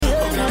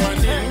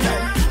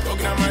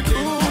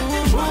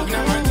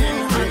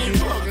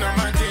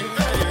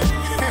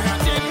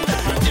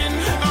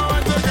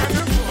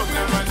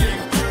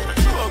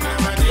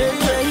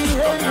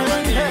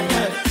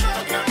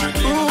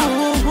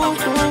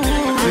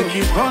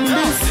boogie on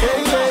this.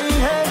 Hey, hey,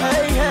 hey,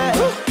 hey,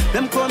 hey.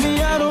 Them call me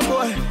Yaro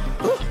boy.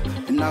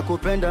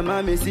 Nakupenda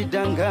mami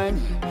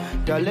sidanganyi.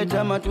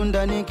 Taleta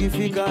matunda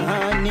nikifika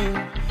hani.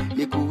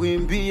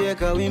 Nikuimbie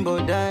kawimbo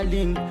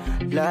darling.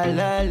 La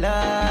la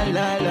la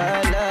la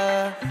la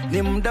la.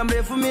 Ni muda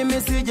mrefu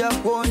mimi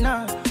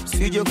sijakuona.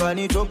 Sije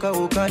kanitoka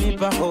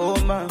ukanipa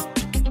homa.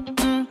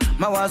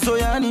 Mawazo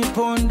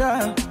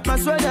yaniponda.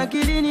 Maswali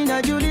akilini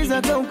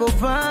najiuliza kama uko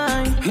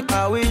fine.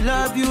 I will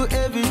love you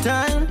every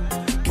time.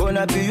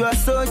 Gonna be your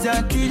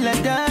soldier till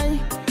I die.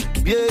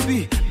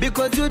 Baby,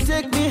 because you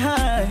take me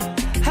high.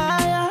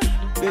 Higher,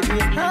 baby,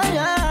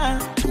 higher.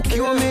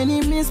 Ukiwa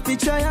meni miss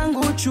picha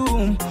yangu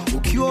chum.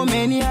 Ukiwa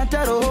meni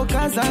hata roho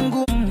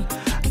kazangu.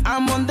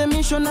 I'm on the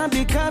mission, I'll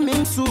be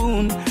coming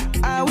soon.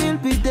 I will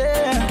be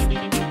there.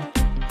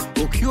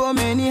 Ukiwa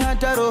meni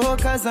hata roho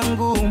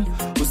kazangu.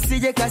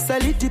 Usije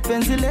kasaliti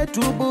penzi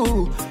letu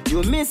boo.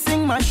 You're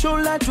missing my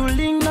shoulder to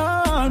lean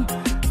on.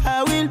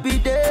 I will be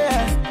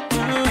there.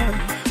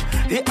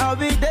 Yeah, I'll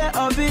be there,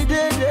 I'll be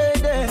there, there,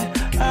 there.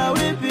 I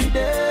will be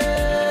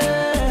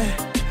there.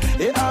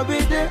 Yeah, I'll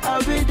be there,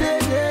 I'll be there,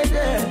 there,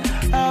 there.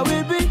 I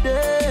will be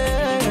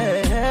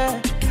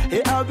there.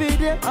 Yeah, I'll be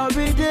there, I'll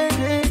be there,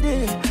 there,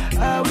 there.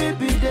 I will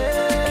be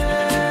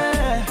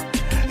there.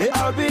 Yeah,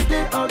 I'll be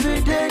there, I'll be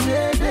there,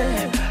 there,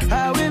 there.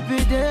 I will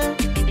be there.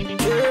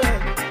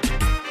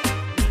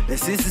 Yeah.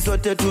 Sisi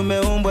sote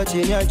tumeumbwa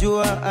chini ya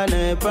jua.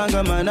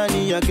 Anayepanga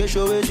manani ya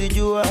kesho wezi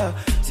jua.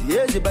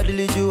 Siwezi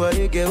badili jua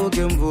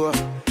igeuke mvua.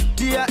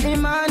 Tia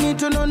imani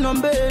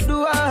tunonombe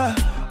dua.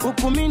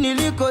 Ukumi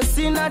niliko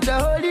sina ta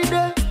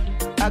holiday.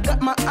 I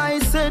got my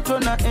eyes set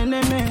on a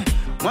enemy.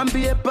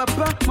 Mwambie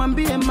papa,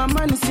 mwambie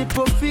mama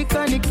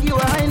nisipofika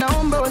nikiwa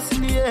hainaomba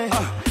wasilie.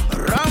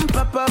 Ram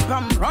papa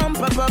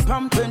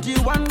pam,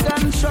 21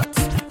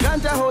 gunshots,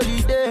 ganja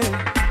holiday.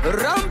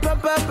 Ram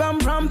papa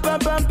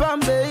pam,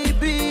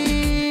 baby.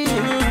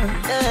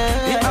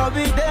 Yeah, I'll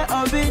be there,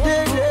 I'll be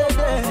there, there,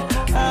 there.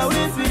 I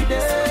will be there.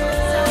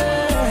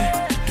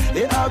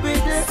 Yeah, I'll be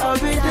there, I'll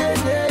be there,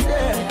 there,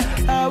 there.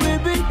 I will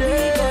be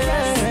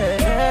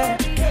there.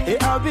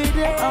 Yeah, I'll be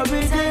there, I'll be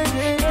there,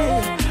 there,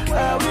 there.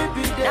 I will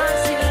be there.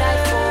 Dancing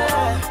like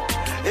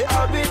yeah,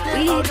 I'll be there.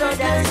 We go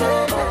dance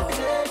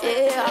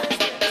yeah.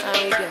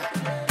 How we go?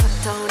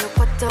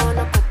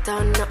 Put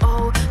on,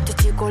 oh.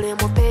 Tuchikole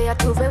mopea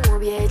tuve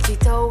mobie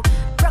chito.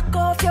 Rock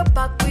off your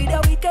back with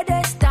a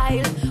wickedest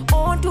style.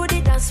 On to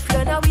the dance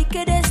floor, the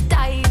wickedest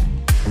style.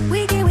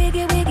 Wiggy,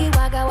 wiggy, wiggy,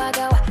 wagga,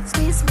 wagga, wagga.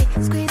 Squeeze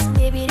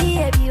me, baby,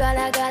 heavy,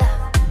 walla,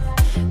 gala.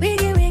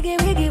 Wiggy, wiggy,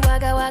 wiggy,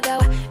 wagga, wagga,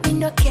 wagga. Me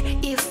no care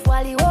if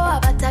wali wo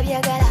abata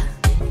biagala.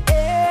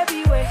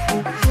 Everywhere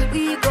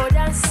we go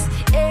dance,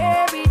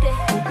 every day,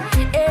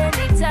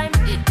 anytime,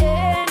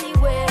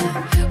 anywhere.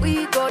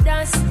 We go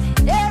dance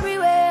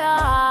everywhere.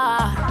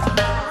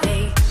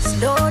 Hey,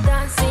 slow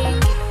dancing,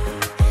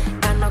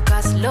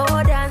 Kanoka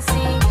slow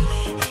dancing.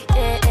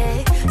 Hey,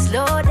 hey,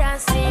 slow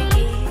dancing,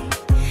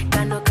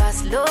 Kanoka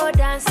slow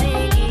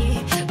dancing.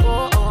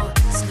 Oh, oh,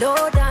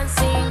 slow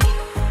dancing,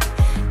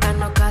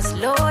 Kanoka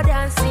slow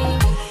dancing.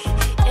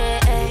 Hey,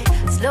 hey,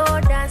 slow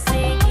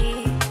dancing.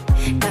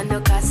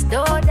 Kanoka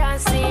slow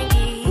dancing.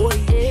 Oh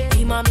yeah,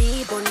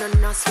 Imami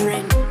Bonana's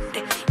friend.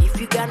 If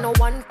you got no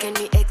one, can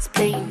you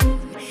explain?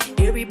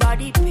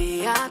 Everybody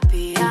pay up.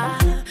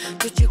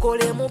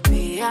 Tuchikole mo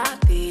pay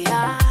up.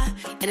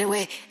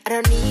 Anyway, I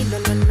don't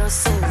need no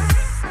sense.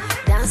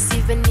 Dance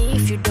even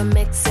if you don't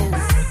make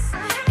sense.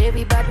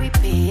 Everybody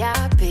pay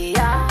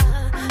up.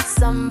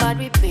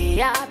 Somebody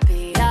pay up.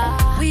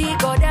 We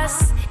go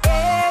dance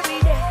every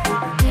day,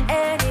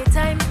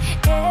 anytime,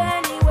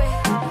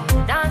 anywhere.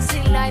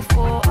 Dancing life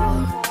for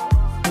all.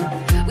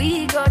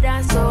 We go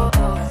dance oh,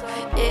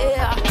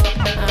 yeah.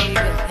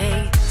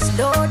 Hey,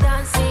 slow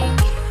dancing,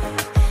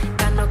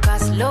 Kanoka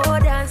slow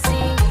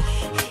dancing.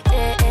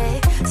 Hey,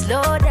 hey,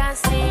 slow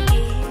dancing,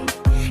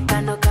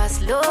 Kanoka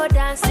slow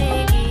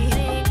dancing.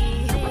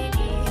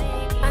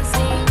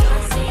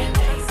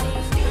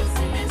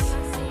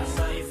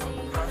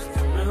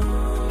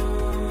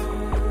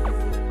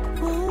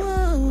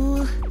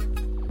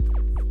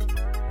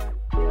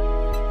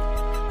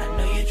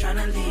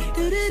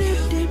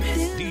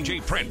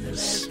 DJ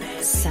Prince,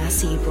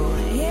 Sassy boy.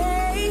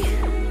 Yeah.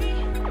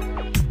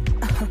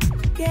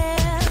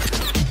 Yeah.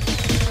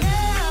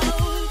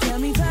 Now, tell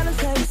me, fellas,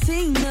 have you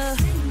seen her?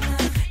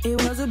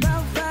 It was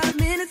about 5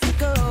 minutes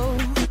ago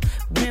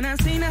when I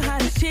seen the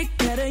hottest chick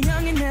that a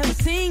youngin' never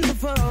seen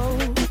before.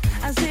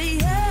 I say,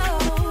 yo,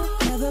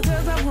 other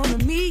girls I wanna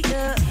meet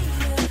ya.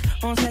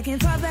 On second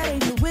thought, that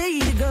ain't the way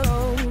to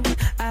go.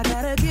 I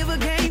gotta give her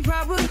game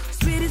proper,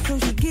 spit it so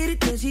she get it.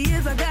 There she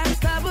is, I gotta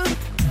stop her.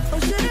 Or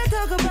should I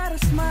talk about a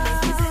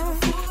smile?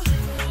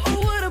 Or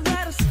what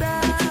about a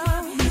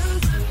style?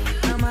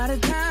 I'm out of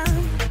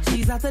time.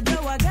 She's out the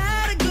door. I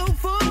gotta go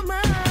for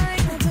mine.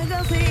 I think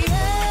I'll say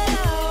yeah.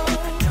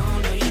 I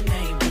don't know your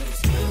name, but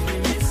excuse me,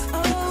 miss.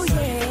 Oh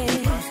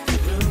yeah.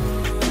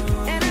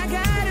 And I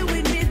gotta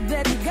admit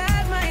that you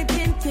got my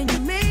attention.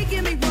 You're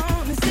making me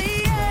want to say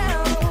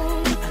yeah.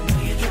 I know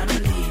you're trying to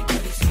leave,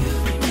 but excuse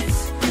me, miss.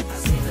 I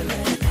see the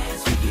letter.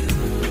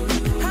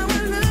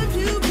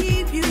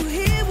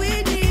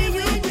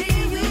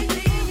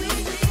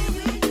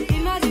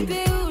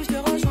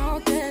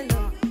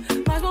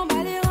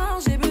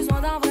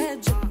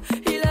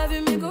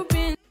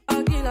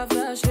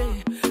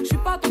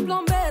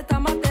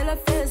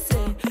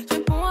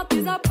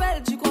 tes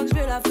appels, tu crois que je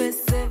vais la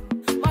fesser?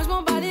 Moi je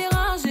m'en bats les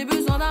reins, j'ai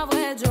besoin d'un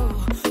vrai Joe.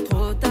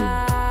 Trop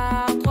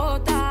tard,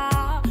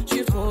 je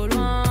suis trop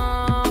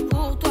loin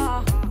pour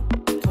toi.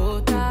 Trop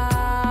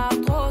tard,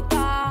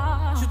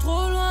 je suis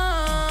trop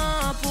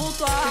loin pour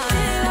toi.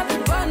 T'es la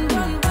plus bonne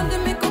de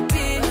mes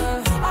copines.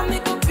 À mes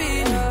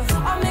copines,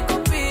 à mes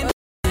copines.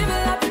 Tu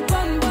veux la plus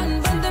bonne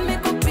de mes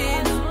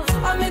copines.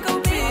 À mes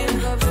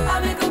copines, à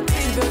mes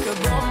copines. Tu veux que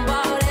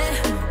bombarder,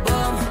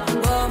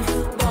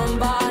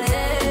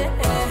 bombarder.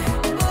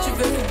 Tu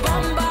veux que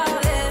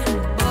bombarder,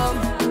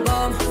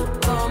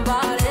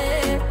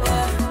 bombarder.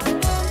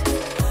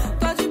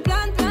 Toi tu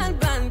planes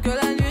que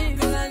la nuit.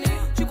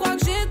 Tu crois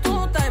que j'ai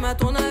ton time à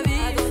ton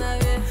avis.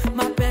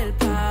 M'appelle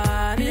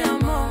pas mi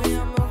amor.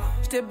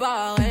 J't'ai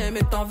barré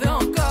mais t'en veux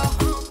encore.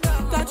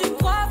 Toi tu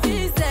crois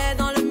viser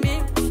dans le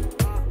mille.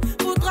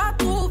 Faudra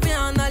trouver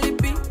un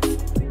alibi.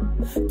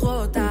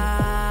 Trop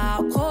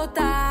tard,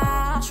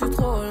 je suis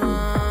trop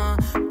loin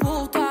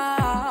pour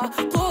toi.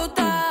 Trop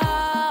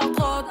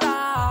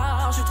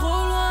tard, je suis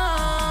trop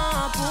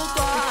loin pour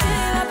toi.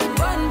 T'es la plus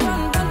bonne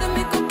de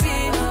mes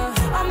copines.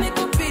 À mes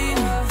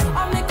copines,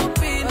 à mes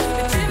copines.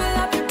 Et tu veux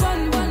la plus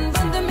bonne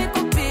de mes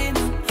copines.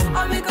 À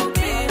mes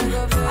copines,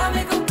 à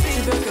mes copines.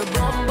 Tu veux que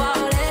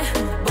bombarder,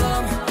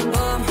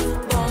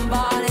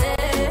 bombarder.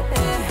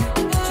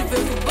 Tu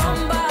veux que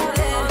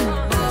bombarder,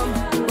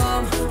 bombarder.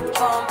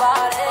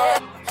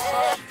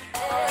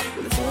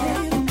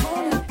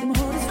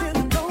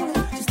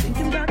 Just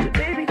thinking about you,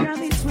 baby, got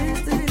me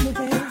twisted in the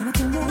bed. And I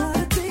don't know how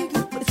to take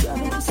it, but it's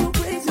driving me so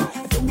crazy. I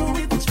don't know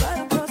if it's right,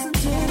 I'm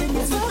concentrating.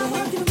 It's all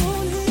like in the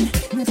morning,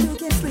 and I still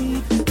can't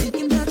sleep.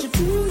 Thinking about your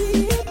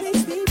beauty, it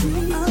makes me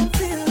weak. I'm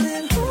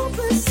feeling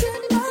hopeless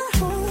in my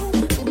home.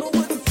 Don't know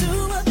what to do,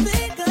 I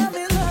think I'm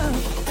in love,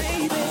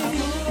 baby.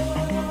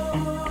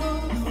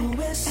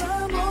 Oh, it's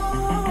some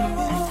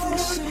more.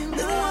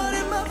 Then what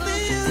am I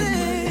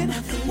feeling?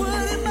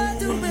 What am I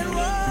doing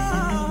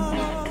wrong?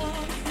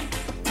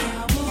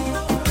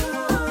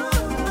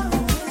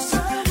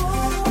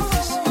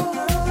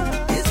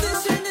 Is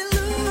this an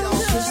illusion?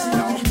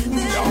 Estamos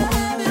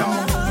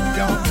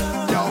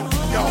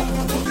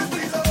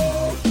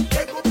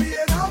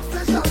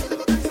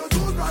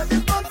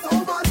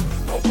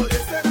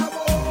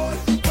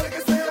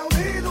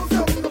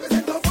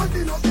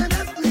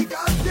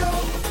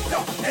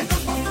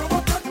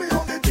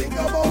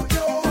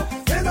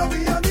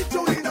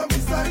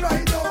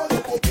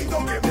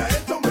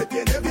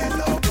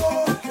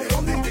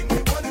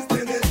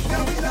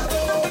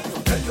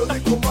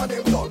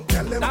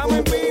en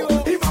vivo.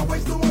 Estamos en vivo.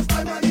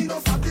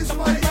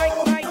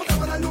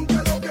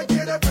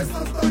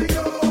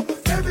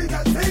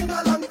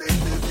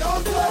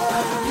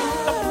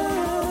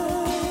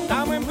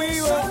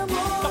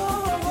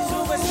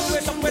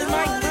 Sube el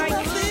mic.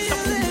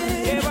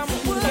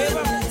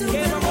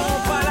 Que vamos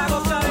para la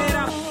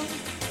gozadera.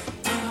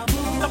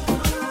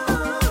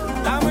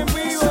 Estamos en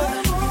vivo.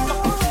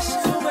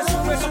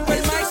 Sube el mic.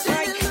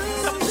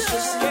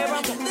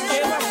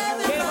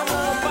 Que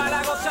vamos para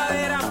la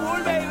gozadera.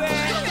 Full baby.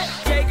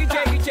 Shake it.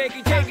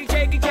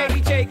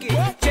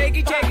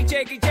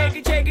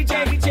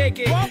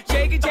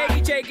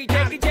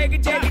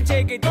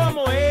 Shake it.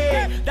 ¿Cómo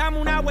es? Dame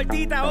una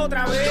vueltita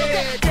otra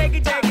vez. Shake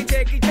it. Hey,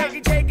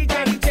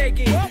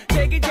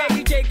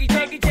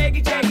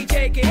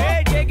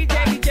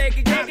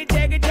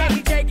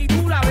 shake it.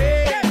 Tú la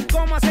ves.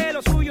 Cómo hace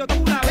lo suyo,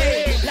 tú la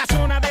ves. La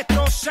zona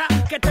destroza,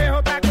 que esto es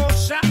otra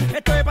cosa.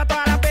 Esto es para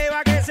todas las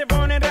bebas que se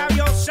ponen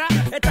rabiosas.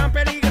 Es tan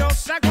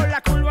peligrosa con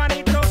la curva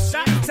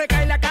nitrosa. Se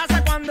cae la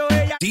casa cuando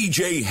ella.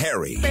 DJ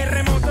Harry.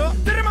 Terremoto,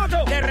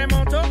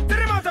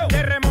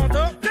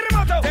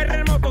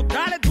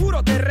 dale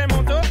duro,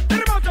 terremoto,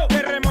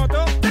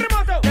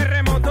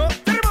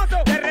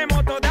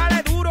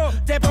 dale duro,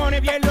 te pone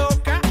bien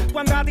loca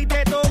cuando a ti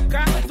te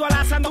toca, tú a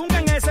la sandunga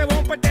en ese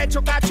bumper te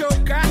choca,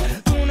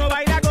 tú no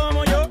bailas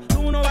como yo,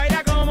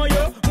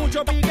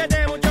 mucho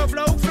piquete, mucho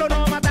flow,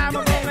 no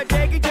matamos con el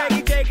shake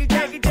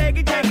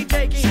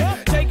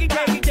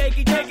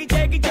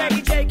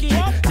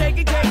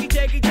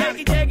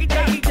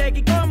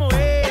it, ¿cómo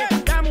es?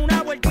 Dame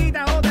una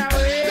vueltita otra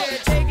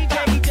vez, shake it,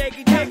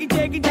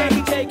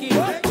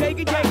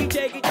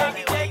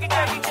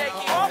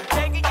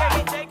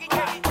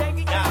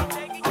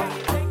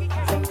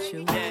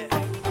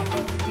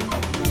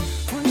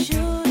 Want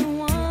you to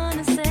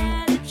wanna say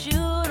that you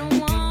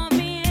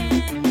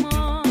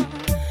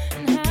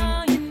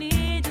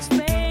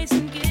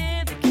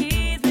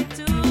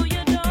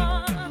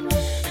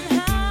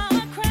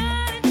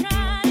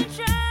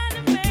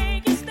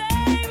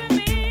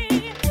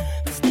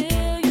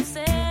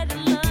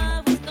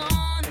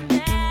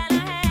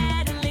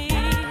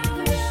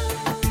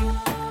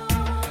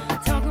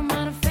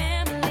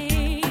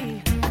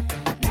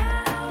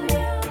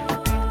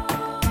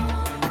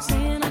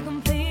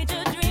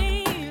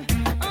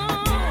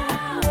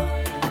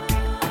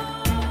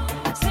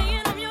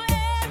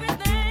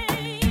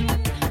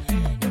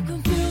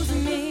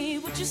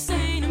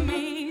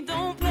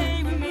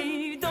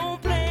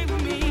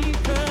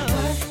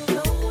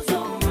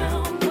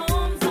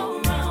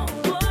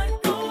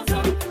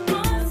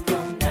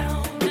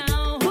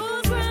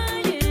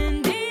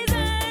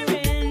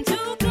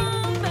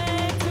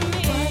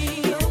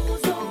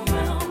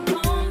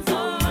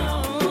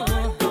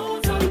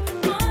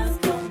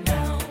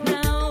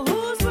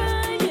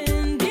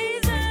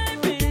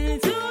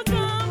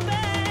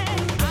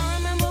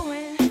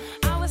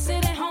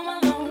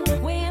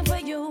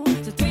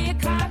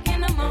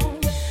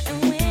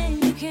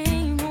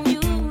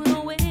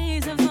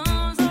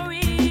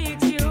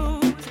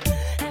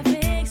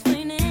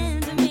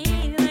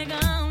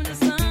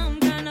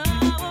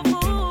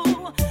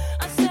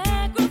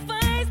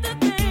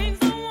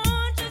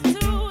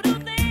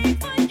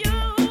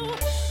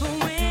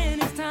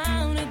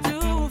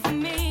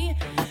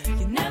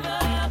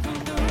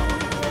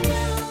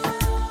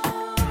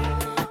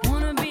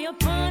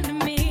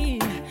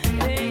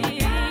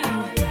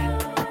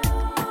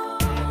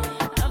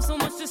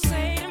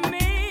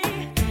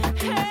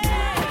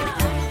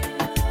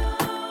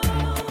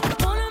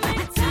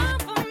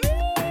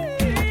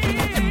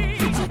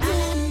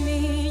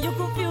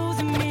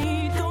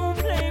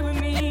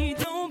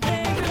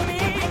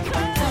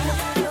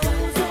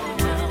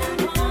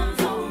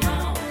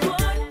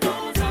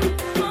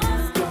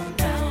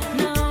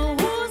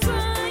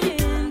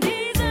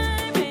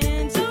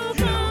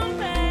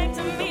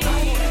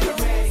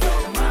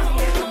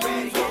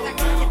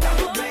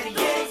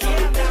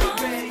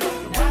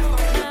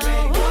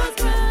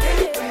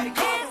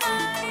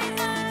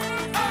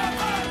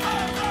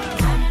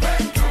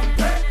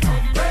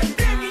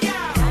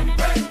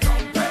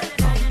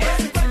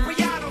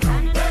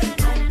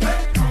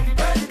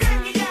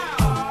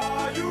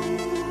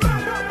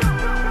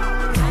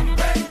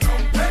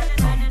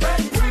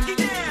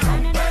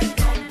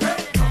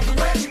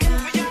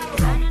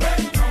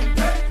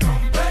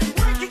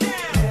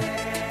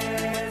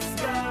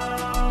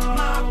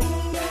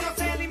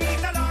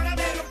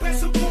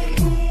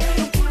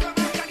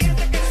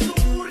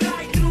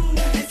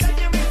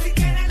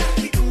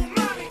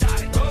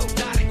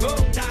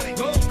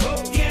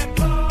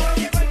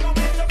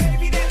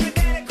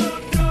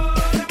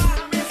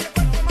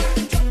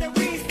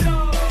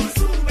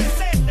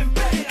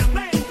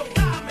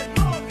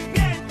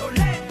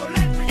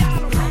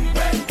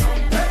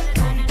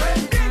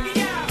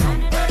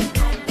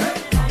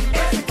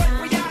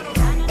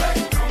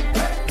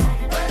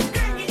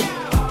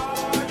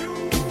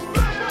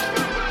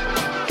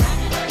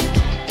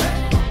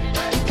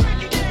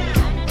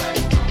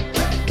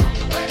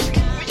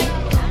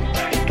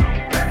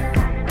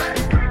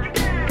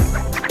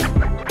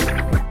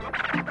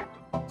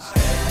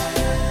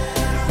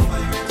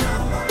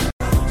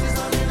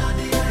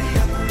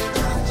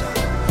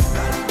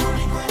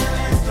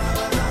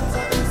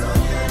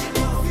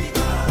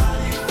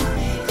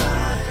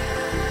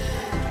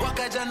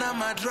na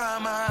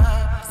madrama.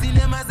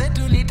 Sinema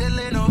zetu ni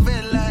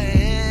telenovela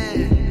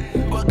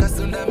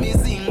wakasunda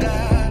mizinga.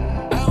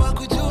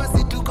 Hawakujua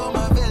si tuko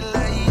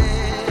mavela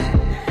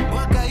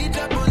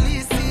wakaita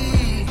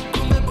polisi.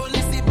 Kumbe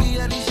polisi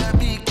pia ni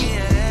shabiki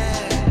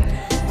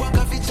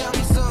wakaficha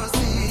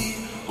msosi.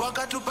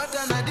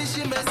 Wakatupata na dishi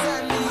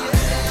mezani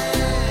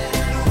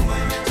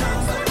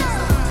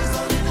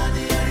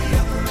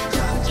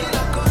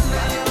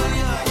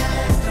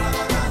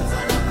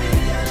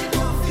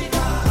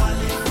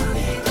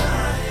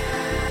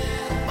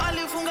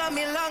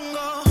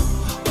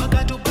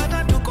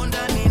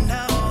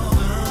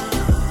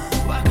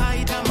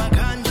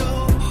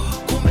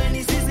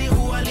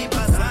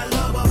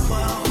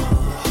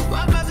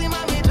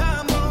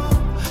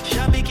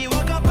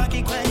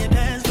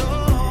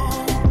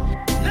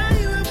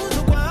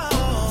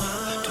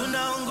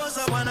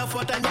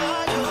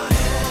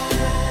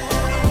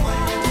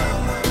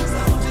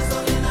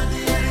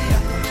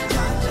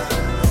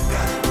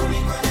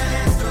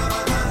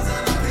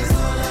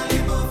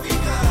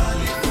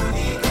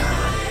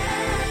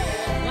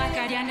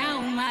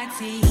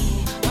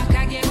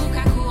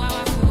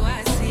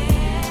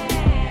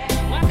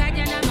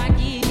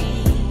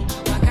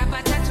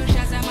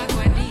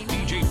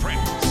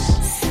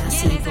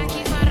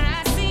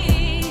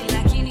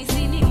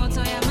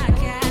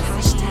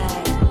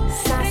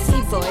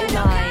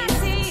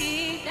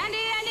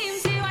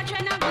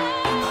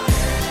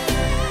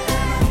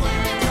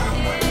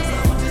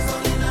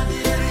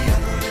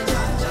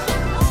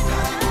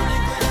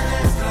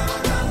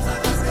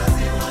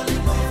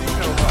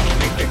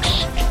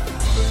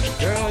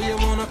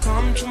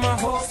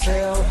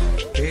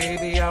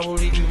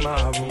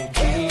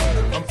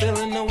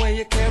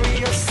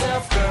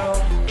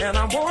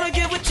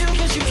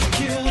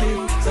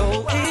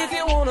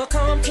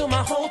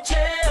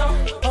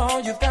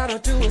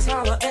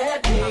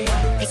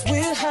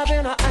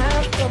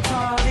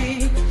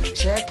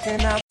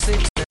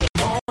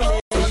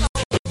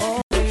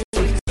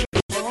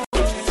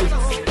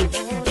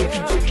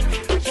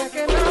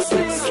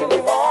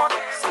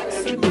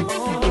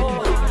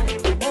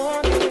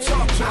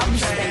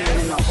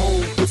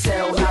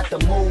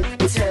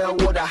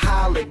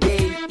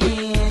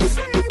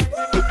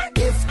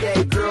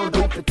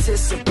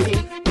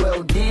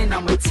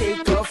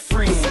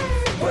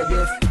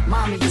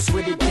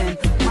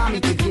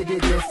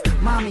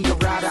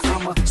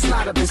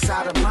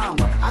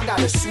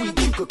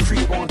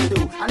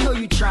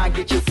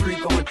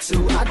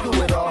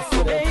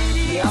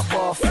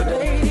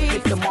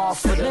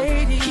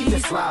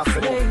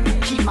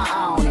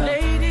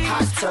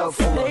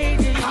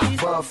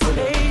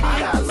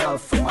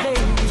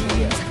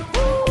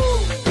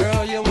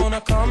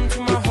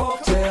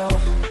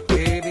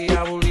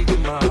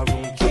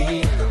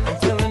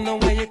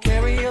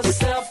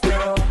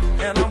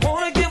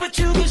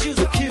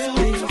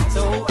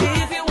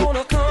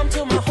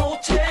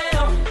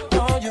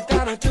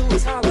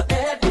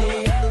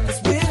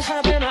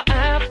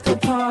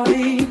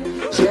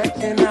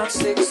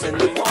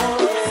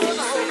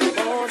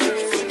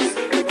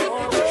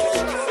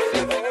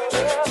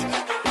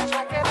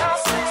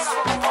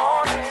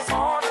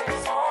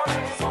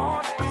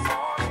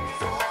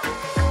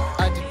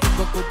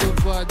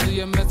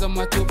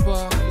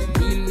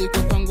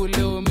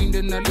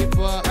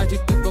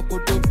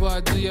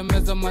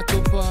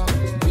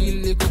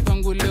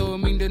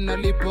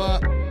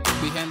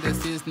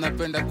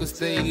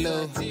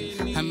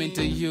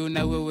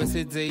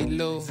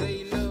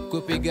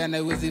kupigana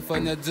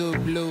wezifanya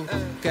jublu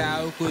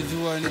kaa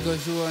ukujua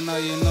nikoshua na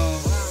you know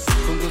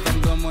punguza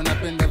mdomo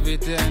napenda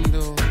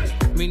vitendo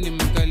mini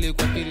mkali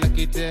kwa kila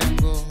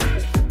kitengo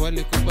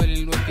walikubali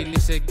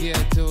niliwakilisha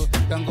ghetto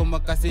kangoma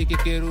kasiki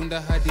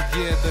kirunda hadi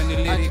ghetto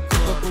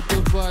nilirikupa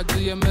kutupa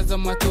juu ya meza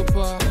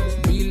matupa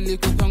bili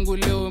kupangu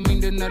leo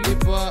minde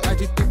nalipa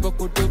ajitupa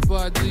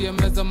kutupa juu ya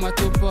meza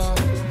matupa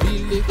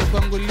bili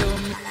kupangu leo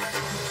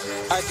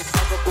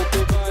ajitupa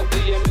kutupa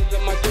juu ya meza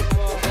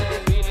matupa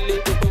bili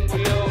kupangu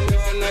leo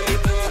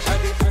nalipa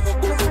ajitupa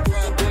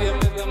kutupa juu ya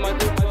meza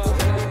matupa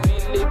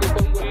bili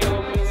kupangu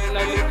leo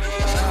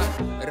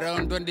nalipa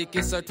round 1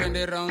 kisa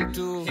twende round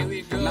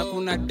 2 na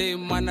kuna day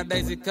mana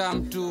daisy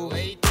come to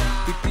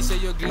pitisha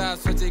your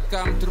glass wache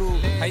come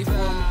through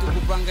haiform tu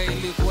kupanga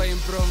ilikuwa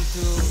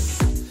impromptu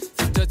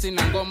sitoti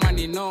na ngoma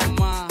ni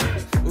noma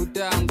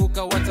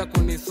utaanguka wacha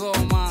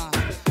kunisoma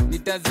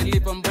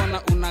nitazilipa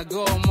mbona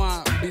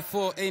unagoma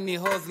before any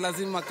house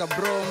lazima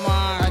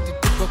kabroma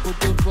ajitupa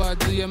kutupa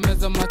juu ya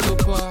meza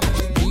matupa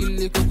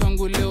ili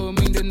kupangu leo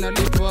minde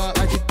nalipa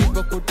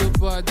ajitupa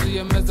kutupa juu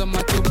ya meza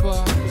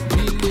matupa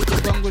ili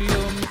kupangu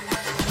leo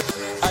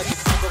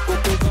ajitupa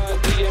kutupa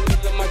juu ya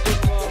meza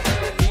matupa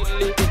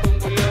ili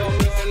kupangu leo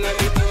minde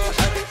nalipa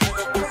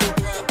ajitupa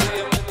kutupa juu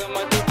ya meza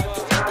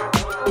matupa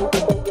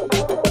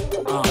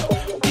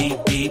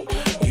beep beep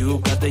you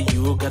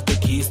got the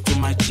keys to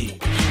my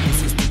Jeep.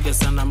 Usisituke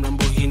sana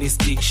mrembo hii ni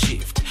stick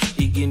shift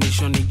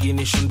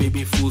ignition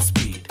baby full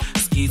speed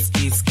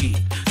skid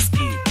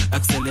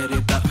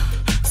accelerator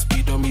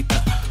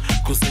speedometer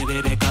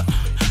kuserereka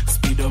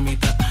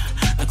speedometer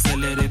accelerator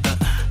accelerator,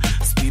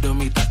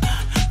 speedometer,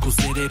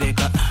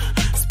 kuserereka,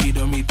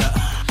 speedometer.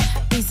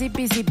 Busy,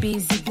 busy,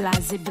 busy,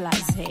 blaze,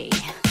 blaze.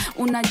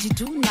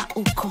 Unajiduna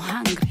uko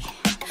hungry.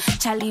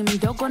 Chali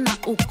mdogo na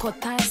uko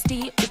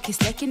thirsty.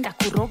 Ukisleki nda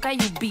kuroga,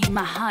 you be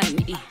my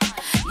honey.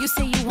 You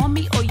say you want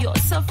me, oh you're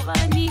so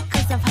funny.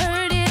 Cause I've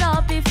heard it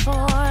all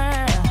before.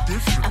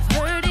 I've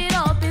heard it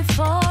all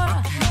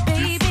before.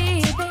 Baby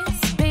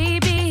this,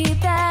 baby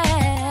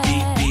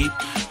that. Beep,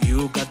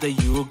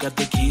 beep, you got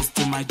the keys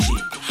to my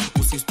Jeep.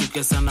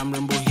 Usistuke sana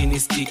mrembo hini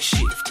stick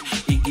shift.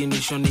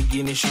 Ignition,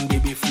 ignition,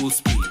 baby full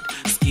speed.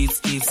 Skid,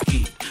 skid,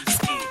 skid,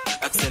 skid.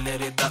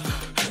 Accelerator,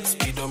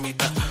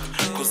 speedometer,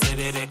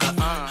 kuserereka,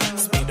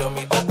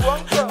 speedometer,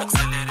 accelerator,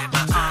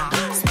 speedometer,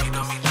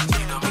 speedometer,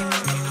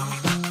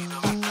 speedometer.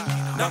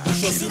 Na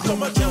kushosi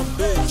kama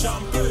jambe,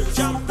 jambe,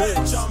 jambe,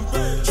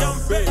 jambe,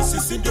 jambe.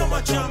 Sisi ndio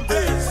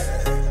majambe.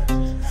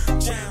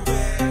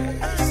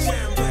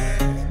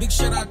 Big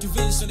shout out to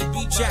Vince on the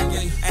beat jack.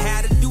 I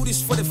had to do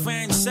this for the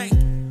fans' sake.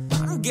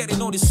 I'm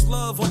getting all this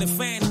love on the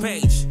fan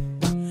page.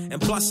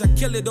 And plus I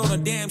kill it on a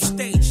damn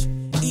stage.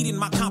 Eating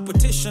my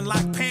competition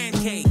like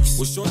pancakes.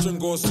 Ushote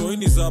ngoso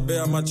ini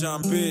zabea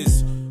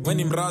machampes.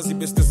 Weni mrazi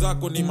beste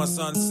zako ni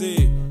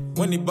masanse.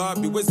 Weni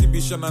babi wezi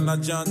bishana na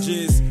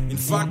janjes. In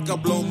fact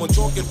kabla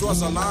umochoke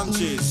tuasa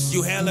lunches.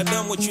 You hella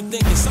done what you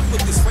think is up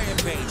with this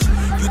rampage.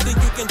 You think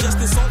you can just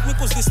insult me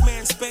cause this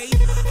man's paid?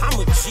 I'm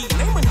a G,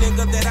 name a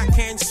nigga that I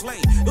can't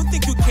slay. Don't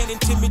think you can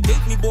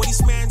intimidate me, boy,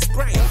 this man's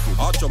brave.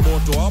 Acha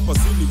moto hapa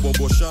sili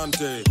bobo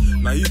shante.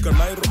 Na hika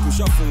Nairo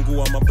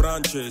tushafungua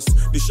mabranches.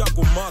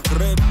 Nishaku mark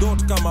red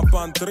dot kama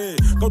pantre.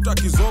 Kauta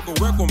kizogo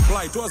we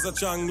comply tuaza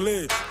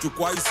changle.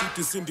 Chukwa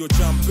city sindio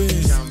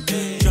champes.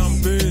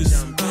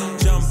 Champes.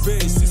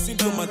 Champes. Sisi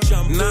ndio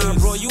machampes. Nah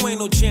bro, you ain't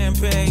no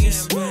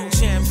champes.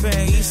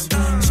 Champes.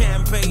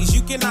 Champes.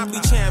 You cannot be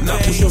champes. Na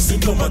kushosi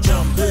kama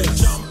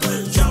champes.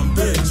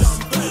 Champes.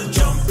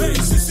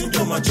 Champes. Sisi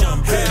ndio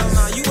machampes. Hell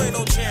nah, you ain't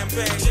no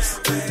champes.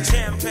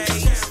 Champes.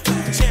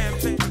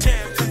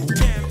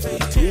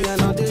 Me I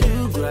know they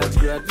do gra,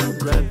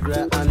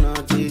 I know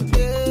they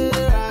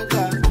gra.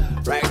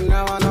 Right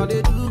now I know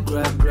they do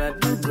gra,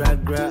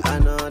 I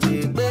know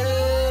they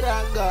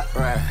gra.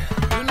 Right.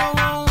 You know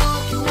one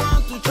walk, you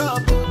want to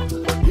chop.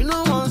 You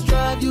know one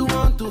strive, you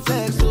want to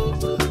flex. So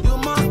you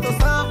must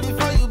serve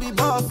before you be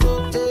boss. So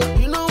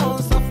you know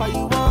one suffer,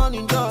 you want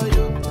enjoy.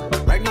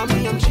 Right now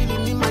me I'm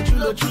chilling in my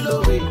chulo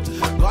way.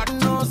 God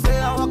knows say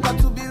I walk out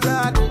to be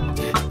ready.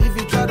 If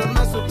you try to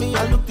mess with me,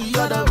 I look the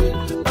other way.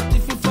 But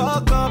if you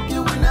fuck up,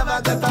 you will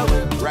never get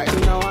away. Right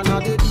now I know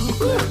they do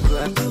gra,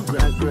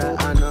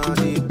 I know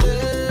they gra.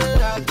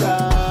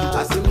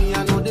 I see me,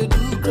 I know they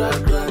do gra,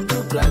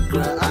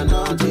 I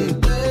know they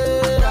gra.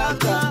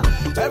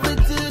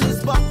 Everything is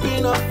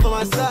popping up for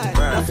my side.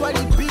 That's why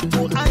the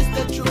people eyes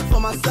the truth for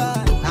my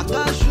side. I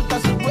can't shoot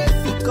as a way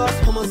because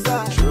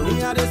homicide.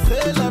 Me and they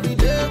sail every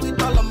day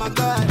with all of my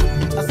guys.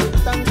 I say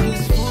thank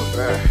this food.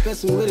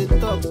 Person with it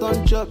talk,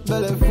 don't chop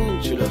belly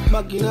food.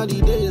 Back in all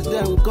the days,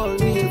 them call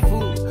me a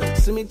fool.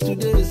 See me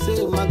today,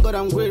 say my God,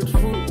 I'm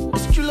grateful.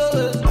 It's true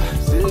love.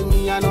 Say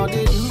me, I know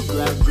they do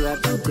gra,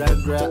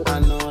 I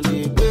know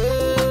they gra.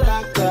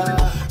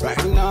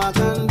 Right now I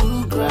can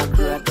do gra,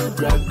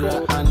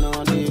 I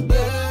know they gra.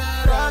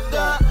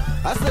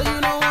 I say you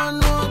don't want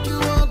no, you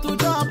want to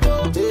jump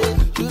up.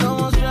 You don't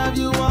want to drive,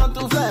 you want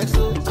to flex.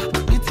 So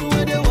it's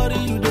where they worry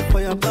you do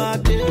for your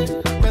body.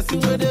 Person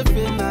where they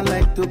feel I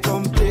like to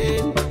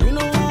complain. You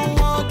know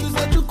what you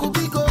said you could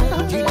be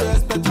good. You don't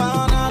expect my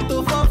honor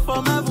to fall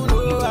from heaven.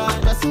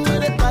 Person where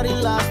they carry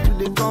last to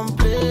the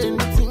complain.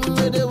 The thing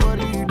where they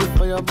worry you do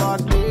for your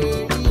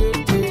body.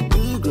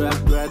 Do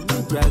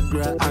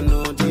gra, I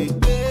know they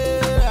gra.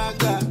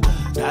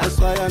 That's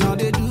why I know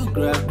they do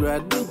gra,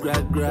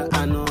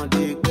 I know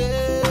they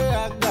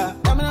gra.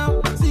 Come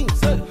now, sing,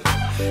 say.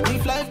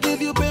 If life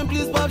give you pain,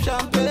 please pop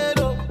champagne.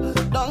 Oh.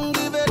 Don't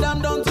give a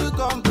damn, don't you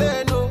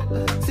complain. Oh.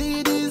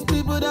 See these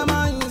people, them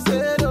are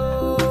insane.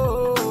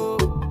 Oh.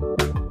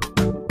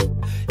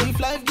 If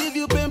life give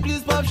you pain,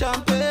 please pop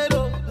champagne.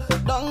 Oh.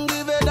 Don't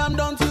give a damn,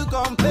 don't you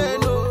complain.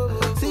 Oh.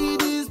 See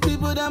these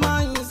people, them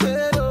are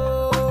insane.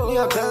 Oh. Me,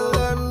 I tell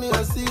them, me,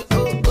 I see,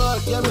 oh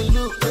God, yeah, me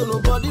look, ain't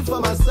nobody for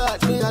my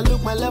side. Me, I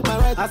look my left, my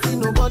right, I see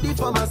nobody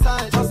for my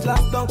side. Just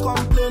laugh, don't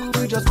complain,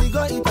 we just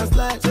figure it and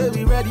slide. Say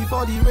we ready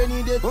for the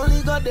rainy day,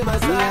 only God they my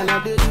side. I know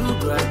they do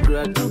gra,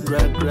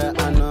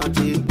 I know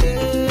they gra.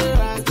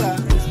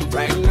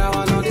 Right now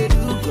I know they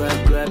do gra,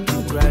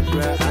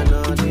 I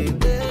know they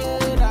gra.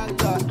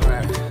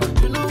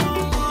 You know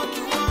what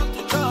you want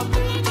to chop.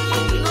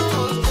 You know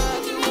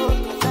what you want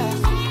to flex.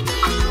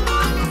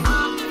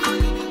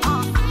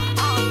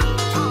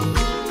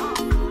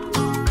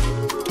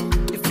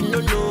 If you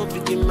don't know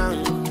big man,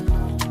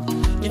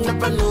 you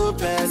never know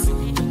person.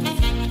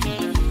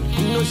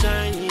 You know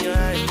shiny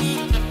eyes,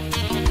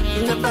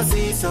 you never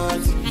see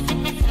something.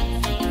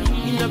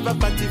 You never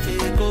party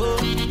fago,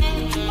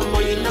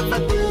 or you never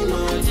do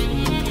nothing.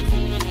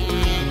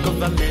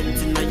 Government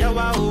in a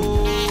yawa,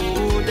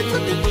 they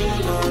don't do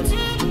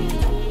nothing.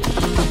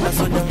 That's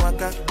what they want.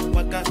 waka,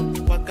 waka,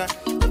 waka.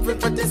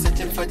 Everybody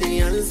searching for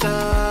the answer.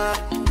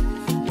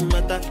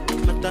 Mata,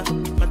 mata,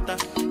 mata.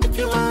 If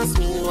you ask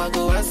me, I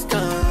go ask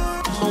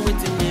her. I'm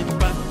waiting me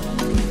back,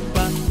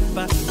 back,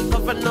 back.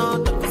 Governor,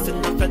 that is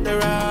in the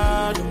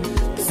federal.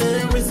 The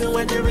same reason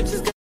why the rich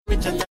is getting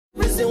rich and the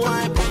reason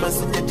why Papa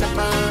sit the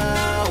chopper.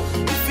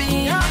 If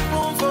he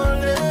happen for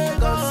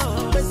Lagos,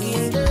 make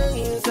it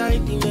stay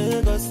inside the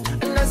Lagos.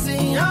 And I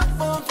see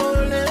happen for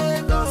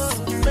Lagos,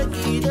 make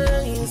it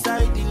stay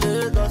inside the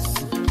Lagos.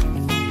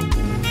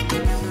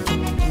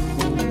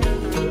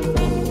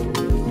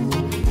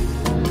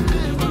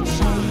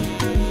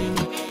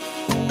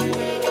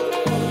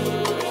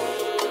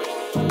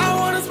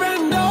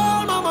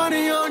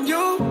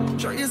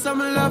 Some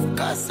love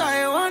cause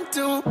I want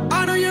to.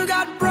 I know you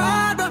got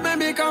pride, but make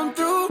me come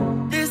through.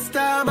 This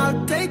time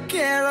I'll take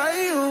care of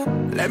you.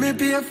 Let me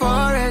pay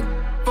for it,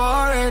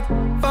 for it,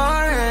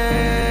 for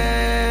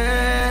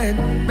it.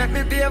 Make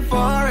me pay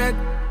for it,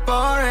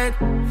 for it,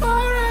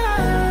 for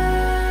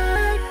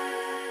it.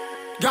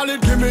 Girl,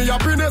 it give me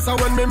happiness, and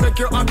when me make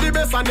you happy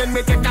best, and then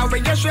me take away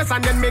your stress,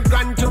 and then me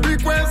grant your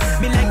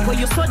request. Me like what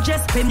you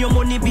suggest, spend your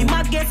money, be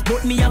my guest,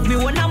 but me have me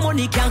one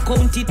money, can't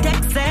count it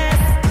excess.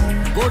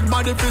 Good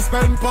body fi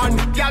spend pon.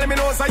 Girl, me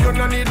know say you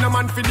no need no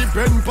man fi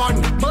depend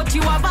pon. But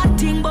you have a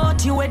thing,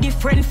 but you are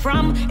different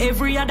from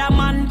every other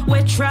man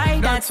we try.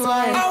 That's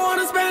why I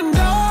wanna spend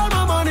all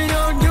my money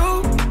on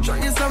you. Show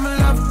you some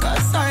love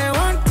cause I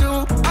want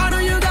to. I know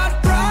you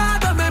got pride,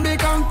 but make me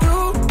come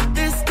through.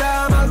 This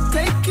time I'll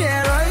take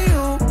care of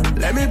you.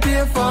 Let me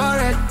pay for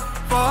it,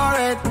 for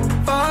it,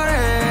 for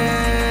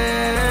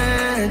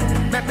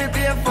it. Make me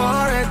pay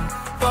for it,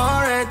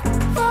 for it,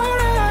 for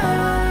it.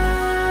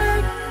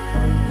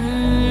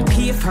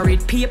 Pay for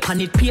it, pay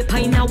on it, paper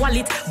in a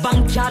wallet.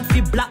 Bank card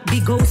fi black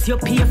big house, you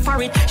pay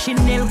for it.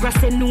 Chanel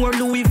grass and or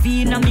Louis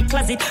V in a me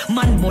closet.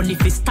 Man money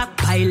fi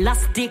stockpile,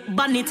 elastic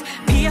bonnet.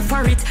 Pay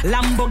for it,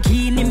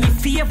 Lamborghini me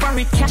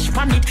favorite. Cash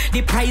pan it,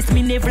 the price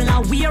me never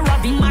aware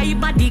of. In my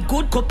body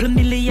good, couple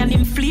million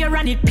in flare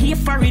on it. Pay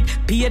for it,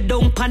 pay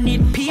down pan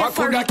it, pay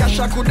for it. I coulda cash,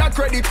 I coulda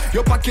credit.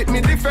 Your pocket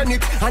me defend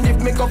it. And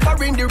if me go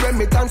foreign the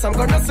remittance, I'm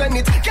gonna send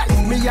it. Girl,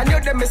 me and you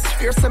them is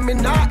fierce and me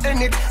not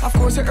in it. Of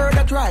course you heard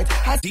that right.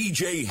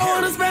 DJ I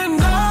wanna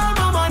spend all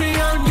my money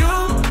on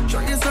you. Show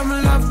you some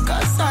love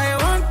cause I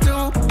want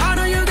to. I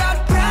know you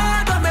got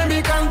pride, but make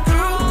me come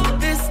through.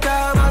 This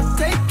time I'll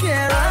take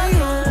care of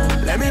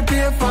you. Let me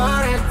pay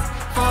for it,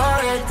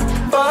 for it,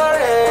 for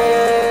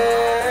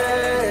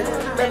it.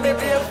 Let me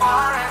pay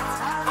for it,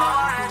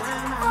 for it,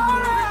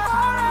 for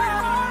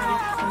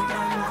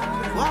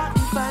it. What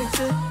if I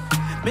say,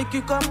 make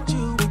you come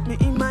chill with me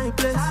in my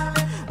place?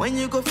 When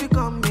you go fi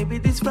come, maybe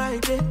this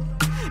Friday.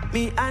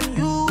 Me and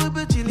you will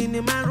be chilling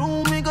in my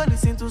room. We go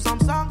listen to some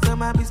songs that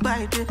might be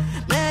spicy.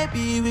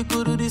 Maybe we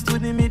could do this to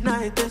the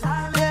midnight test.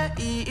 Yeah,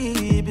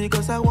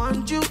 because I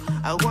want you,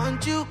 I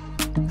want you.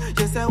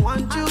 Yes, I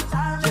want you.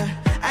 Yeah,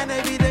 and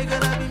every day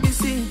gonna be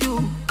missing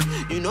you.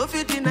 You know,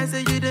 15 I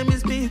say you they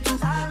miss me too.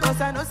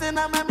 Cause I know say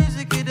now my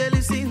music you they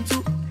listen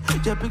to.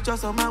 Your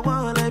pictures on my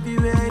wall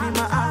everywhere, in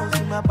my house,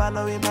 in my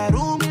parlor, in my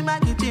room, in my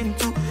kitchen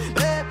too.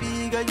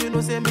 Baby girl, you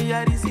know say me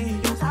I see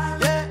you.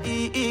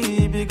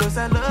 Yeah, because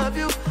I love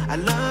you, I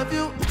love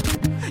you.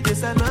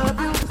 Yes, I love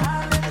you.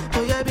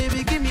 Oh yeah,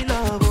 baby, give me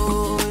love.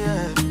 Oh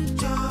yeah,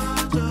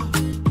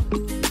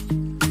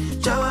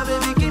 Jawa,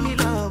 baby, give me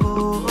love.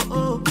 Oh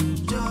oh,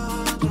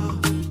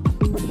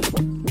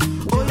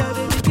 oh yeah,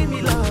 baby, give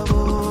me love.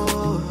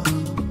 Oh,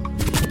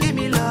 give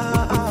me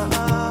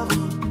love,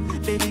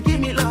 baby, give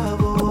me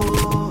love.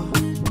 Oh,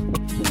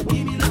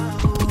 give me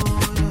love. Oh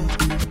yeah,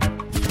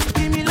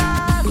 give me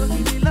love. Oh,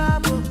 give me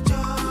love.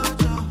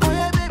 Oh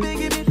yeah, baby,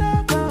 give me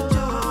love.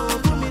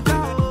 Put me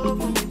down,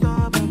 put me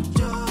down.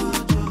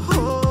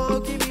 Oh,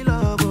 give me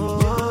love. Oh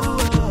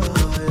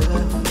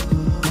yeah,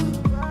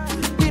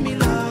 give me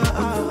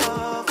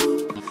love.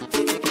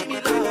 Baby, give me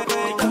love.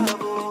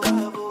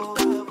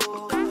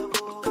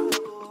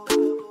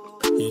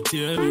 You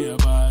tell me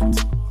about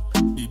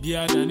baby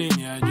I done in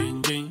your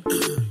ding.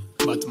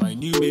 But my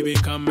new baby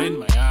come in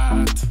my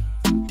heart.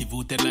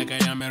 Devoted like I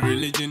am a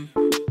religion.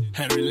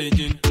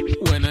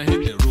 When I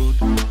hit the road,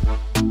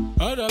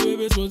 other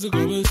babies want to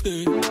come and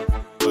stay,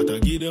 but I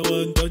give them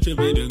one touch and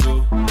make them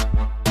go.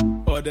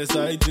 All the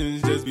side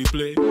things just be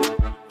play,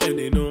 and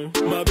they know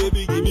my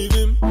baby give me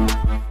vim.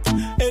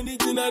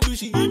 Anything I do,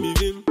 she give me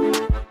vim.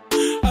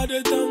 At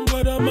the time,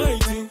 God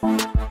Almighty,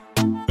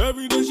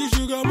 every day she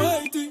sugar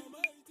mighty.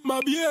 My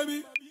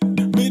baby,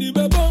 me the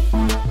be boom,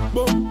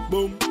 boom,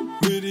 boom,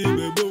 me the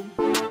be boom.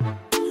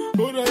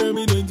 But I am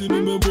in the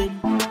me boom,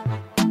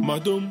 my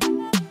dum,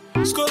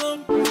 skolum.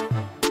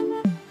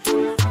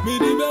 Me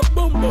the be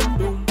boom, boom,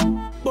 boom,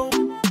 boom,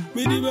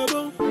 me the be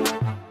boom.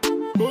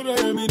 But I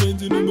am in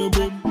the me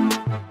boom,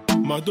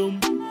 my dum,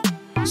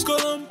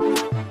 skolum.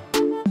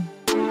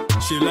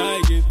 She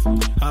like it,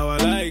 how I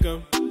like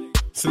 'em.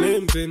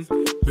 Slim thin,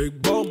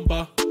 big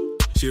bumper.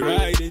 She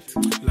ride it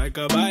like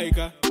a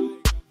biker.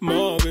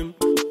 Marvin,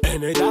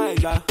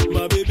 energizer.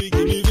 My baby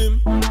give me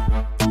vim.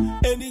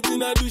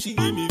 Anything I do, she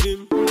give me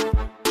vim.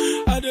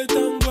 I dey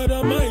thank God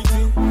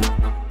Almighty.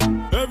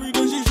 Every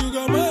day she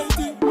sugar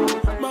mighty.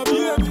 My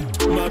baby,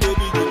 give me.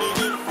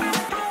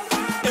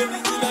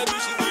 Anything I do,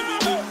 she give me.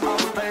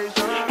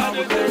 I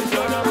dey thank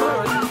God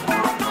Almighty.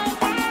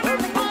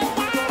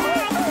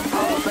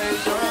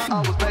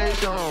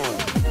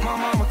 My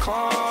mama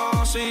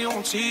called, see you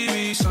on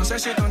TV.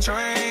 Sunset shit done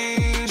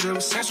changed. Ever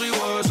since we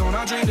was on,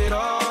 I dreamed it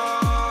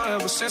all.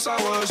 Ever since I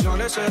was young,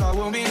 they said I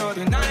won't be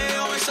nothing. Now they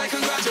always say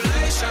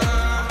congratulations.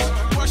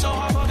 Worked so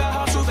hard, forgot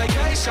how to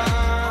vacation.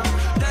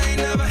 They ain't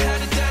never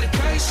had the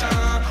dedication.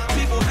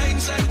 People hating,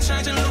 say we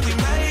changed and look, we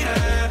made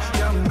it.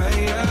 Yeah, we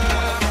made it.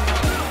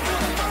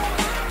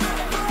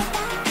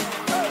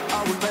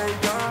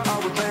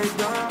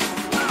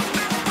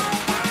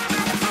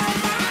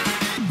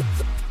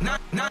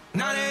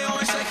 Now they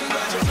always say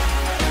congratulations.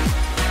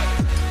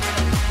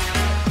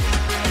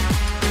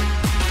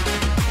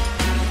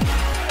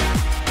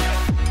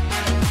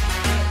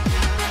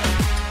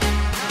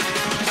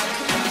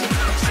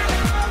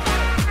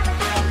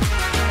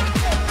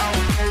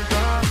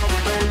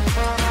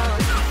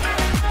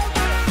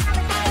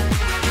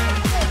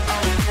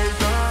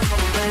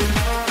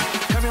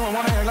 Everyone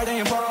wanna act like they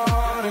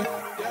important,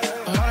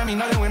 but I don't mean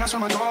nothing when I saw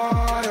my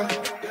daughter.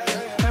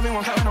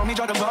 Everyone counting on me,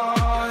 drop the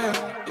ball,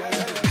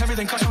 yeah.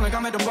 Everything custom like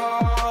I'm at the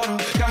bottom.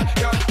 Yeah.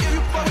 If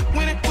you fuck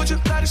with it, put your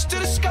lighters to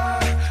the sky.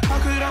 How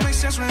could I make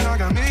sense when I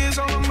got millions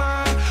on my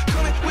mind?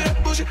 Coming with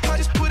that bullshit, I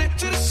just put it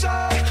to the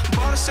side.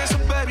 Bought a sense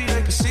of baby,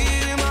 they can see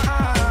it in my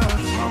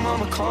eyes. My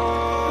mama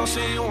called,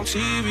 see you on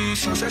TV.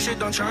 Sunset shit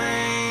done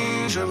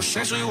changed. Ever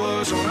since we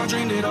was on, I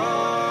dreamed it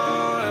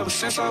all. Ever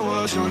since I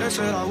was young, they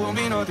said I won't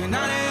be nothing.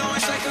 Now they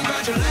always say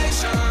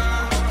congratulations.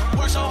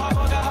 Worked so hard,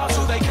 forgot how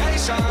to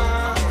vacation.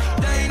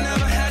 They ain't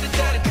never had the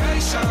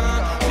dedication.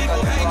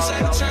 People hating, say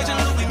we changed and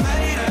look, we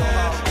made it.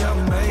 Yeah,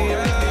 we made it.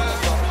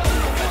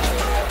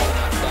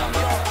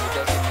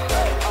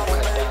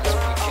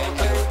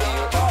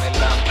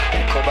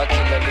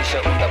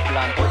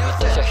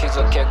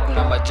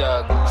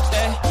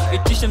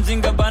 Itisha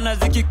mzinga bana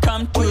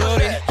zikikam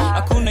turori.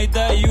 Hakuna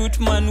idhaa youth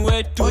man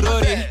we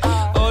turori.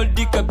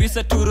 Oldi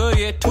kabisa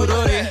turori.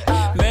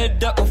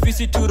 Meda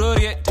ofisi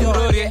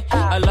turori.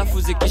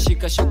 Alafu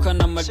zikishika shuka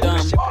na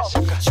madam.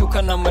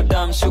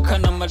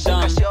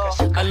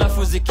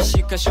 Alafu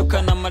zikishika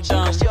shuka na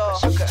madam.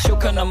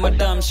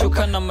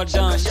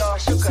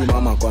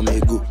 Simama kwa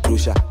miguu,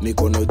 rusha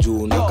mikono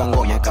juu. Na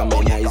kangoma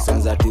kamenya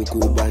isanza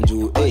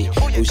tukubanju.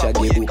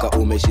 Ushageuka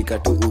umeshika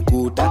tu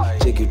ukuta.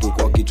 Cheki tu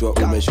kwa kichwa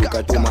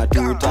umeshuka tu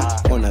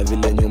matuta. Ona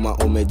vile nyuma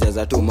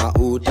umejaza tu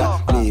mauta.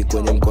 Ni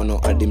kwenye mkono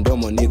hadi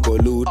mdomo niko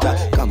luta.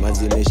 Kama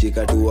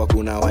zimeshika tu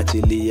hakuna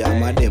wachilia.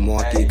 Mademo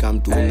hakika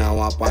mtu na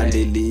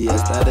wapandilia.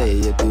 Starehe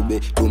yetu be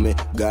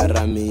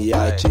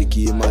tumegaramia.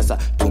 Cheki masa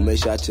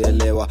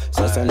tumeshachelewa.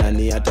 Sasa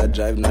nani hata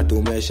drive na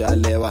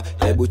tumeshalewa.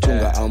 Hebu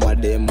chunga au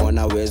mademo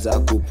naweza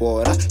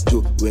kupora.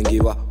 Juu wengi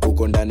wa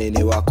uko ndani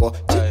ni wako.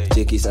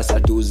 Cheki sasa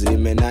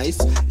tuzime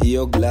nice.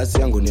 Hiyo glass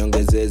yangu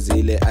niongeze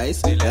zile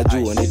ice.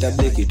 Najua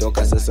nitableki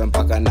toka sasa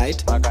mpaka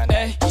night.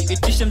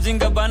 Itisha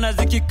mzinga bana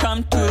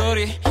zikikam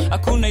turori.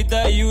 Hakuna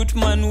idhaa youth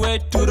man we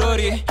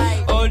turori.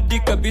 Oldi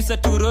kabisa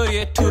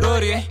turori.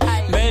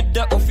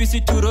 Meda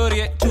ofisi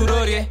turori.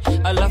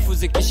 Alafu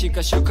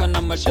zikishika shuka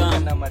na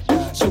madam.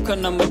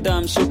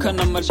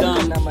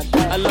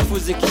 Alafu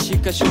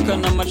zikishika shuka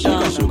na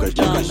madam.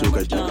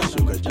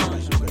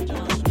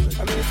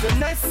 I mean, it's a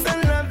nice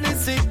and lovely,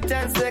 sweet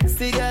and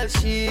sexy girl.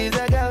 She's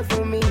a girl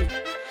for me.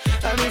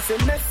 I mean, it's a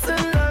nice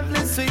and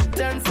lovely, sweet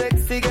and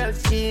sexy girl.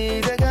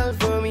 She's a girl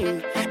for me.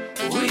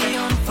 We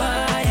on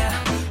fire.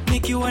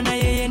 Nikiwa na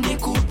yeye ni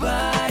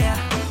kubaya.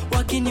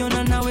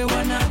 Wakiniona nawe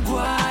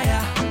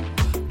wanagwaya.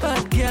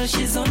 Bad girl,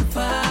 she's on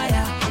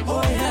fire.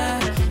 Oh yeah,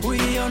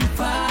 we on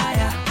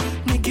fire.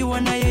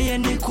 Nikiwa na yeye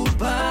ni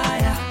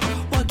kubaya.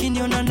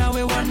 Wakiniona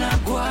nawe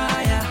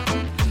wanagwaya.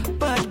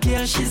 Bad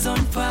girl, she's on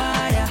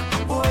fire.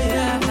 Oh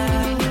yeah.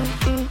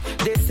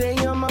 They say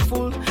I'm a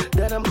fool,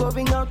 that I'm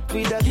going out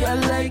with a girl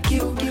like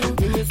you.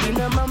 You missing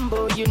a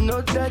mambo, you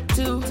know that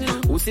too.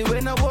 Who see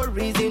when I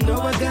worry, you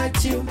know I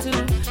got you.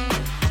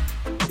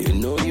 You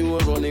know you were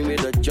running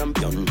with a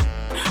champion,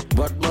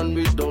 but one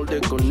with all the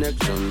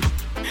connection.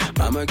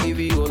 I'ma give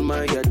you all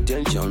my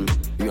attention.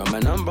 You're my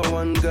number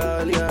one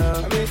girl,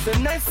 yeah. I mean, it's a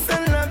nice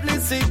and lovely,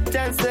 sweet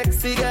and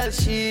sexy girl.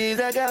 She's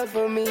a girl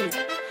for me.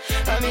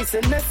 I mean, it's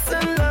a nice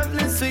and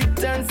lovely,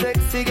 sweet and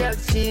sexy girl.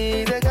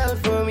 She's a girl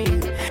for me.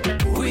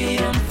 We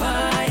on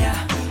fire.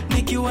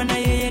 Nikiwa na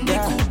yeye ni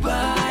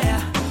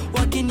kubaya.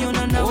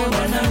 Wakiniona nawe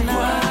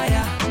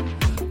wanagwaya.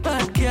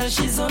 Bad girl,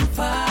 she's on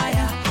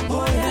fire.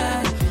 Oh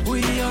yeah,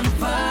 we on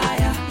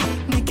fire.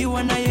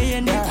 Nikiwa na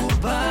yeye ni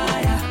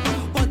kubaya.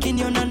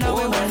 Wakiniona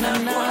nawe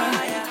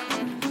wanagwaya.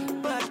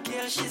 Bad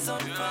girl, she's on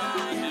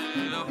fire.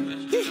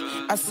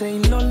 I say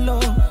Lolo,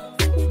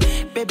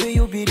 baby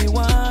you be the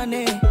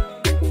one.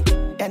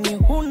 Yani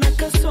huna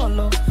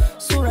kasolo,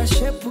 sura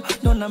shepu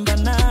ndo namba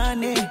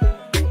 8.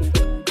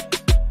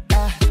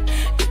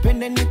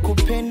 Nipende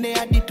nikupende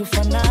hadi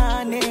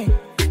tufanane.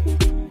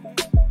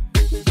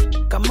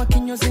 kama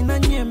kinyozi na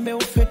nyembe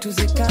ufetu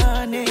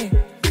zikane.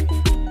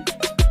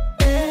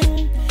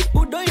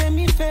 Udoye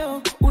mi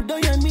feo,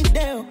 udoye mi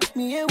deo,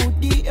 miye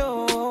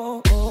udio.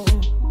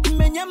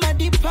 Menyama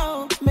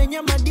dipao,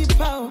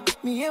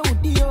 miye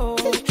udio.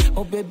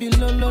 Oh baby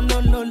lo lo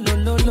lo lo lo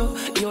lo lo,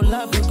 your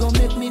love you gon'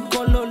 make me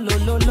go lo lo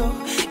lo lo.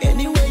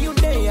 Anywhere you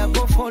day I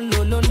go for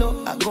lo lo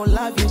lo, I gon'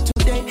 love you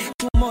today,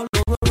 tomorrow.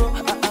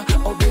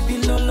 Oh baby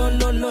lo lo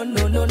lo lo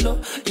lo lo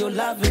lo, your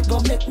love you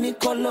gon' make me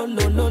go lo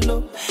lo lo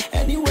lo.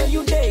 Anywhere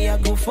you day I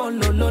go for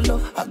lo lo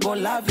lo, I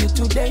gon' love you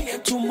today,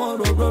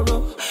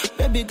 tomorrow.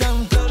 Baby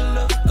come lo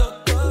lo lo.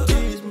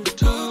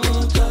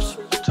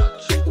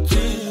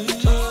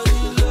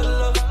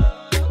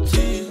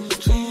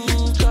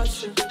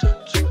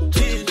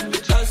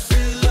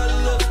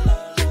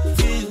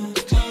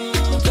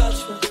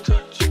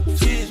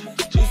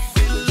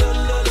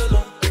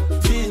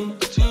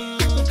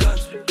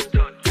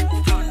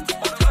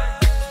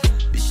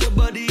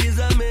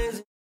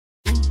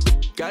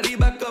 Carry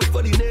back up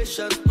for the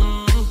nation.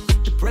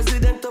 The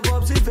president of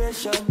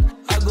observation.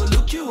 I go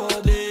look you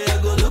all day,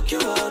 I go look you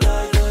all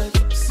night.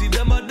 See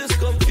them others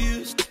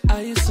confused.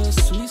 Are you so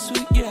sweet,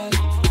 sweet, yeah?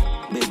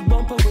 Big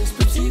bumper waist,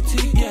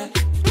 petite, yeah.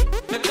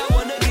 Make I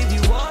wanna give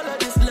you all of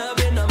this love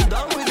and I'm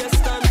done with the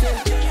stunting.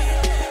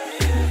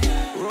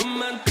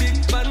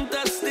 Romantic,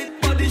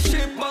 fantastic, body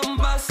shape,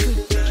 bombastic.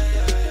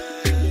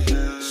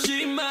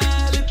 She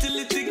my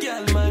little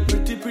girl, my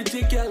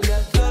pretty girl.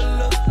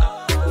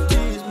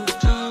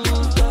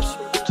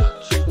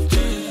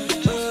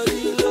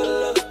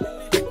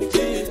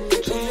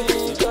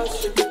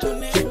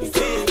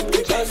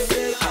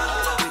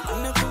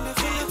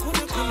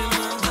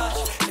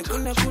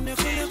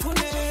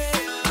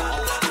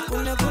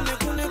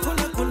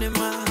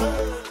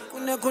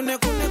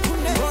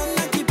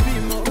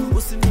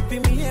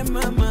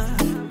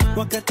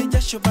 Wakati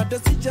jasho bado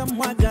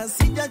sijamwaga,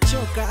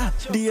 sijachoka,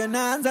 ndio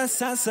naanza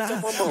sasa.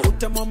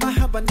 Utamu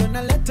mahaba ndo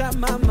naleta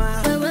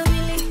mama. Wewe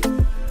wili,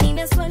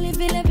 nina swali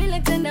vile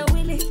tenda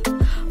wili.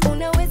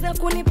 Unaweza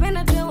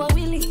kunipenda tuwe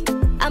wawili,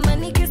 ama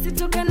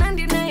nikisitoka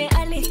nandi naye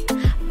ali.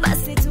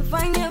 Basi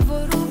tufanye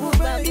vurugu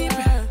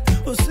baba.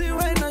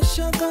 Usiwe na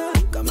shaka,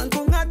 kama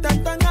kungata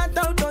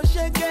tangata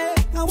utosheke.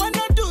 I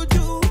wanna do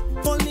you,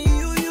 only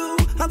you.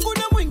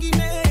 Hakuna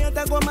mwingine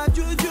hata kwa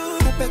majuju.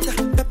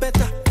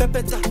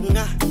 Pepeta,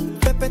 nga.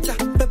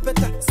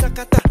 Pepeta,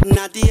 sakata,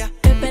 Nadia.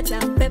 Pepeta,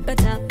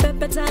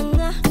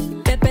 nga.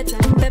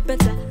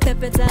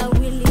 Pepeta,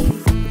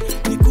 Willy.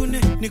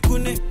 Nikune.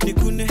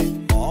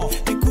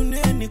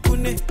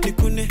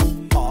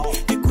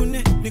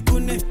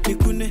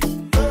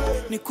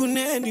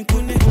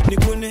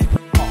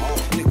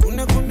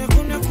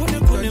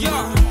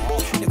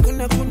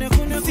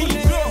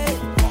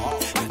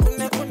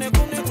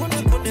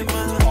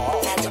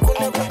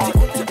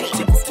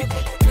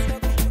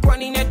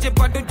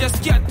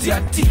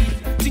 Tiati,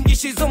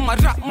 tingishizo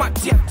mara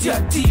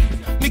matiati.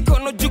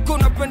 Mikono juko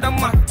napenda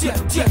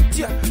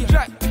matiati.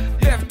 Right,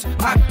 left,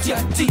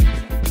 atiati.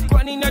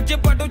 Kwani naje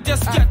bado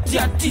just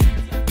tiati.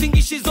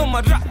 Tingishizo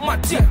mara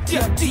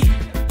matiati.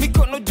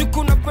 Mikono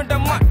juko napenda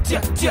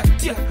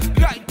matiati.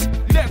 Right,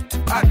 left,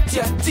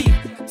 atiati.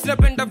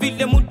 Sinapenda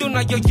vile mudo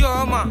na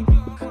yoyoma.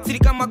 Siri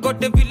kama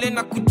gode vile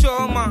na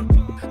kuchoma.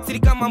 Siri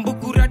kama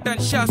mbukurata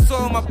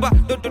nshasoma.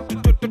 Bado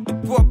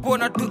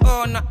tuona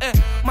tuona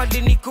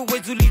mali niko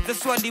wezuliza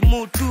swali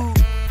mutu.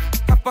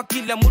 Hapa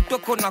kila mutu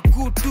akona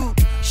kutu.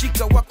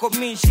 Shika wako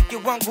mi, shike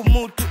wangu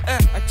mutu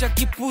acha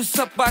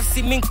kipusa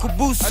basi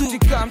minkubusu.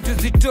 Atika mtu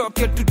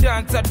zitoke,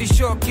 tudansa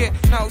dishoke.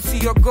 Na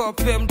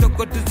usiogope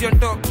mdogo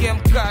tuziondoke.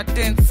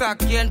 Mkate,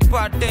 nsake,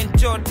 npate,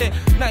 nchote.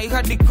 Na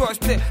ihadi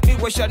koste,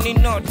 niwasha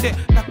ninote.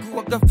 Na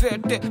kuwaga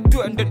fete,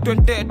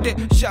 twendete.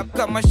 Shap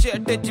kama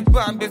shete,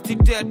 jibambe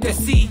sitete.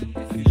 Si,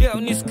 leo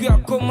ni siku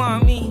yako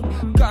mami.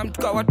 Kam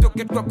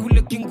tukawatoke kwa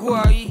kule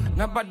Kingwai.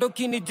 Na bado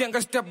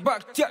kinijenga step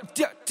back,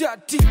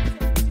 tiati.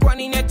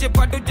 Kwani neje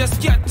bado just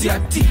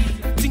tiati.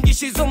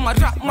 Tingishizo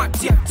mara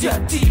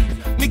matiati.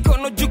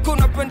 Mikono juko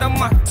napenda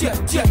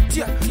matiati.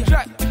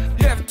 Right,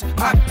 left,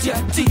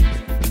 atiati.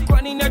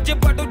 Kwani neje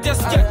bado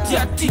just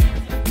tiati.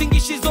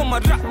 Tingishizo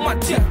mara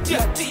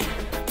matiati.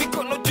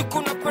 Mikono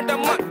juko napenda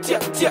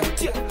matiati.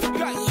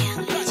 Right.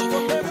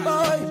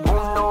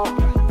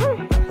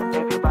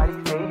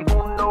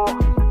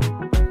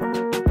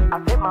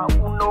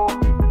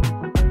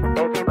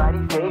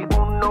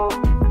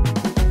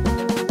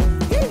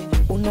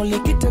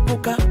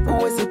 Likiteguka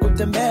uwezi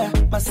kutembea,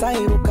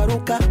 Masai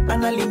rukaruka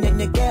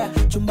analinyenyekea.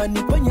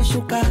 Chumbani kwenye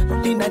shuka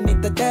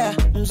linanitetea,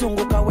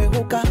 mzungu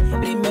kawehuka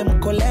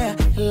limemkolea.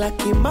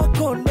 Laki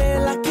makonde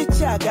laki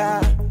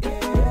chaga,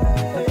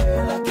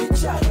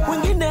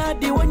 wengine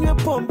hadi wanywe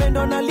pombe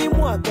ndo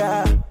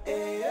nalimwaga.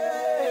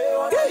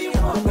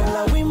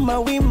 La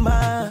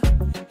wima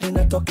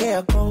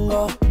linatokea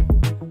Kongo,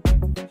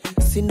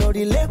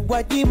 Sinodile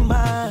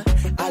Gwajima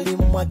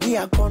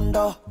alimwagia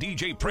kondo.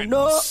 DJ Prince.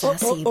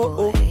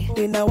 No,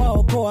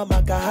 ninawaokoa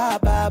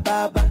makahaba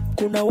baba.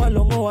 Kuna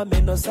walongoa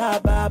meno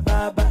saba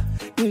baba.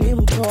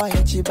 Nilimtoa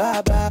hechi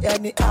baba.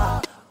 Yani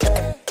A,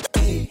 E,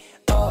 I,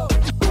 O,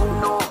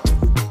 uno.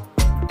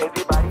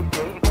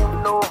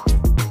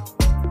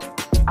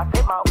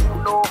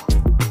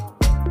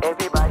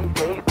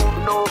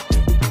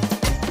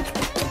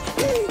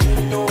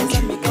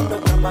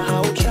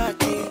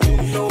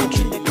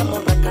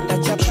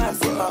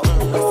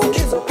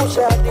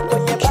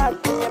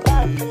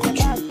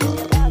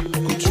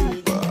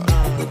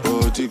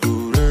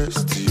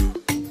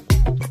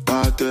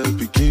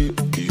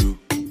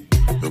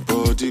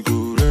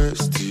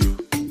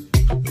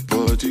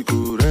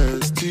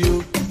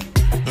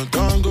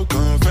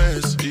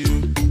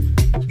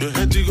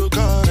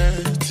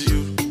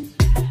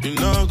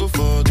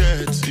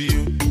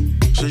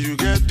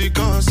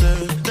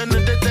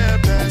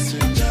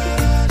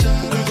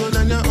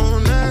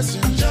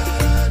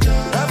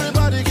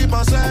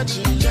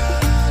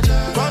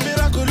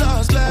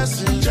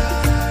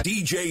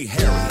 DJ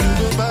Harry.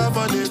 You go buy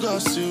for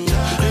Lagos, you.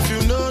 If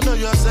you know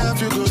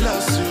yourself, you go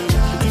lost you.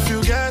 If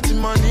you get the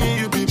money,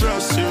 you be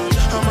bros, you.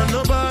 I'm a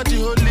nobody,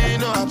 holy,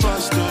 no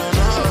apostle,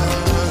 no.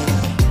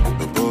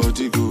 Your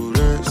body go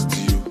rest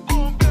you.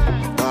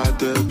 Bad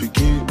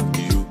begin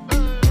you.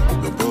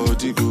 Your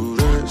body go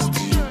rest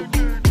you.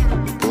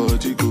 Your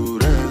body go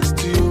rest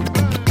you.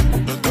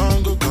 Your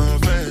tongue go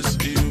confess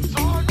you.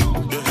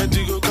 Your head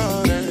go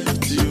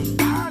correct you.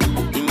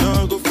 You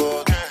know go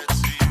forget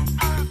you.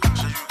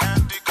 So you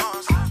get the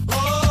concept.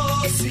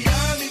 Oh,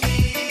 siamini,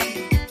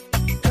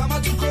 kama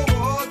tuko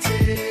wote,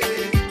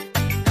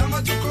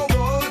 kama tuko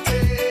wote,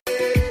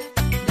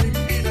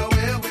 mimi na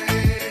wewe.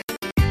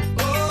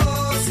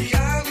 Oh,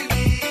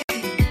 siamini,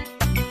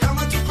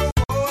 kama tuko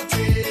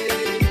wote,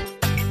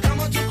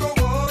 kama tuko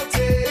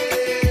wote,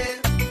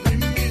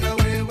 mimi na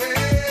wewe.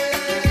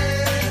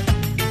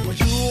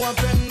 Wajua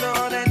pendo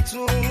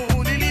letu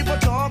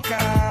lilipotoka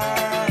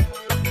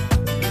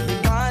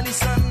mbali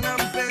sana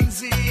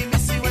mpenzi,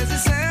 nisiwezi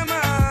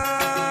sema.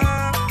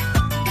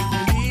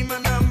 Milima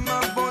na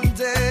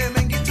mabonde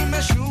mengi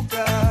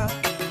tumeshuka.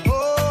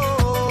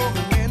 Oh,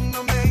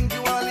 maneno mengi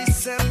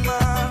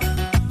walisema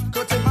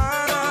kote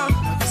bara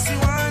na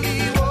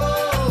visiwani.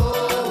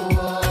 Oh,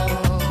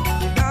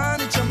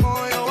 ndani cha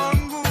moyo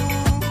wangu.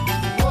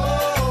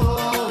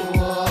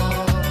 Oh,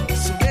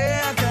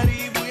 sogea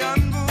karibu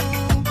yangu.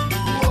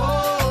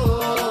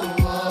 Oh,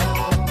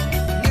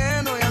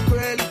 neno ya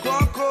kweli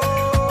kwako.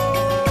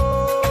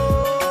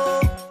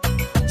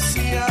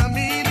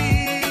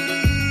 Siamini,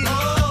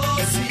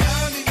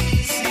 siamini,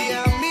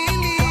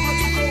 siamini,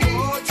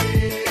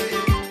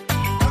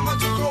 kama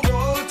tuko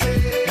wote,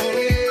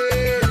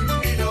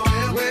 mimi na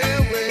wewe.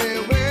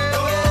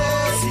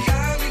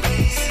 Siamini,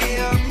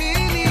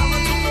 siamini,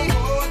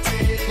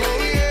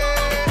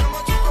 kama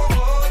tuko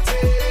wote,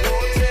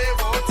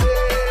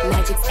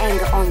 Magic's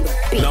anger on the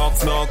beat. Knock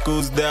knock,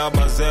 who's there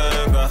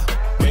bazenga?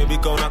 Baby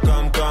kauna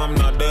come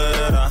na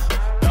dera.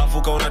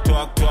 Dafu kauna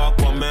twak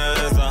kwa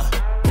meza.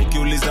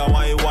 Ukiuliza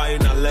why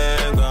na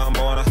lenga.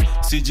 Mbona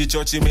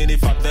sijichochi mini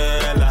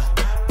fadhela.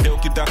 Leo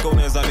ukitaka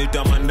unaweza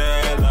nita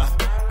Mandela.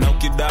 Na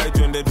ukidai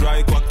twende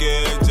dry kwa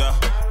keja.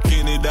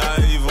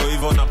 Kinidai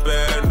hivyo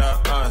napenda.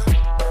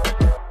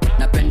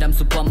 Napenda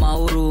msupa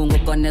mauru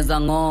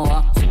ngokoneza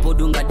ngoa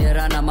supodunga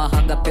dera na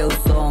mahaga pe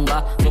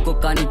usonga ngoko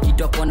kani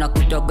kitwa kona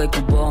kutoga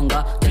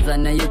ikubonga cheza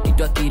na hiyo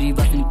kitwa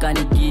kirivas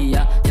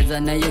nikanikia cheza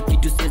na hiyo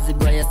kitu sezi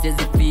baya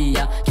sezi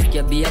pia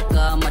kikia bia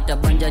kama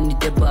tabanja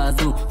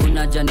nitebazu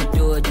unaja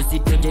nitoe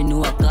jusitoje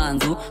nuwa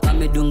kanzu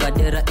amedunga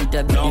dera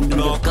itabidi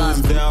ndunga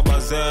kanzu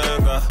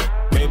bazenga.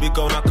 Baby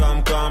kauna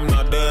come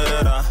na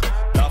dera.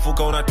 Dafu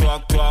kauna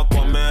twak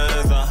kwa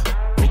meza.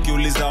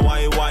 Ukiuliza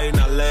why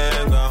na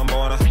lenga.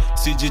 Mbona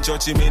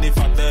sijichochi mini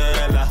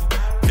fadhela.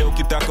 Leo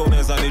ukitaka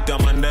unaweza nita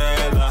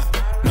Mandela.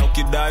 Na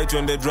ukidai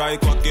twende dry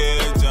kwa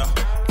keja.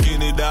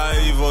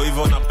 Kinidai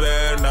hivyo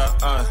napenda.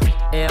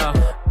 Yeah,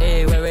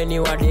 wewe ni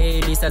wa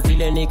daily, saa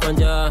zile niko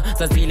njaa,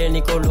 saa zile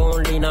niko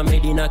lonely na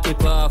medi na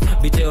kipaf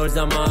Biteo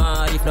za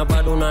maarif na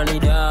bado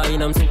unanidai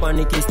na msupa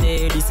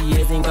nikistedi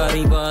siezi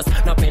nkaribas.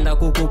 Napenda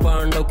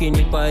kukupanda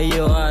ukinipa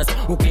hiyo as,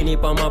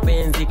 ukinipa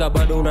mapenzi ka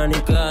bado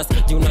unanikas.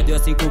 Juu unajua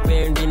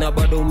sikupendi na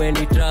bado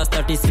umenitrust,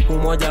 ati siku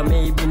moja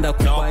maybe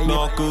ndakupa hiyo.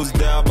 Knock who's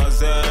there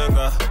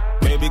bazenga.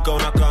 Baby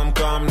kauna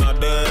come na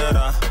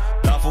dera.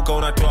 Dafu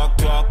kauna twak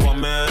kwa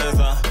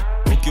meza.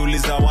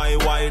 Ukiuliza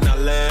why na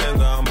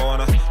lenga.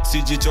 Mbona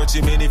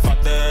sijichochi mini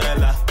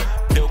fadhela.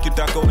 Leo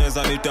ukitaka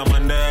unaweza nita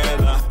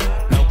Mandela.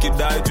 Na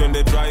ukidai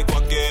twende dry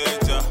kwa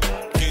keja.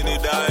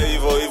 Kinidai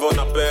hivyo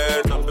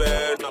napenda.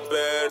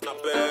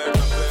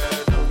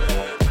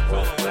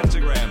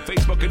 Instagram,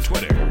 Facebook and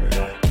Twitter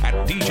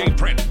at DJ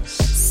Prince.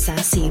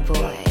 Sassy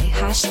boy.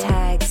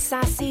 Hashtag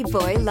Sassy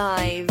Boy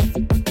Live.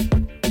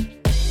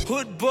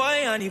 Hood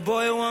boy, honey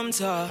boy, I'm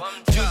tough.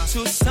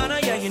 Jutu sana,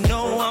 yeah, you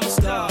know I'm a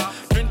star.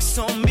 Drinks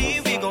on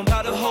me, we gon'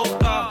 buy the whole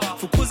bar.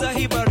 Fukuza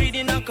hii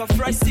baridi na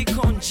kafry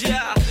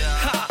sikonja.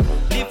 Ha,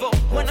 livo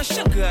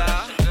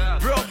wanashangaa.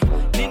 Bro,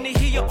 nini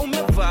hiyo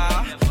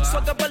umevaa?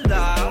 Swaga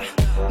bala.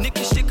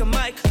 Nikishika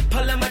mic,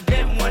 pala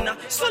madem wana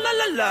swala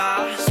la la.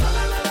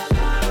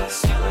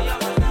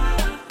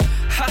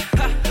 Ha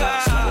ha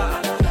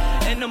ha.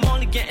 And I'm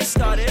only getting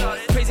started.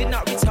 Crazy,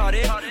 not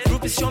retarded.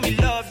 Groupies show me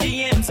love,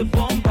 DMs are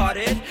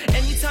bombarded.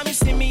 Anytime you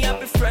see me, I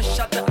be fresh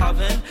out the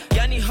oven.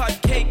 Yani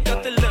hot cake,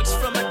 got the looks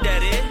from my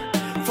daddy.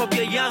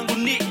 Phobia yangu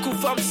ni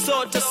kufa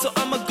msota, so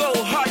I'ma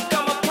go hard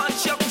kama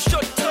punch ya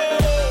kushoto.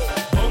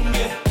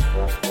 Bonge,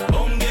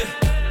 bonge,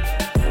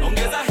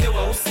 ongeza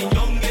hewa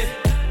usinyonge.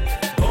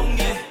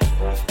 Bonge,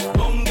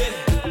 bonge,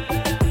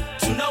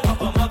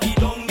 tunawapa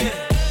mavidonge.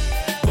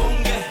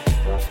 Bonge,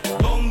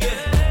 bonge,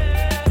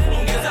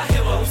 ongeza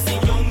hewa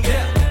usinyonge.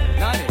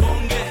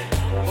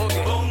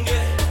 Bonge, bonge,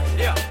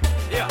 yeah.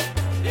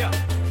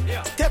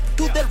 Step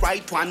to the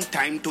right one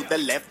time, to the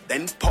left,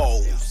 then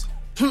pause.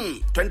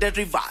 Twende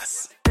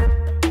reverse.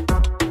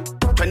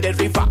 Twende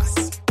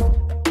reverse.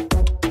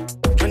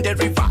 Twende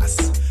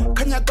reverse.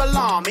 Kanyaga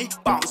lami,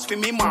 bounce for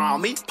me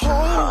mommy.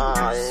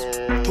 Pause.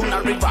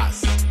 Tuna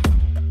reverse.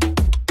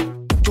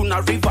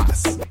 tuna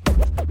reverse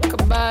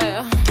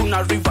kabaya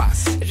tuna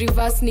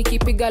reverse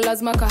nikipiga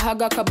lazima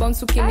kahaga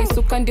kabounce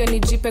ukinisuka ndio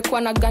nijipe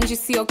kwa na ganji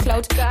sio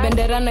clout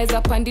bendera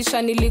naweza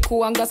pandisha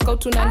nilikuanga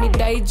scout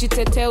unanidai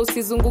jitetee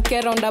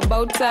usizunguke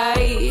roundabout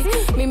ai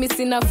mimi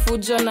sina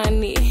fujo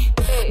nani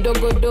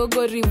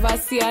dogo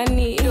reverse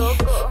yani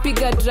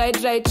piga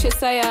dry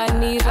chesa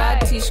yani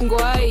ratish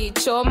ngwai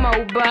choma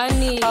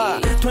ubani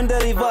twende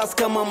reverse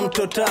kama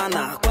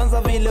mtotana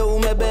kwanza vile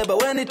umebeba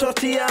we ni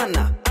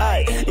totiana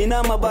ai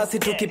inama basi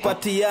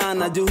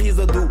tukipatiana juu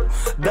hizo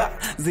da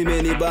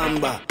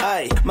zimenibamba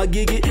ai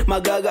magigi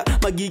magaga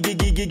magigi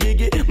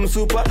gigi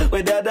msupa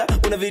we dada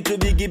una vitu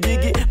bigi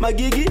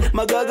magigi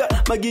magaga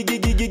magigi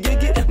gigi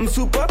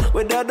msupa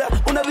we dada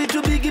una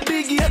vitu bigi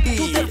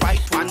to the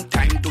right one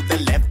time to the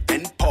left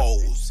then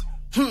pose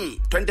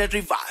twende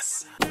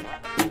reverse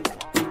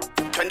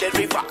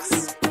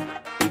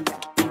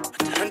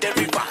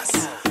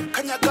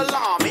kanyaga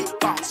lami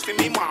bounce for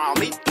me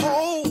mommy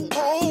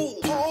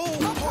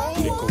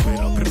niko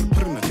vera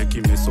na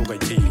cheki mesoga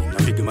jini na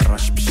piga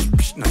marash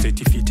na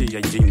certificate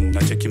ya jini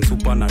na cheki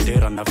msupa na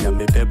dera na vya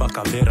mbebeba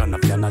kavera na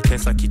vya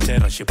natesa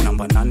kitera ship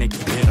namba 8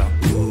 kibera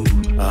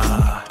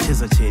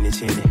cheza chini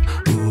cheza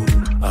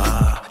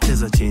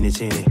chini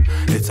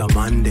it's a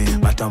Monday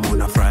but I'm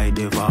on a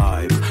Friday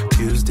vibe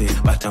Tuesday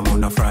but I'm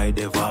on a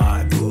Friday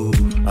vibe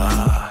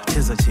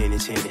cheza chini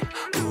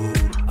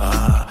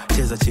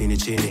cheza chini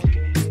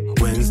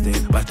Wednesday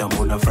but I'm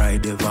on a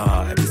Friday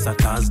vibe it's a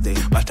Thursday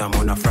but I'm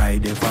on a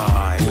Friday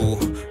vibe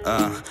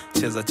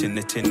cheza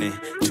chini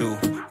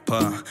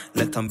tupa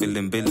leta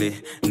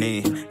mbili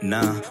ni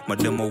na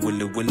mademo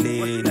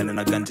wili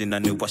na ganji na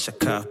ni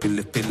washaka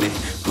pili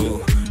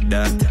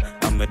that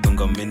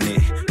amedunga mini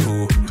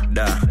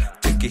da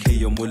tiki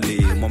hiyo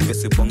muli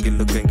mwambesi bongi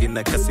lugha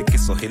ingine kasi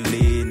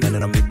Kiswahili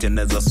na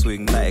miteneza swing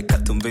na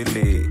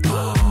katumbili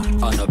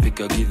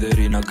anapika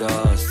githeri na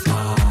gas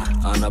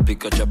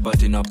anapika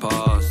chapati na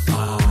pass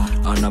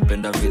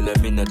anapenda vile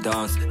mine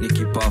dance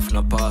nikipaf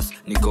na pass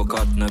niko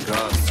cut na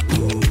grass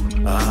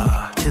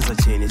cheza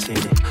chini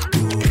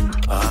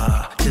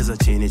cheza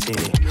chini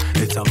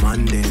it's a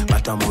Monday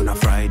but I'm on a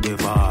Friday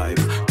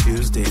vibe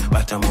Tuesday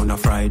but I'm on a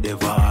Friday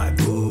vibe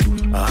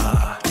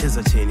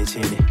cheza chini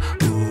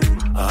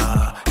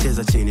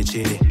cheza chini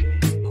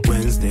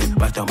Wednesday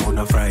but I'm on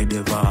a Friday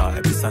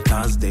vibe it's a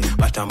Thursday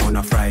but I'm on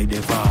a Friday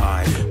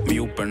vibe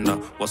miupenda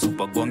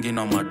wasupa gongi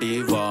na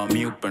madiva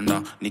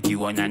miupenda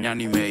nikiwa nyanya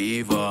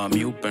nimeiva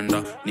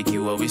miupenda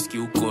nikiwa whisky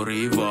uko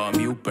river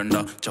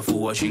miupenda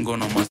chafua shingo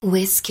na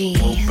whiskey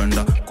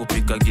miupenda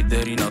kupika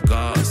githeri na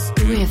gas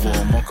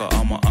kuomoka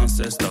ama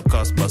ancestor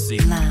cast basi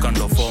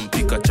kando form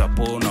pika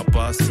chapo na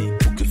pasi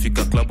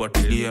ukifika club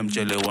atilie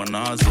mchele wa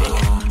nazi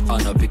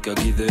anapika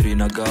githeri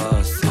na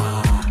gas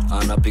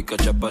anapika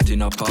chapati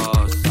na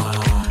pass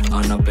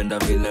anapenda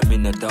vile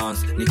mine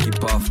dance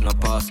nikipaf na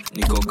pass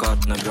niko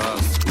cut na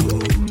grass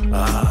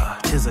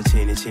cheza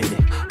chini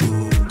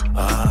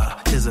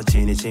cheza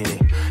chini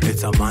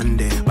it's a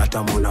Monday but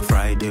I'm on a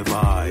Friday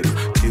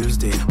vibe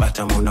Tuesday but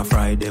I'm on a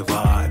Friday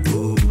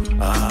vibe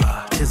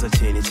cheza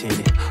chini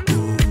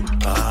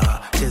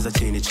cheza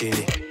chini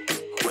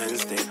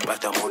Wednesday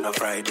but I'm on a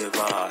Friday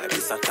vibe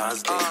it's a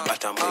Thursday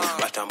but I'm on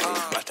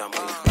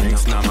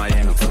drinks na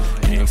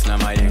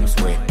my yanks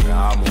we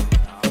kamu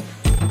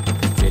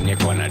Sine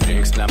kona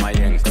drinks na my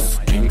yanks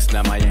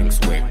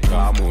we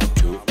kamu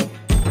tu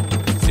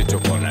Sito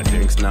kona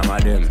drinks na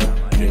madem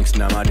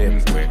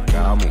we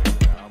kamu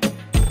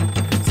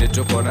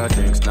Sito kona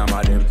drinks na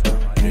madem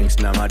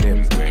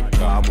we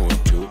kamu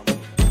tu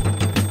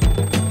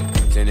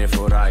Sine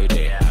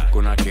Friday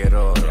kuna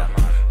kiroro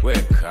we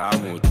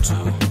kamu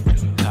tu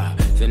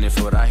Sine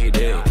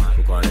Friday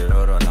kuna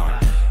kiroro na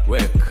we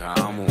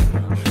kamu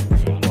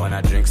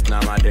Wana drinks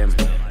na madem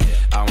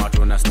ama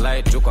tuna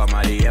slide tu kwa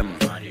madiem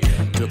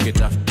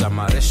tukitafuta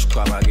maresh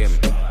kwa magem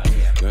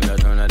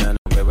tuna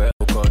wewe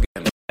uko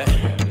game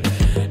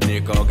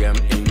niko game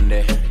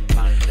inde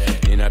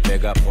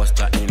ninapega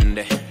poster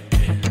inde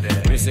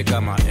misi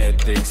kama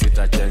ethics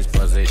ita change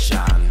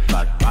position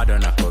but bado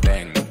nako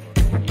bang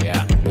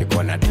yeah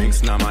niko na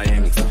drinks na my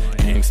yanks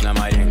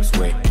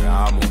we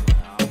kamu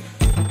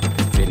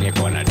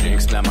niko na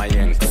drinks na my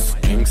yanks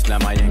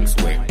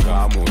we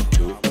kamu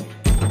tu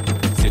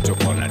Sito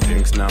kona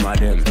drinks na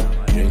madem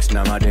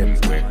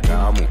we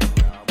kamu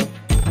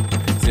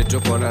Sito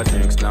kona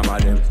drinks na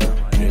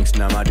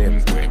madem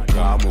we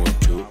kamu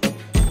tu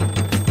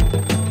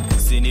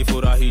Sini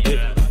furahide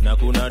na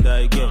kuna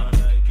daige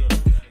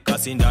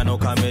kasindano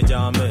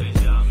kamejame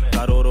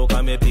karoro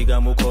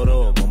kamepiga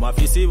mukorogo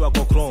mafisi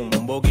wako chrome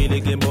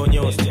mbogile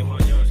gembonyoste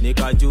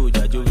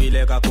nikajuja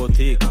juvile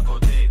kakothika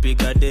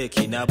piga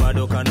deki na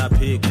bado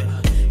kanapiga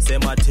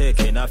sema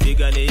teke na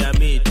figa ni ya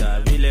mita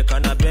vile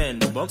kana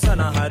bend boxa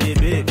na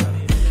haribika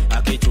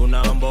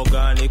akichuna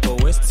mboga niko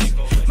west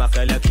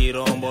makala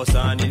kirombo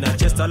sani na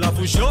chest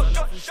alafu shot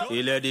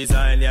ile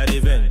design ya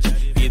revenge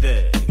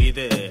gide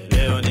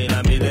leo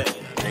nina mide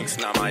drinks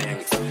na my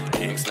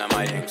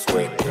yanks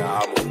we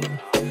kamu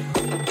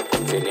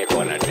Sine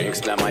kona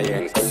drinks na my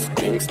yanks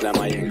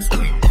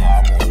we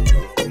kamu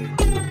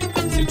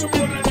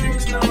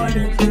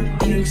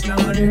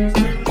No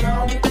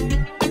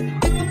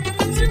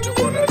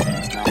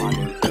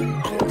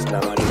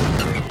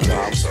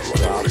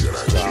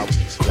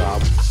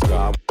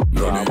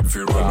need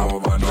for run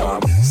over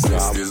none.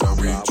 6 days a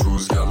week,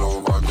 choose y'all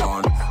over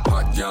gone.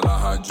 Hot y'all a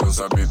hot, just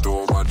a bit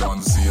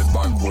overdone. See it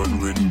backward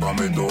written by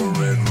me door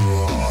red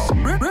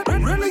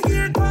rum.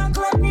 Renegade punk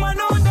like man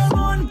on the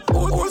run.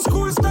 Old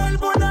school style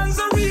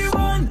bonanza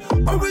rerun.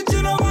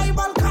 Original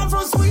Bible come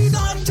from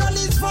Sweden.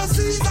 Chalice for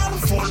season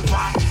full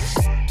pack.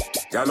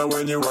 Y'all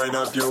when you wind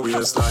up your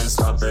waistline,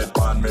 stop it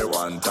on me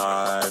one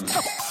time.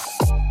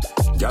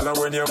 Y'all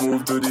when you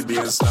move to the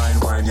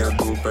baseline, wind your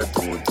group it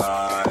 2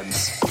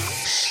 times.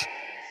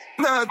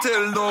 Nah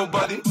tell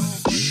nobody,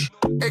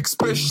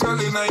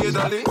 especially now you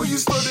dolly. When you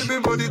study me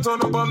body turn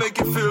up and make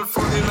you feel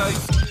funny like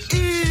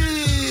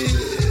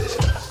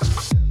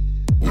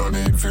No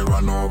need for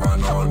run over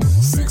none.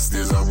 6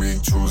 days a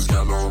week, choose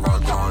y'all over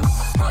gone.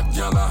 Hot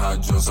y'all a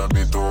hot, just a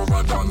bit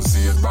overdone.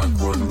 See it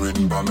backward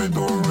written by me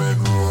door red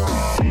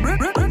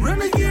rum.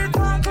 Renegade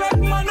punk like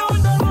man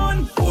on the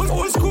run.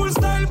 Old school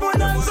style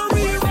bonanza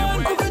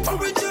rerun.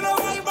 Original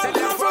Bible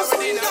come from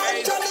Sweden.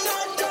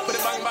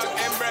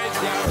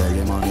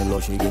 Early morning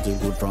love, she get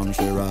it good from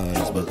she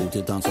rise. But put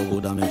it on so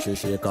good I make she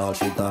shake all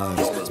she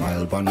ties.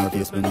 Smile upon her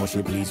face, me know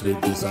she pleased with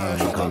this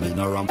eye. Calling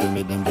her around to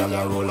make them gyal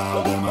a roll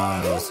out them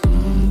eyes.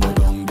 Go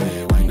down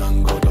there, wine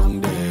and go down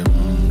there.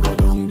 Go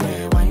down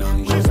there, wine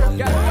and go down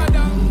there.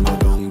 Go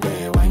down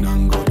there, wine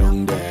and go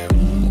down there.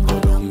 Go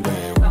down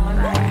there.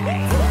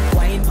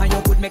 Wine for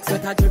your good make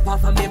sweat a drip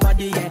off of me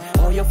body, yeah.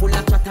 Oh, you full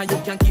of chatter,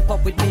 you can keep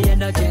up with me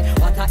energy.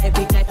 What a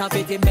epic night of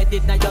it,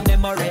 embedded in your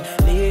memory.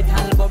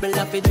 Little bubble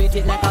up, it treat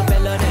it like a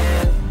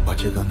felony.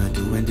 What you gonna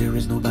do when there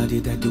is nobody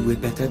that do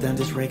it better than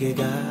this reggae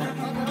guy?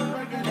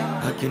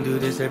 I can do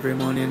this every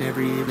morning,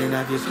 every evening.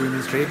 I just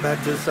screaming straight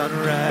back to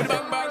sunrise. Go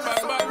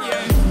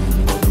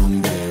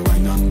down there,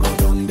 wine and go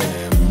down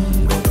there.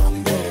 Go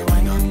down there,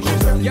 wine and go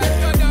down there.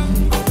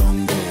 Go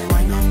down there,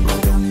 wine and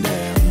go down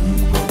there.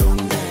 Go down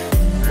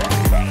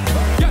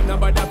there. Yeah,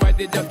 nobody fight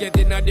it, just get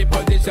in a the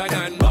position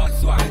and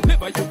boss one.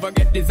 Never you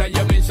forget this is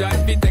your mission.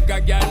 If you take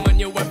a girl, man,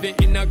 you have the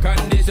inner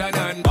condition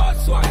and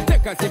boss one.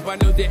 Take a sip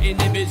and lose the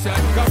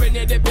inhibition. Cause when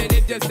you depend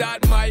it, you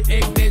start my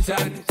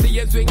ignition. See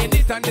you swinging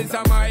it and this is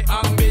my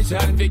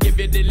ambition. We give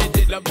you the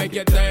legit love, make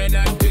you turn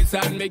and twist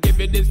and we give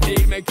you the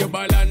steel, make you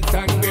balance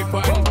and grip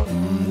on.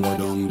 Go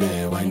down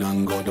there, wine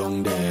and go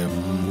down there.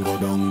 Go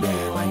down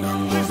there, wine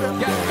and go down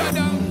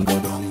there. Go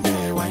down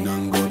there, wine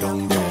and go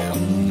down there.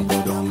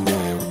 Go down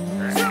there.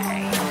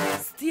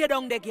 Stay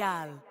down there,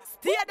 girl.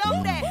 Stay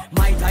down there.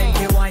 My time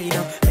to wine.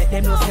 Let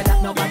them know say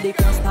that nobody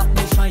can stop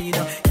me shine.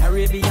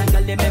 Caribbean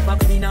girl, they never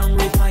clean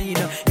and refine.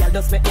 Girl,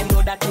 just let them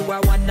know that you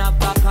are one of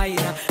a kind.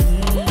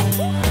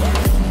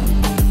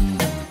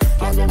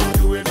 I'm gonna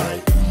do it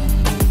right.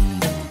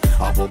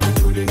 I'll pop it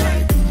through the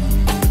night.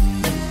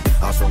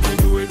 I saw me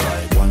do it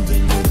right. One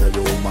thing to tell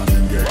you, woman,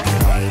 and get me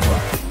high.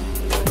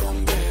 Go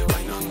down there,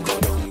 wine and go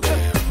down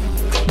there.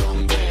 Go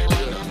down there,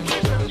 wine and go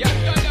down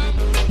there.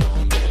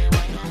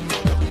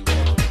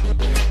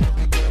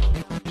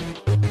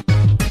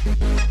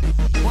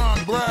 Ron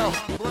Brown.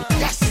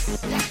 Yes.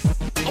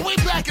 And we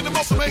back in the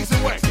most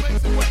amazing way.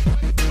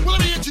 Well, let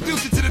me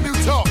introduce you to the new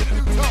talk.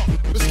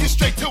 Let's get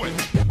straight to it.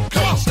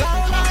 Come on.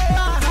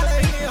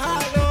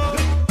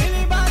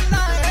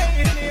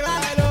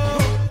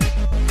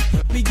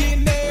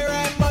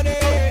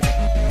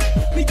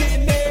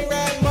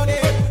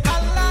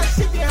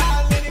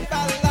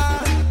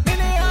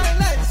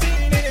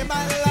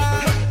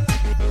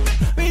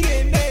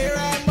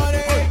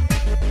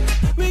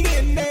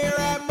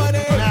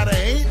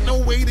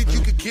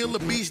 Kill a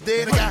beast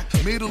dead. I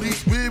got Middle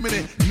East women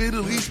and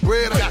Middle East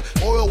bread. I got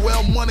oil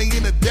well money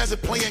in the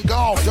desert playing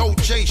golf.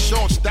 Doja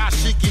shorts,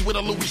 dashiki with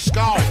a Louis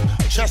scarf.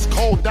 Chest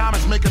cold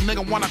diamonds make a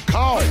nigga wanna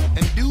call.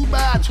 And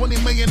Dubai,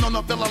 20 million on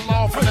a villa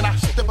loft. And then I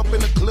step up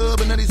in the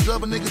club and then these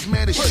other niggas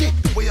mad as shit.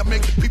 The way I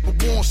make the people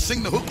want to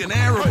sing the hook in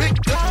Arabic.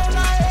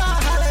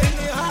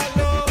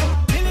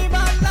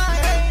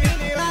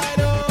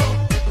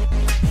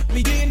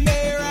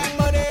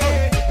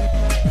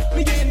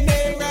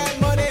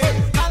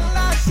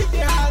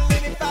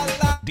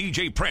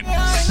 DJ Prince.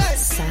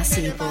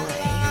 Sassy boy.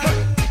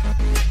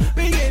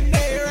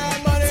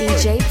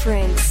 DJ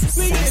Prince.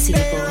 Sassy boy.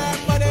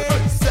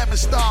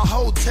 7-star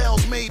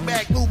hotels, made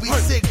back movie,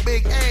 sick,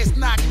 big ass,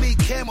 knock me,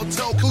 camel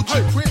toe,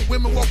 Gucci print.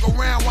 Women walk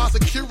around while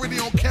security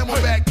on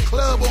camelback.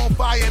 Club on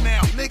fire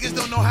now. Niggas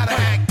don't know how to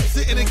act.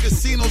 Sitting in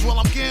casinos while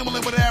I'm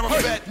gambling with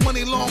Arafat.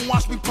 Money long,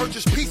 watch me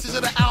purchase pieces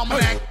of the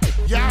almanac.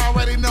 Y'all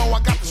already know I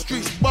got the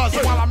streets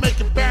buzzing. While I make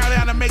it bow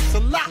down, it makes a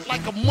lot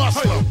like a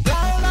muscle.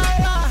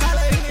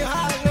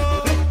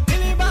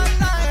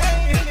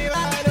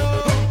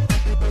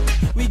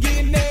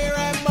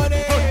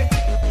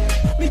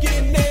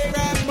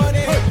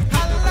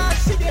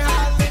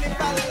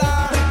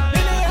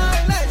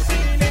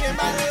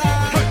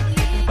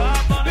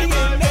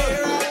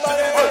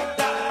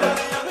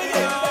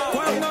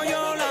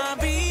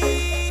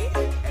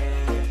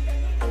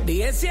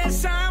 Si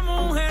esa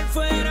mujer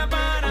fuera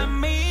para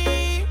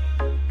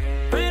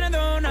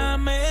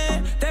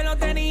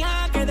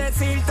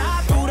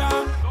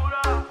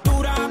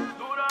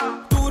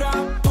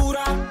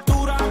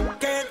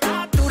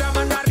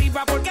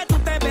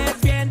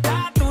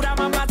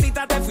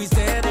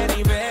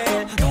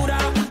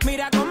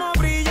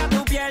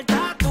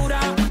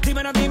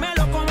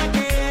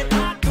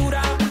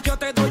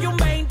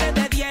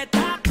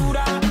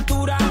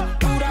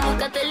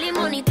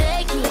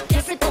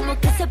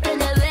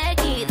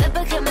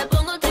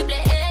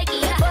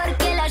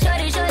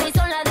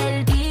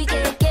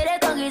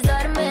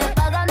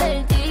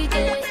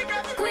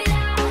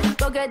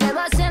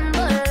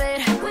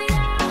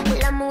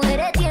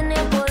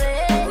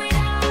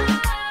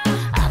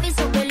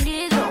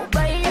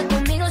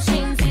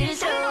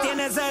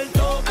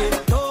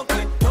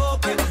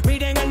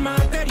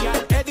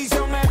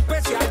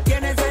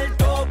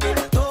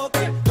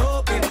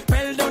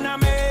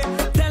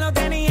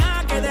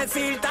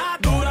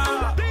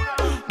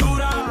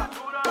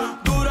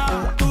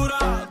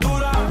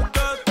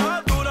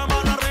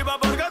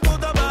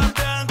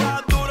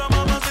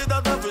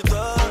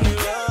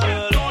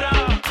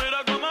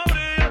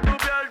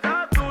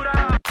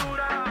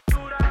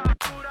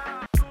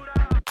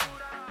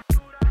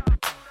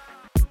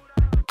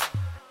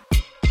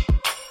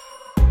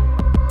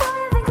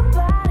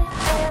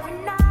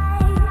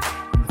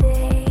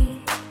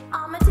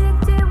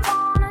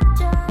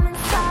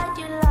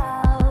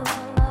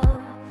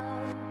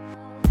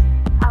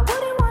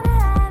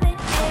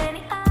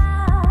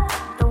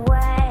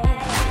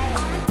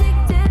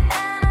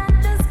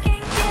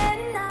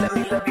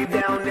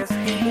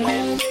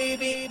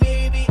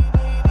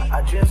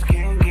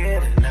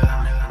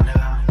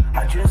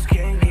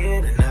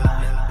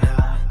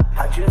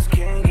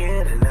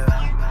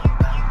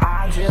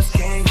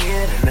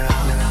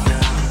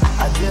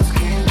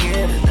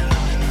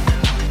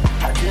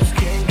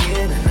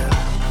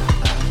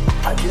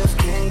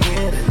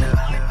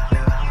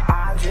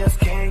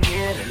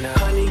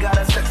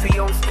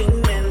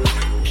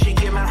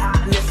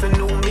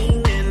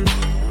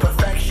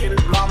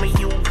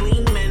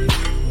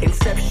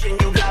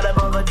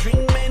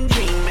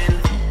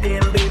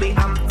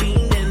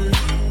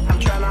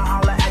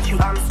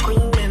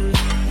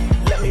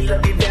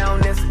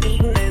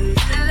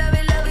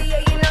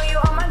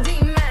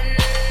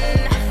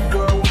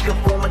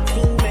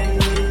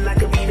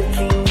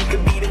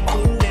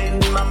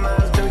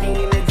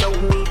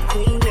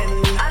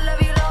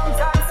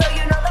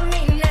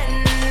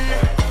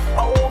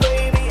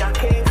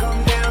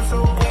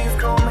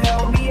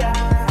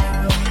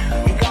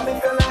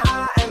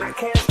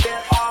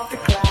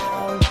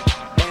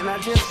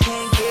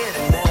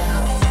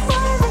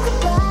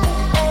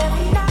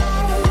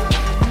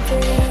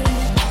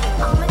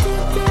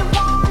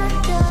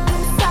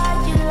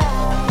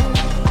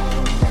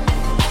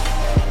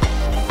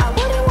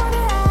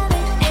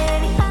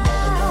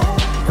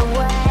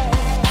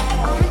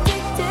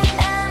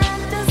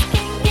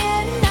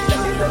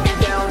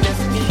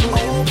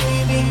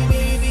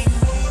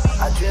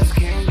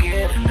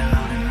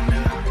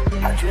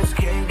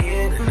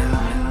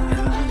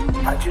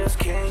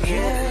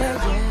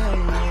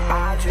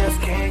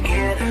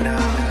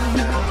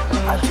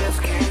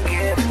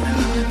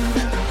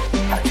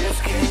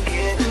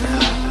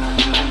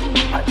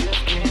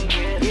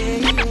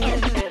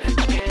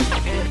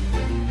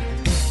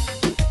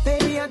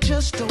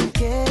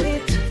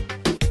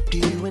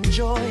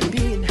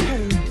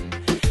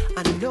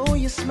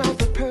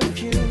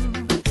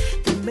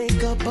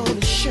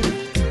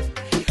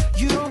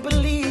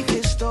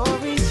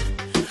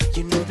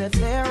that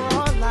there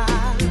are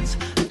lies.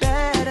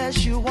 Bad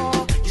as you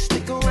are, you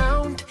stick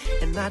around,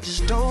 and I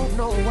just don't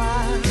know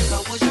why. If I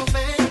was your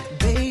man,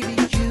 baby,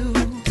 you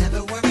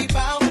never worry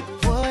about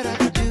what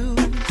I do.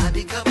 I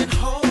be coming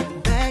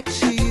home back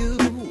to you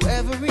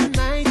every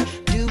night,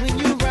 doing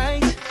you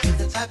right. You're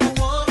the type of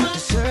woman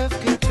deserve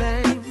good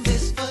things.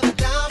 This for the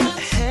diamonds, a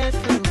head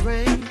for the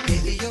rain.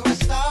 Baby, you're a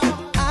star.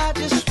 I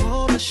just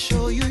wanna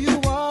show you you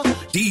are.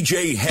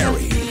 DJ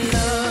Harry.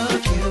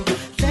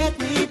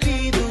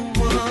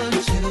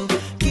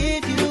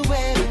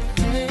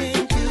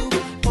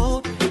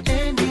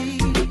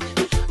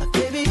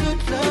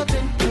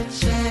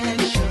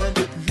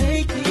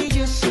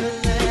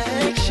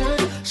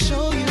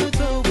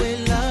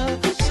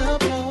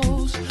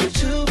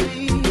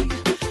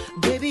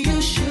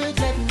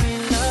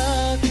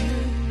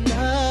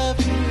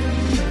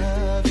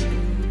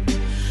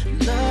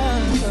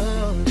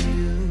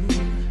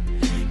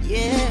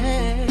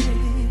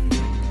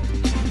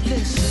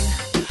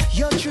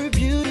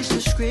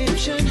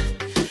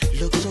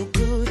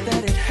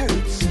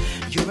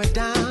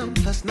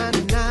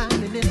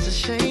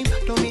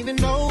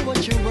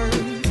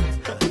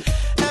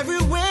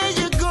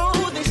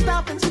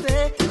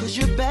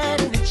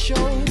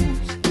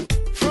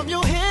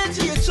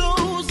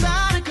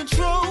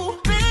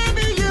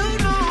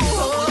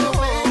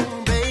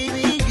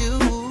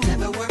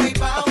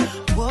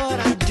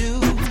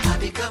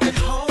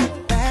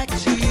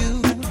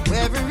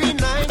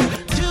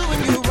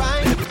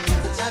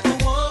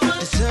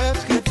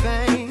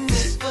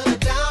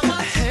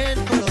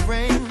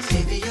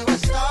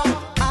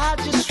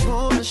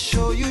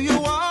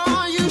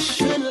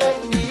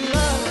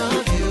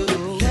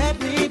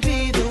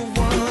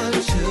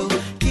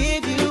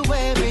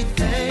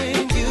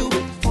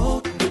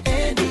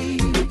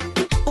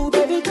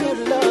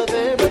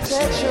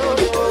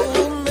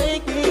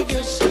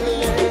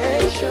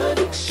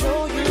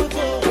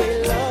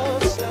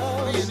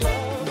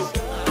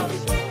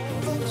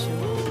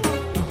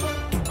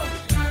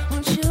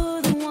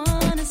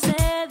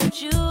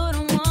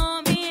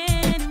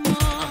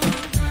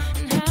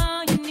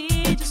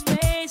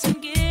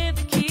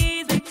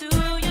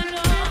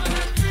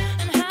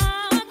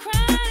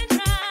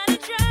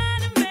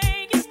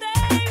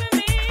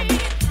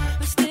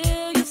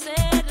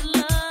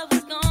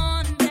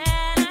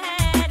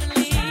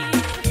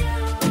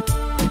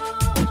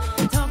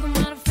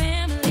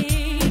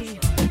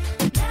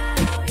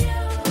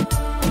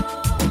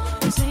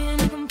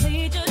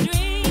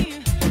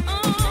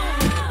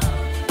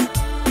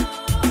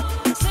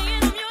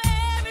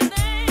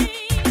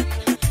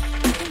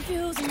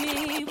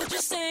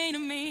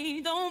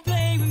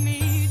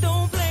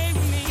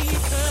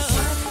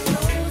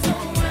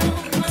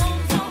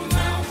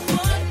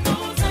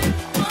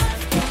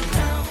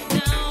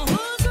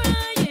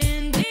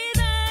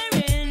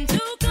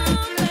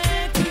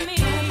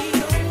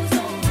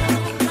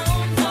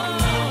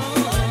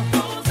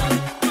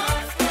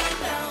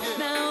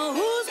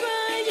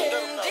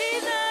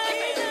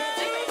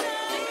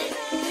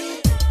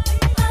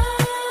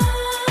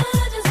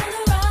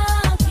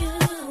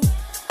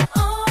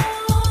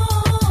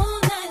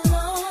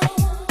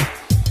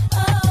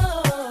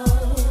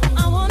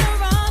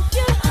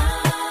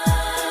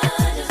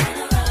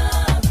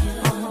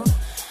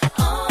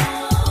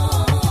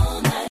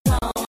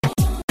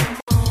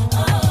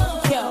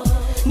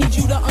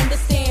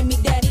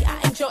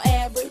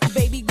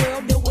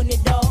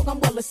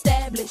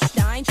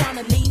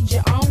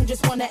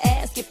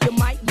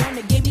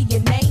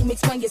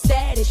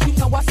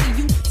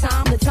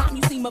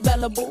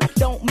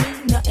 Don't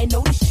mean nothing,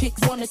 no, these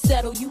chicks wanna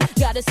settle you.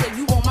 Gotta say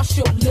you on my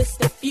short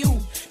list of few.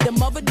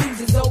 Them other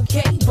dudes is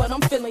okay, but I'm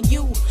feeling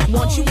you.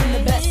 Want you in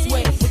the best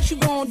way. What you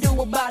gonna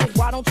do about it?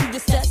 Why don't you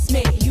just test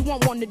me? You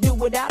won't want to do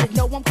without it.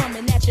 No, I'm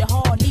coming at you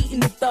hard, eating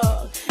the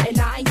thug. And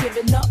I ain't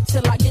giving up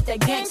till I get that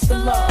gangster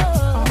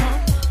love.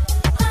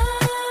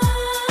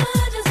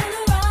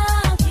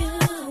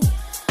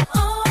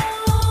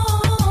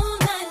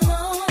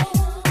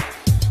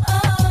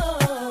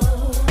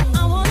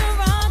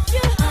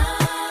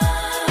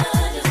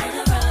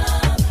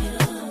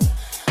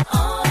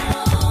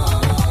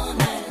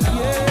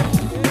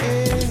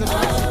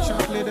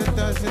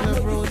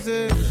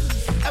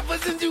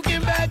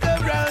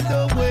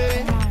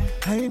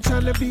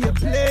 Trying to be a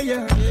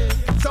player,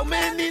 so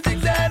many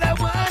things that I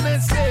wanna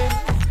say.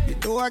 You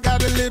know I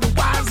got a little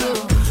wiser.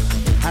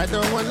 I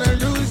don't wanna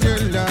lose your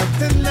love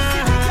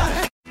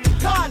tonight.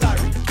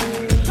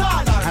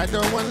 I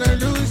don't wanna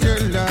lose your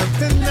love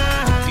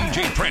tonight.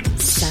 DJ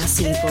Prince,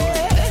 sassy boy.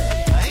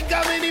 I ain't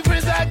got many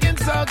friends I can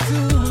talk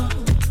to.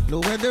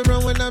 Nowhere to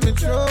run when I'm in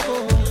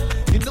trouble.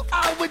 You know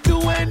I would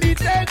do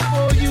anything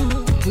for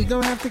you. We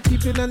don't have to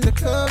keep it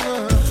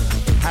undercover.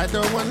 I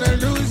don't wanna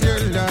lose your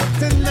love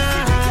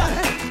tonight.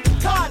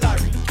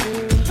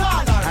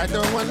 I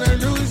don't wanna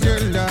lose your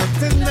love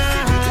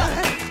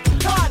tonight.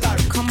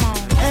 Come on.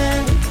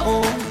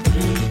 L-O-V-E-Y-O-U.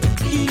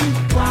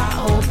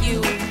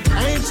 I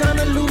ain't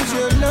tryna lose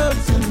your love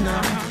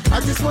tonight.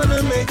 I just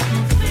wanna make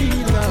you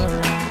feel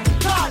alright.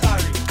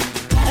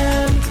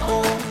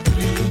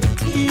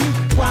 L-O-V-E-Y-O-U.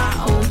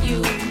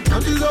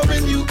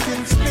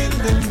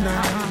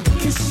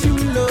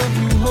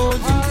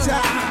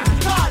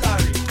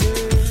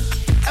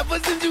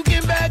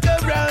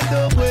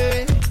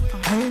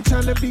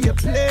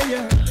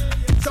 player.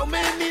 So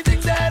many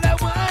things that I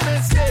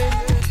wanna say.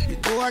 You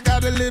know I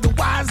got a little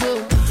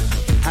wiser.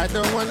 I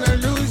don't wanna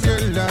lose your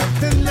love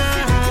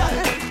tonight.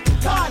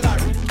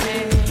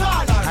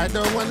 I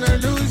don't wanna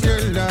lose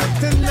your love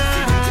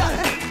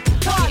tonight.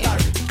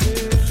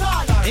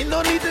 Ain't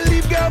no need to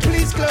leave, girl,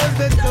 please close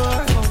the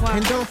door.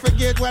 And don't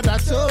forget what I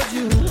told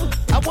you.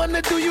 I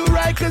wanna do you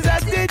right, cause I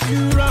did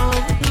you wrong.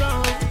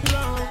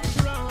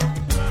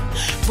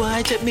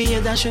 Boy, take me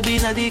head and should be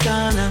in the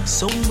corner.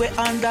 Somewhere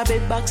under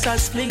bed box and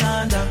spling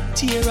under.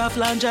 Tear off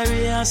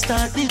lingerie and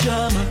start the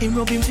drama. Him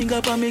rub him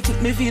finger on me, quick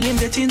me feel him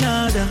getting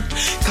harder.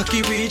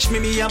 Cocky reach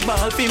me a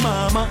ball for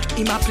mama.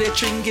 Him a play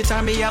string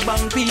guitar, me a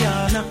bang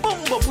piano.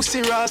 Bumbo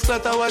pussy rascal,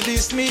 that was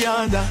this me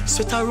under.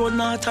 Sweater run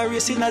out a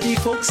race in the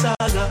folk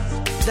saga.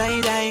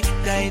 Die, die,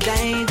 die,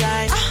 die,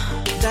 die.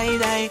 Die,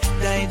 die,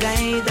 die,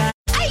 die, die.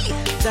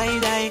 Die,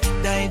 die,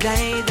 die,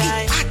 die,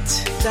 die.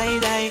 Die,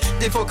 die,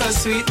 the fucker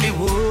sweet me,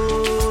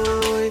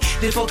 boy.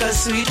 The fucker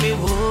sweet me,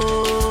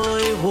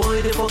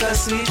 boy. The fucker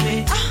sweet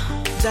me.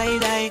 Die,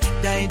 die,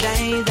 die,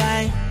 die,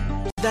 die.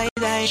 Die,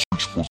 die.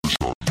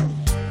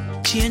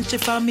 Change the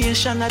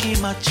formation of the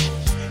match.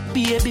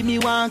 Baby, me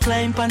want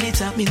climb on the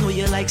top. Me know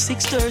you like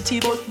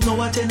 6:30, but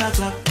now at 10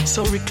 o'clock.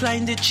 So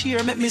recline the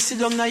chair, make me sit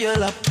down on your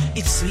lap.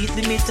 It's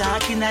sweetly me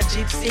talking a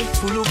gypsy.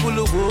 Pulu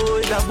pulu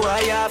boy, that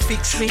boy ya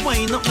fix me.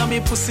 Wind up now me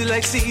pussy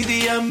like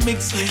CD and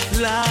mix me.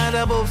 Lord,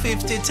 about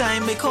 50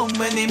 times me come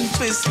when him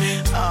twist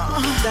me.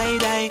 Die,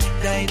 die,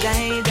 die,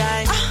 die,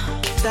 die.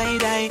 Die,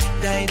 die,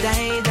 die,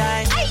 die,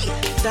 die.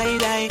 Die,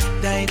 die,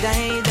 die,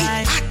 die,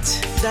 die.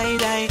 Die,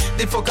 die,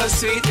 the fucker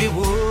sweet me,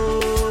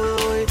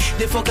 boy.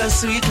 The fucker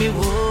sweet me,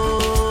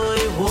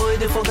 boy.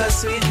 The fucker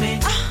sweet me.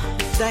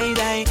 Die,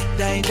 die,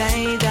 die,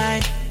 die,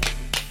 die.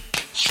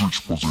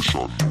 Switch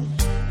position.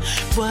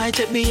 Boy,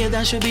 take me head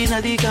and should be in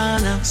the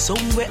corner.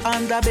 Somewhere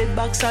under bed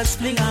box and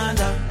spling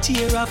under.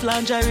 Tear off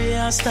lingerie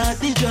and start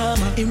the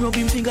drama. Him rub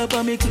him finger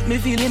on me, quick me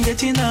feel him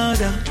getting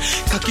harder.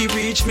 Cocky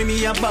reach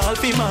me a ball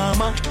for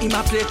mama. Him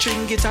a play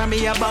string guitar,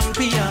 me a bang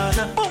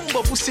piano.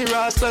 Bumbo pussy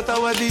rascal, that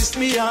was this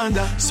me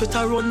under.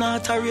 Sweater run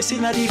out a race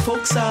in the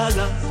folk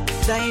saga.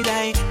 Die,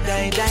 die,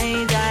 die,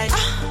 die, die.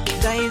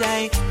 Die,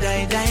 die,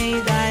 die,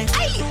 die, die.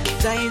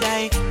 Die,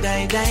 die,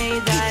 die, die,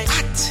 die.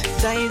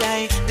 Die,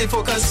 die, the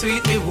fucker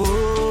sweet me,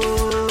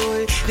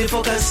 boy. The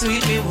fucker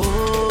sweet me,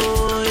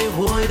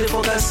 boy. The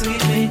fucker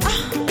sweet me.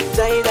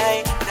 Die,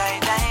 die, die,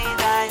 die,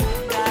 die.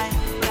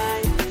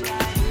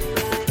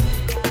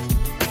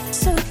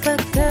 Super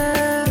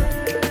girl.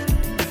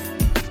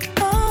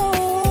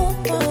 Oh,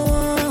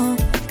 oh,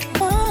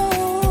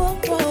 oh,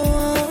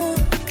 oh.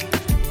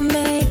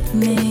 Make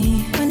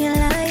me when you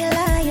lie, you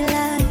lie, you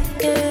lie.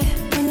 Yeah,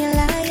 when you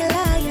lie, you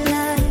lie, you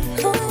lie.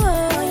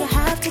 Oh, all you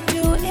have to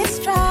do is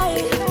try.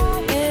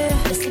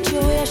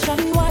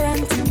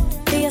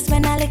 Please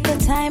spend a little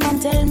time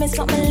and tell me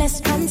something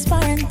less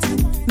transparent.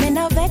 Me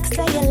no vex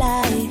say you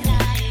lie.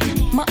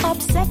 My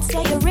upset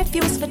say you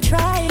refuse to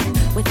try.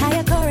 With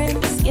higher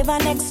currents, give a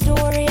next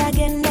story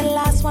again. The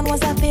last one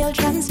was a failed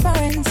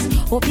transference.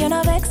 Hope you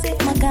no vex if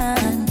my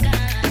gun.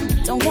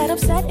 Don't get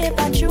upset if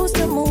I choose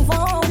to move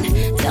on.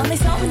 Tell me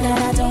something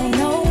that I don't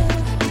know.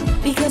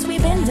 Because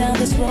we've been down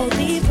this road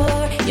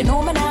before. You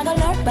know me not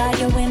gonna lurk by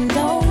your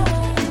window.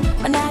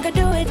 Me not gonna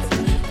do it.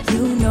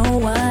 You know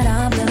what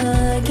I'm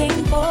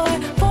looking for.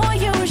 Boy,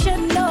 you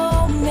should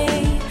know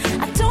me.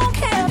 I don't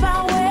care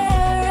about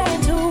where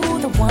and who.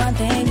 The one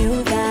thing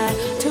you got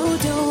to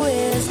do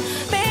is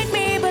make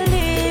me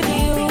believe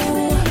you.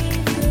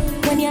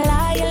 When you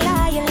lie, you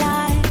lie, you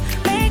lie.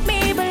 Make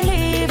me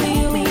believe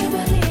you.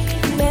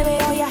 Baby,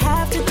 all you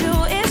have to do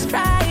is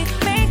try.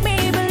 Make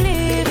me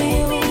believe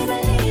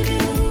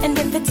you. And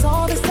if it's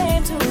all the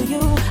same to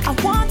you, I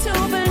want to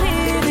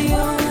believe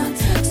you.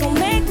 So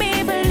make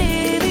me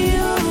believe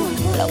you.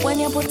 Look, when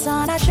you put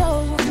on a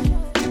show,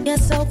 you're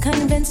so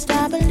convinced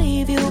I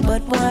believe you.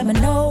 But why me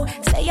know?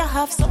 Say you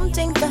have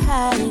something to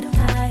hide.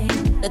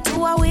 The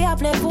two are we, I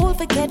play fool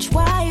for catch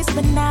wise.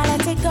 But now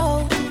let it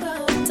go.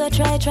 So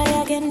try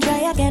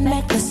again,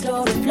 make the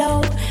story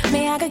flow.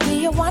 May I could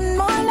give you one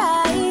more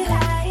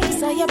life.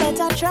 So you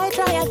better try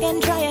again,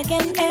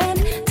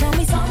 and tell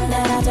me something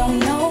that I don't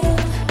know.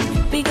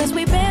 Because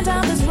we've been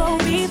down this road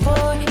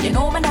before. You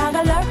know me not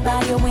gonna lurk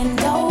by your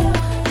window.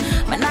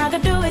 Me not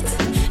gonna do it.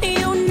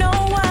 You know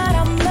what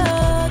I'm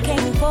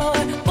looking for.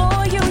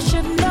 Boy, you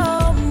should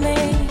know me.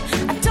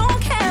 I don't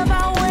care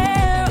about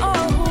where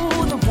or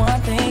who. The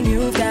one thing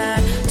you got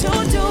to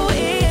do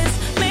is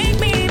make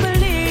me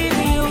believe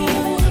you.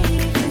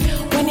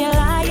 When you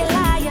lie, you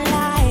lie, you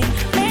lie.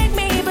 Make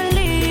me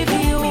believe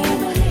you.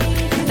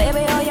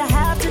 Baby, all you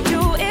have to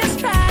do is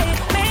try.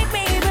 Make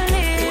me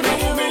believe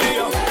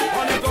you.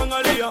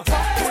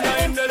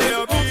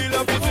 Tunaendelea bila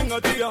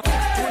kuzingatia,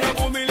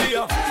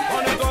 tunavumilia,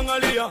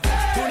 wanatuangalia.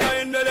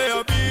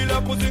 Tunaendelea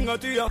bila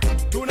kuzingatia,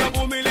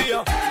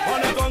 tunavumilia,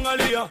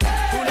 wanatuangalia.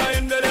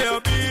 Tunaendelea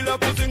bila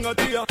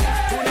kuzingatia,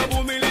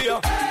 tunavumilia,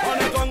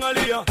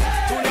 wanatuangalia.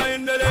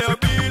 Tunaendelea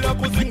bila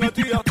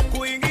kuzingatia.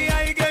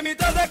 Kuingia igemi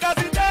taza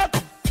kazi tatu.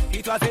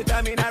 Itwa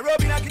seta mi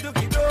Nairobi na kitu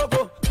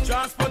kidogo.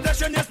 Fast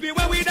possession, yes, me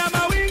when we down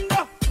my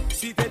window.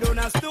 Seated on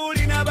a stool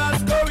in a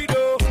vast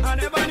corridor. I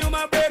never knew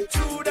my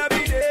breakthrough that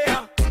be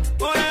there.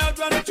 All I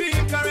out on the tree,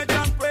 courage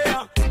and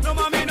prayer. No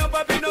mommy, no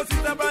papi, no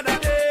sister, brother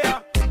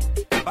there.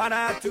 But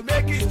I had to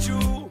make it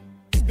true.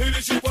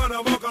 Leadership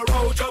wanna walk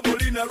around, trouble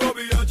in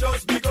Nairobi, I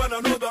just begun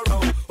another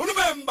round.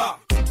 Remember,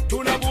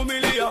 tuna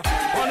bumilia,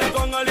 wana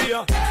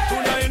tongalia,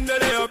 tuna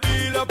endelea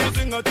bila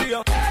kuzingatia.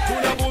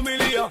 Tuna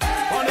bumilia,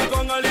 wana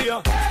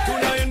tongalia,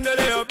 tuna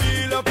endelea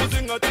bila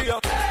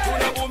kuzingatia.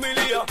 Tuna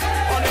bumilia,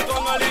 wana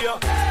tongalia,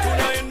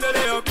 tuna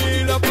endelea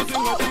bila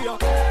kuzingatia.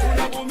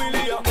 Tuna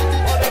bumilia,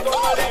 wana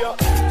tongalia,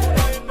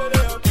 tuna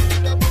endelea bila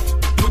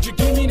kuzingatia. Would you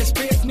give me the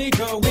space,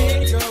 nigga?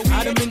 Wait,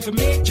 I don't mean to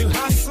make you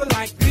hustle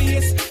like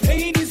this.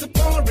 Ladies are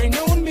pouring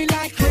on me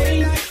like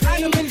rain.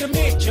 I don't mean to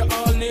make you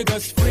all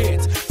niggas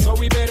fret. So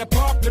we better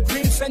pop the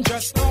drinks and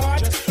just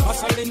start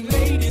hustling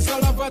ladies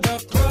all over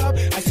the club.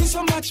 I see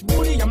so much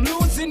booty, I'm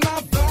losing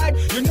my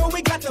vibe. You know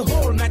we got the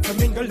whole night to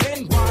mingle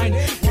and wine.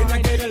 When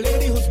I get a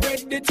lady who's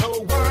ready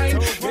to wine,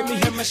 let me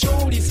hear my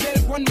shoulders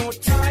yell one more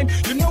time.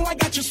 You know I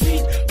got you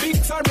sweet,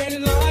 bitter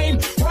and lime.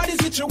 What is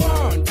it you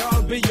want?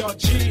 I'll be your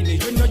genie.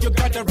 You know you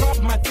gotta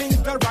rub my thing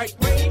the right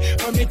way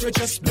for me to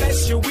just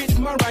bless you with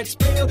my right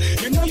spell.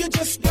 You know you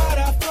just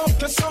gotta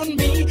focus on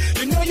me.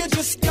 You know you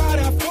just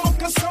gotta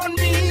focus on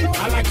me.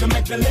 I like to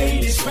make the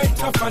ladies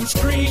sweat up and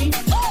scream.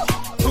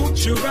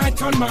 Put you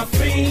right on my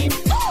feet.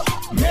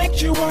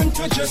 Make you want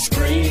to just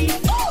scream.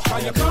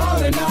 Are you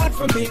calling out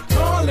for me?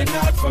 Calling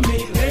out for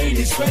me.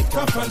 Ladies sweat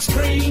up and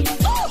scream.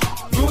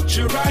 Put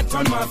you right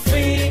on my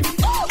feet.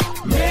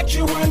 Make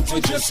you want to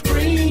just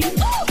scream.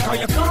 Are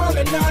you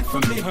calling out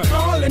for me?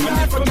 Calling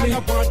out for me. I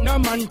want no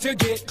man to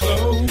get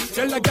close.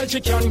 Tell a girl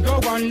she can go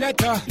and let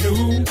her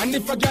do. And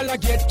if a girl I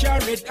get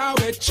carried, I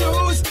will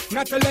choose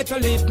not to let her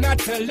live, not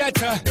to let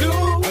her do.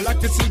 I like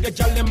to see the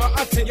girl in my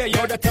attic. Yeah,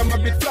 you're the time a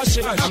bit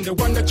flashy. I'm the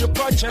one that you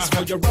purchase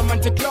for your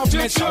romantic love.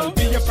 I'll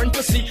be your friend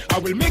to see. I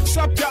will mix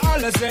up the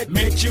hollers that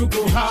make you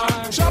go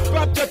high. Chop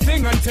up the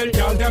thing until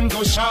y'all them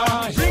go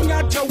shy. Bring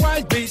out your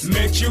wild beast,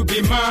 make you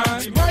be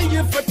mine. Why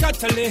you for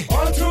totally?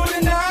 All through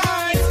the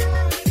night,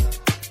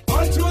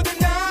 all through the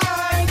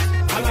night.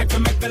 I like to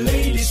make the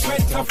ladies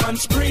sweat up and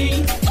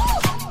scream.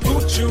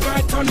 Put you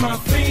right on my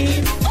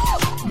feet.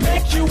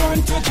 Make you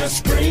want to just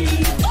scream.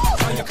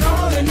 Are you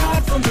calling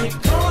out for me?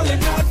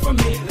 Calling out for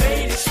me.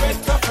 Ladies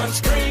sweat up and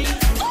scream.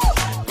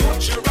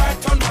 Put you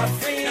right on my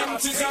feet.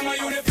 Tizama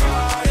you the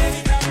party.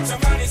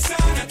 Tamani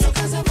sana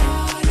toka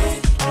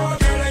zamani. Oh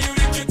girl, you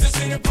the cutest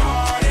in the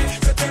party.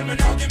 So tell me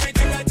now, give me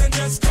the light and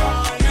just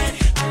call me.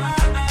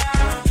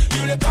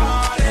 You the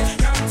party.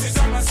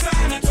 Namtizama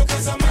sana toka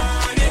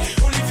zamani.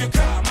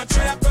 Ulivyokaa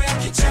macho yako ya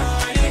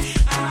kijani.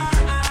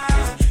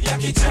 Ya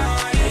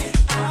kijani.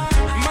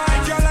 My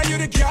girl, are you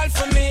the girl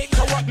for me?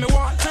 Cause what me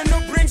want to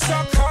know brings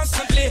up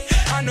constantly.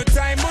 I know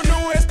time will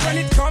no waste when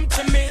it come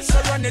to me. So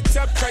run it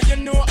up cause you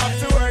know how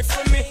to work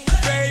for me.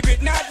 Baby,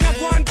 not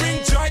one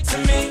bring joy to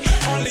me.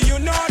 Only you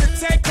know to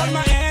take all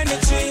my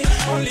energy.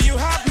 Only you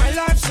have my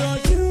life, so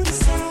you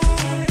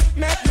decide.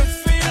 Make me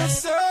feel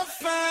so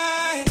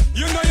fine.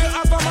 You know you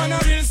have a man a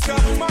real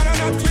star. Man a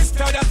not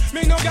twister that.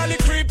 Me no galley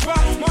creeper.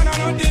 Man a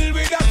no deal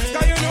with that.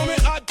 Cause you know me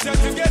hot ya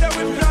together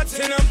with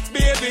platinum.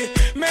 Baby,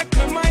 make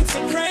my mind so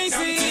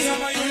crazy.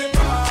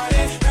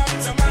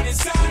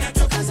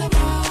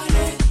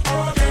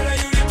 Oh girl, are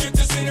you the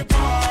cutest in the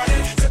party?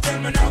 So tell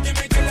me now, give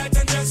me the light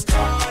and just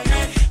call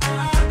me.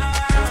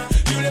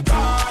 You the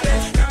party.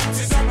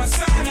 Namtizama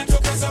sana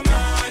toka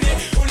zamani.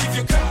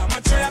 Ulivyokaa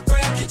macho yako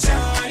ya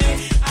kijani.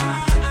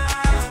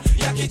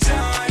 Ya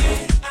kijani.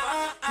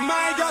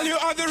 My girl, you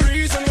are the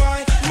reason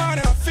why. Man,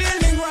 I'm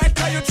feeling right,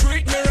 cause you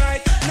treat me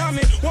right. Now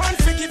me want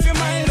to give you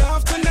my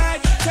love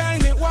tonight. Tell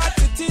me what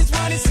it is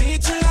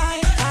you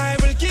like. I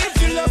will give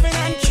you loving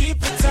and keep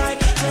it tight.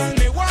 Tell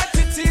me what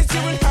it is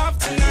you will have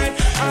tonight.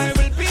 I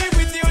will be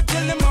with you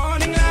till the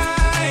morning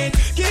light.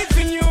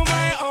 Giving you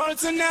my all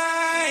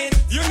tonight.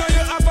 You know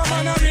you have a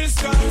man a real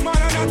star. Man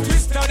a not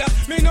twister that.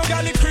 Me no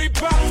galley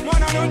creeper.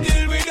 Man a no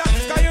deal with that.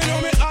 Cause you know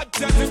me hot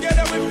ya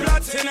together with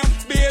platinum.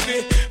 Baby,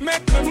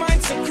 make my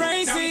mind so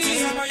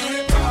crazy.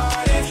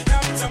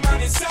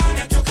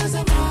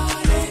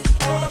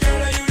 Oh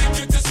girl, are you the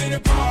cutest in the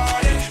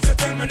party? So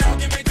tell me now,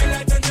 give me the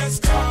light and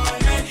just call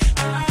me.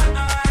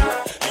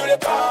 You the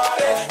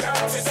party.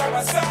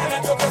 Namtizama sana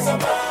toka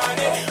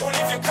zamani.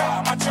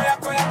 Ulivyokaa macho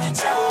yako ya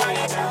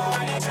kijani.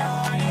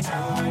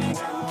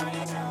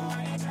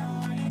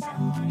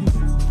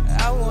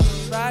 I wanna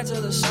ride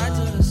to the sun.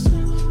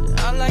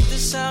 I like the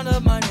sound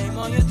of my name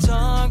on your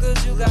tongue.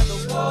 Cause you got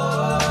the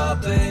wall,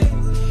 babe.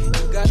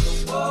 You got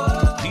the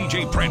wall.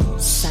 DJ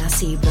Prince.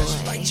 Sassy boy.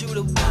 Like you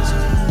the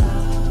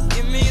one.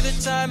 Give me the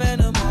time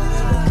and the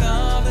moment will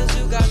come. As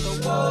you got the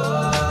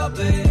wall,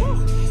 babe.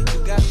 You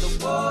got the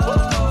wall.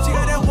 She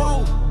got that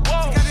whoa. She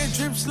got that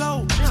drip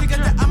slow. She got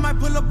that I might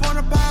pull up on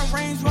her by a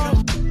Range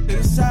Rover. To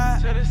the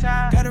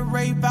side. Got a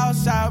rave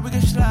outside. We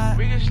can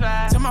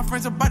slide. Tell my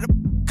friends about the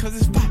cause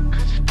it's fine.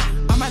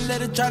 I'm might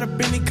let her try to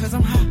bend it cause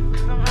I'm hot.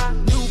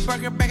 New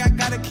burger bag, I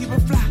gotta keep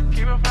it fly.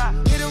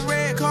 Hit a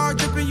red car,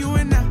 dripping you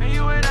in there.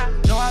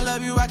 Know I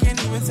love you, I can't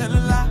even tell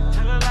a lie.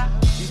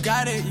 You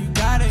got it, you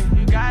got it.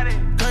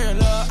 Girl, your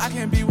love, I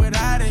can't be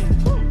without it.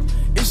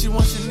 If she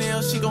wants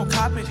Chanel, she gon'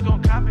 cop it.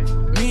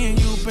 Me and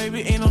you,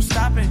 baby, ain't no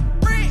stopping.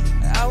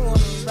 I wanna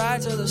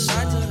ride to the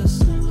sun.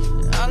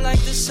 I like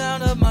the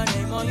sound of my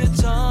name on your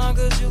tongue,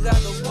 cause you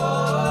got the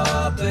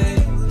wall,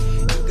 babe.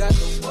 You got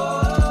the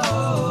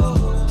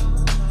wall.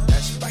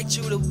 That's right,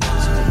 you the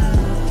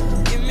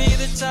one. Give me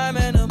the time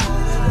and the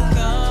moment will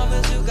come,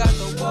 cause you got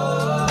the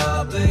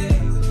wall,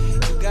 babe.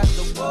 You got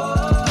the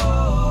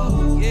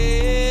wall.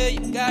 Yeah,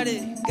 you got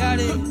it.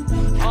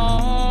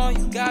 Oh,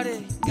 you got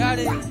it.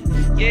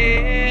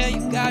 Yeah,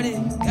 you got it.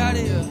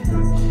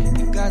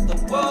 You got the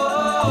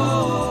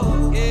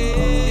wall. Yeah.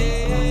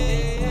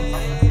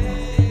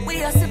 We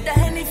are sip the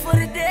Henny for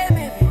the day,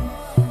 baby.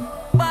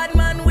 Bad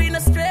man, we no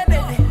stray,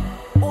 baby.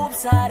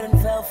 Oops, I done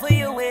fell for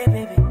your way,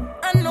 baby.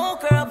 I know,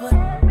 girl, but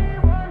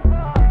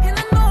and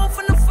I know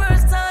from the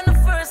first time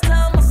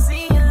I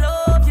seen your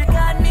love, you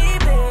got me,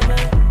 baby.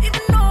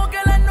 Even though,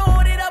 girl, I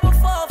know that I would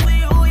fall for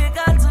you, you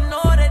got to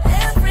know that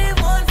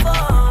everyone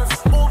falls.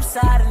 Oops,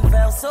 I done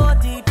fell so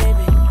deep,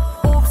 baby.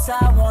 Oops, I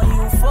want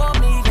you for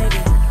me,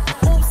 baby.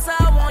 Oops, I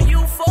want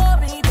you for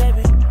me,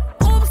 baby.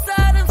 Oops, I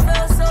done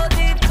fell so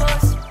deep,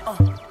 cause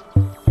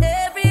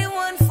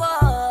everyone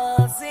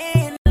falls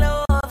in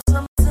love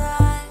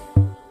sometime.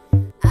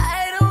 I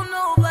don't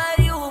know about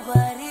you,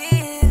 but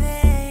it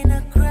ain't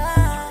a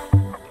crime.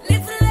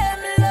 If you let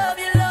me love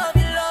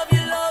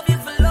you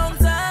for a long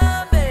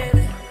time,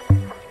 baby.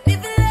 If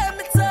you let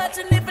me touch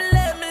and if you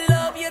let me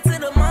love you to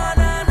the morning.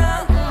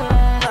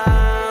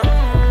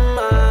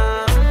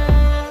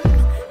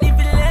 If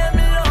you let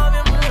me love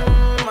you,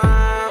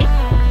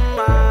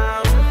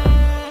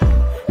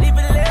 if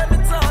you let me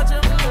touch you,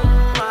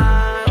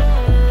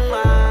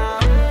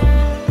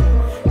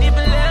 if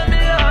you let me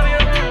love you.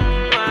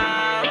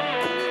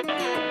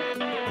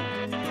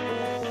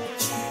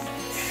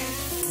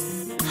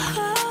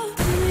 Hold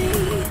me,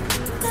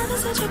 never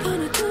said you're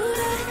gonna do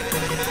that.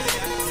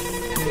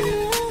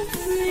 Move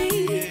me,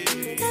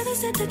 never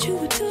said that you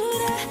would do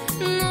that.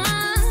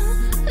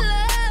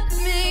 Love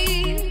me,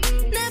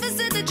 never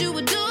said that you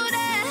would do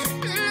that.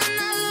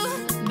 No,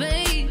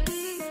 babe,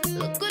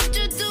 look what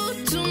you do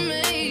to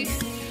me.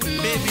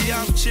 Baby,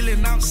 I'm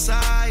chilling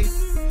outside.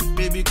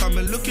 Baby, come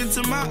and look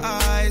into my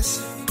eyes.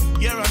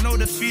 Yeah, I know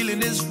the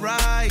feeling is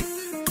right.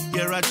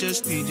 Yeah, I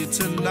just need you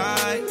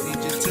tonight.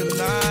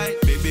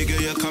 Baby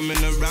girl, you're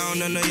coming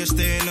around. I know you're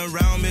staying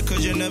around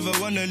because you never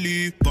wanna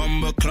leave.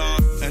 Bumper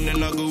clock, and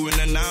then I go in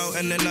and out,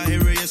 and then I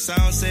hear your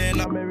sound saying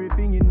I'm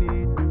everything you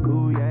need.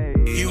 Ooh, yeah.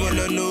 You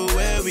wanna know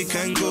where we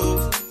can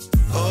go?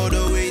 All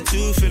the way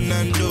to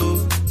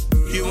Fernando.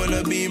 You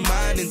wanna be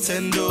my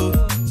Nintendo,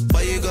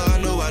 but you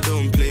gotta know I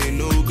don't play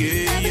no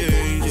game.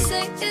 Everything I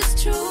say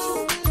is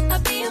true. I'll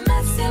be a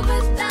mess here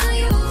without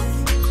you.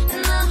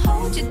 And I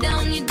hold you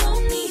down, you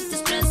don't need the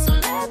stress. So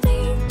let me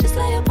just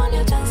lay up on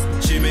your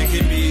chest. She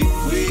making me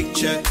weak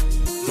check,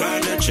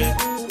 grind the check,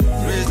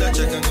 raise the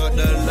check and got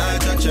the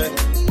lighter check.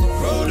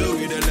 Roll the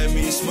weed and let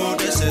me smoke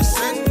the cess.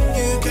 And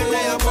you can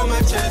lay up on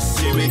my chest.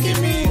 She making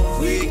me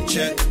weak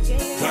check,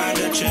 grind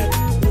the check,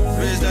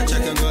 raise the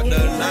check and got the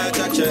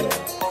lighter check.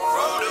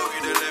 Roll the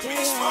weed and let me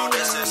smoke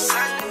the cess.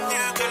 And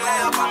you can lay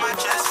up on my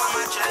chest,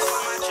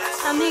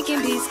 I'm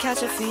making beats,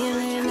 catch a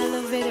feeling,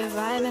 elevated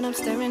vibe, and I'm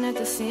staring at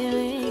the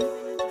ceiling.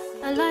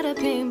 A lot of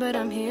pain, but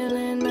I'm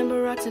healing.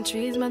 Remember rocks and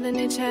trees, Mother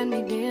Nature had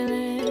me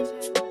dealing.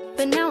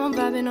 But now I'm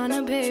vibing on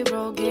a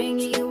payroll gang.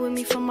 Get you with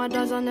me for my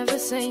dogs, I'll never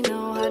say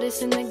no.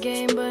 Hottest in the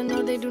game, but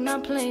no, they do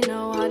not play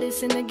no.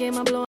 Hottest in the game,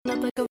 I'm blowing up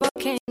like a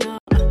volcano.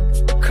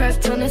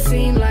 Crept on the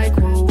scene like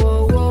whoa,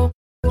 whoa, whoa,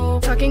 whoa.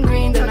 Talking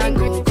green, then I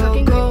go,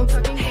 go, go.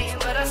 Hey,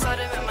 but I saw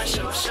them in my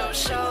show.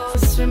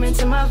 Swimming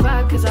to my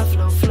vibe, cause I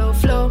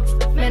flow.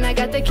 Man, I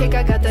got the kick,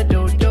 I got the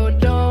do.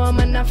 I'm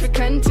an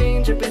African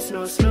teen, dripping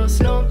slow.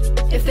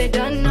 If they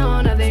don't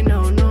know, now they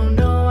know,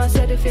 no. I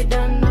said if you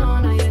don't know,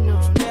 now you know.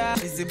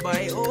 Busy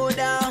boy, hold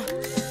down.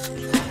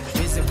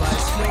 Busy boy,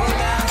 slow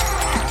down.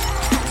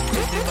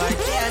 Busy boy,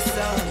 yes,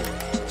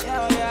 so.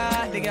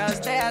 Yeah, the girls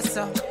there,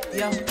 so.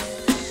 Yo,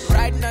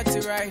 ride not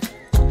to ride.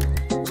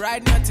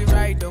 Ride not to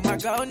ride, oh my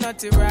girl, not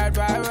to ride.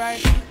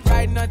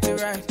 Ride not to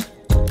ride.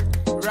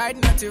 Ride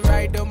not to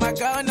ride, oh my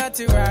girl, not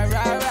to ride.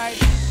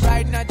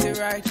 Ride not to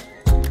ride.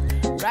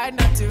 Ride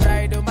not to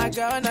ride, oh my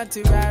girl, not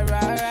to ride.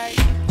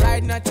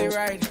 Ride not to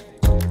ride.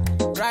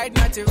 Ride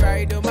not to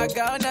ride, oh my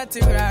girl, not to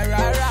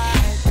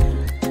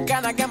ride.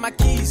 Can I get my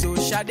keys, oh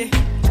Shade?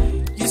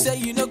 You say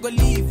you no go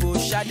leave, oh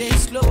Shade.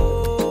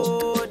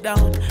 Slow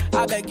down,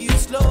 I beg you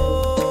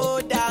slow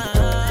down.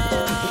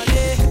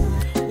 Yeah.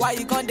 Why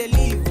you gonna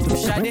leave, oh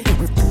Shade?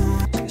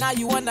 Now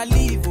you wanna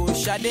leave, oh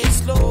Shade.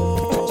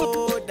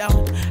 Slow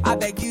down, I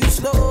beg you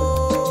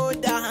slow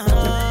down.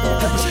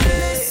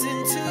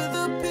 Listen to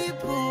the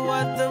people,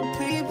 what the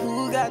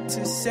people got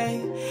to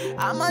say.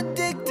 I'm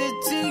addicted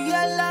to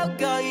your love,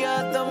 girl.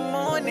 You're the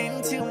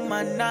morning till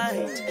my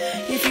night.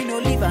 If you no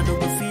leave, I no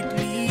go fit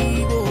leave.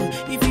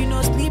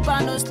 sleep,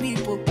 I no sleep.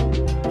 Oh.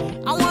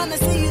 I wanna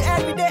see you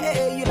every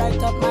day. You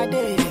light up my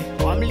day.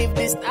 Come live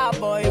this star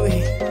boy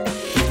way.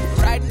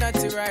 Ride not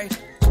to ride.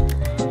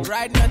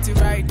 Ride not to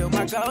ride. Oh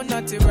my girl,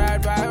 not to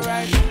ride, ride,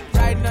 ride.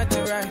 Ride not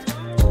to ride.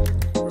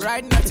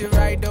 Ride not to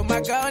ride. Oh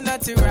my girl,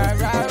 not to ride,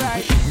 ride,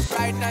 ride.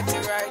 Ride not to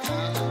ride.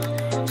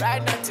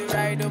 Ride not to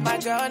ride. Oh my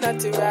girl, not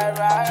to ride,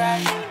 ride,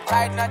 ride.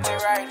 Ride not to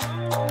ride.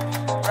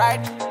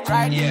 Ride,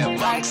 ride,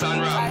 yeah, rocks on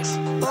rocks.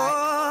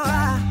 Oh,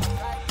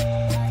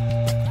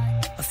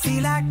 I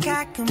feel like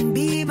I can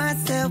be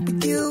myself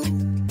with you.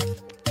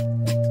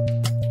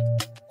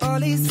 All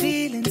these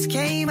feelings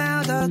came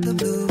out of the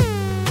blue.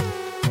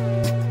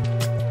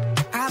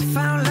 I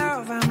found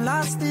love, I'm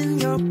lost in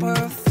your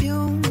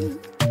perfume.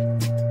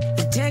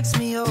 It takes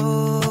me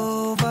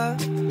over.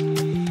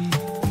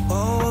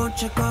 Oh,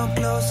 won't you come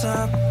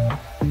closer?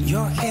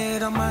 Your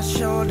head on my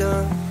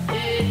shoulder.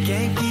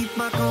 Can't keep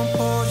my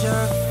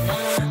composure.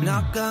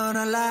 Not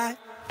gonna lie.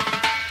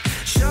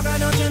 Sugar,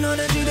 don't you know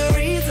that you're the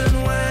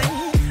reason why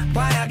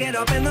I get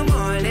up in the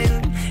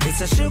morning?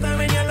 It's a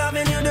sugar in your love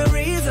and you're the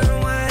reason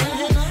why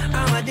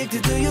I'm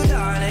addicted to you,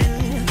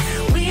 darling.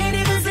 We ain't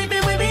even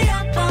sleeping, we be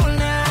up all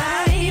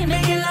night,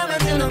 making love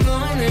until the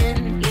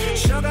morning.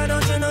 Sugar,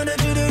 don't you know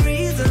that you're the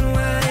reason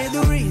why,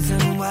 the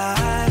reason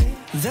why,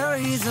 the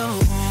reason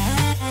why,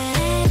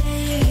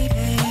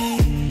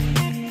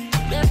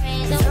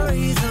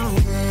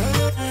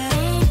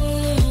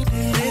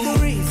 the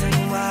reason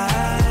why.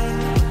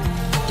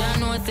 Don't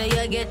know say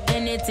you get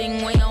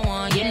anything when you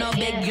want. You no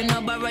beg, you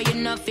no borrow, you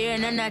no fear,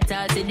 none at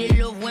all. See the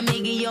love when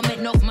me give you, make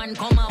enough man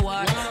come a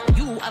war.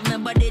 You have my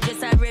body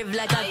just a rave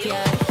like a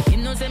cat. You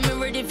know say me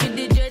ready for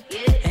the jet.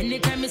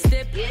 Anytime me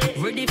step,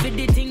 ready for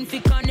the thing fi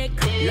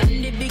connect.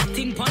 Land the big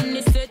thing pon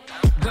the set.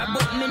 Grab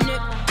up me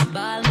neck,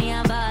 ball me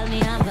and ball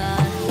me and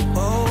ball.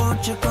 Oh,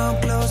 won't you come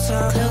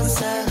closer?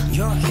 Closer.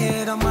 Your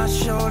head on my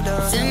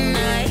shoulder.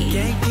 Tonight.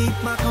 Can't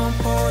keep my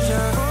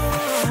composure.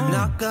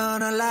 Not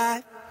gonna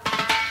lie.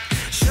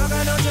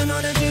 Sugar, don't you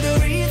know that you're the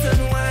reason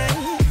why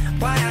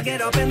I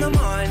get up in the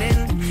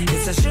morning?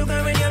 It's a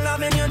sugar in your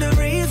love and you're the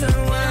reason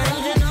why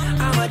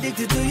I'm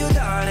addicted to you,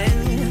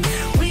 darling.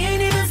 We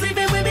ain't even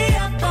sleeping, we be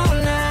up all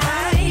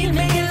night,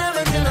 making love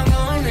until the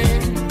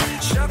morning.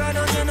 Sugar,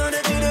 don't you know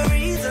that you're the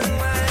reason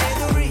why,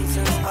 the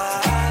reason why,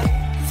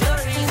 the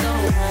reason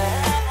why.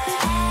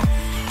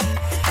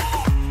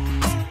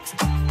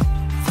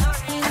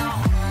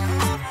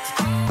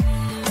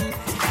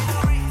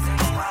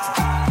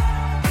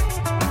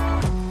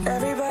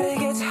 Everybody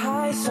gets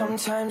high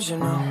sometimes, you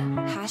know.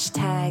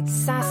 Hashtag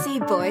Sassy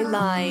Boy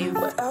Live.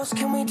 What else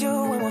can we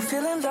do when we're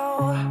feeling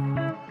low?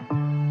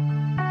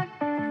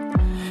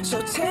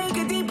 So take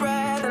a deep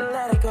breath and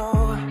let it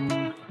go.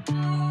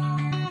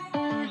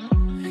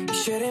 You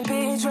shouldn't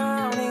be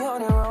drowning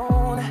on your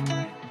own.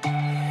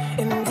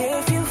 And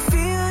if you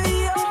feel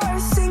you're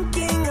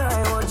sinking, I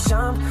will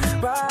jump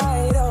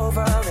right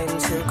over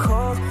into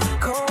cold,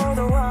 cold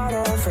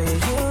water for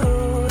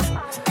you.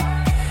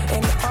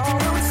 And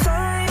although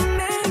time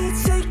may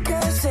take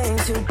us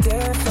into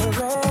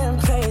different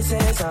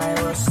places, I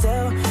will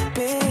still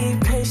be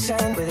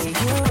patient with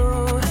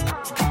you.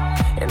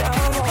 And I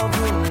hope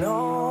you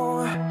know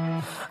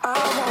I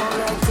won't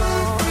let go.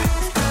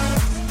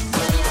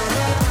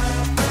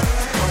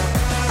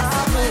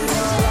 I'll be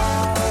your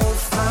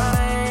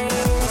lifeline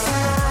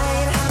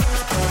tonight.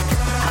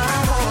 I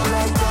won't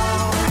let go.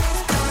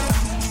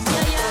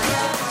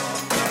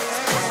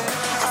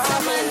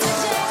 I'll be your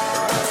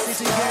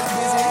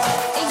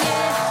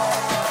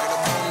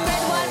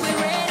Red one, we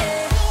ready.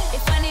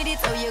 If I need it,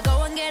 oh you go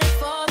and get it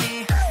for me.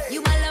 You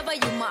my lover,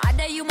 you my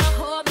other, you my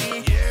homie.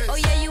 Oh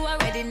yeah, you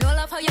already know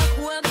love how you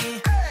hold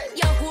me.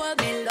 You hold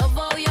me, love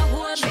how you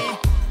hold me.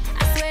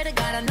 I swear to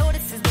God, I know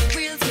this is the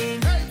real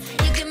thing.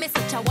 You give me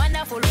such a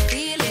wonderful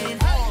feeling.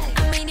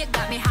 I mean, you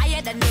got me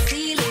higher than the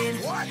ceiling.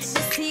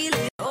 The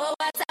ceiling, oh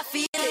what a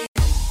feeling.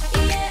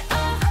 Yeah,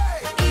 oh,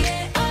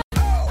 yeah, oh.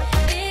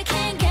 It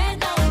can't get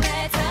no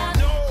better.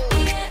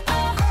 Yeah,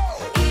 oh,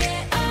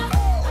 yeah, oh.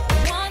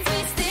 Once we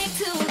stick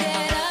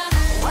together,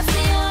 what's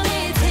the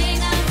only thing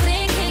I'm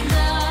thinking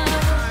of?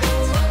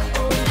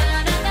 Na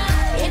na na,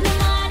 in the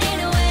morning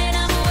when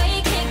I'm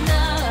waking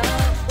up.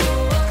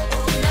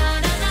 Na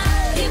na na,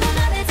 people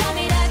know they tell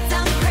me that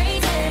I'm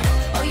crazy.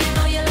 Oh, you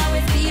know you'll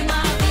always be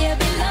my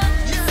baby love.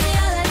 See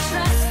all that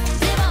trust,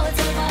 live out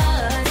of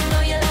us. You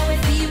know you'll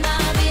always be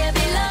my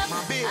baby love.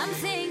 I'm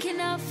thinking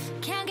of,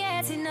 can't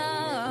get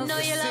enough. Know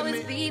you'll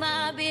always be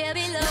my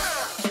baby love.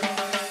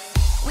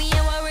 We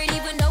ain't worried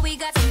even though we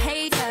got some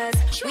haters.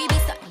 We be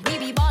stuck, we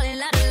be ballin'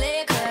 like the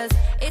Lakers.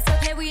 It's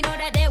okay, we know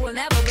that they will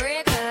never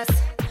break us.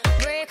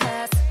 Break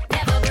us,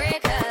 never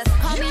break us.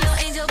 Call me your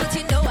angel, but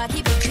you know I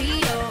keep it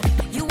Gio.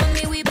 You and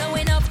me, we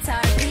blowing up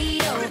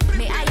torpedo.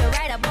 Me, I you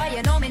right up, boy,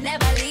 you know me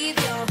never leave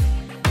you.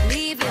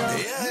 Leave you,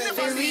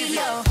 for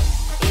real.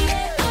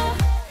 Yeah, oh,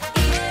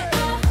 yeah,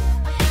 oh.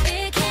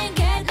 It can't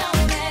get no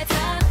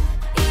better.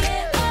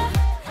 Yeah, oh,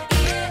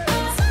 yeah,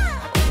 oh.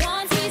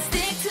 Once we stick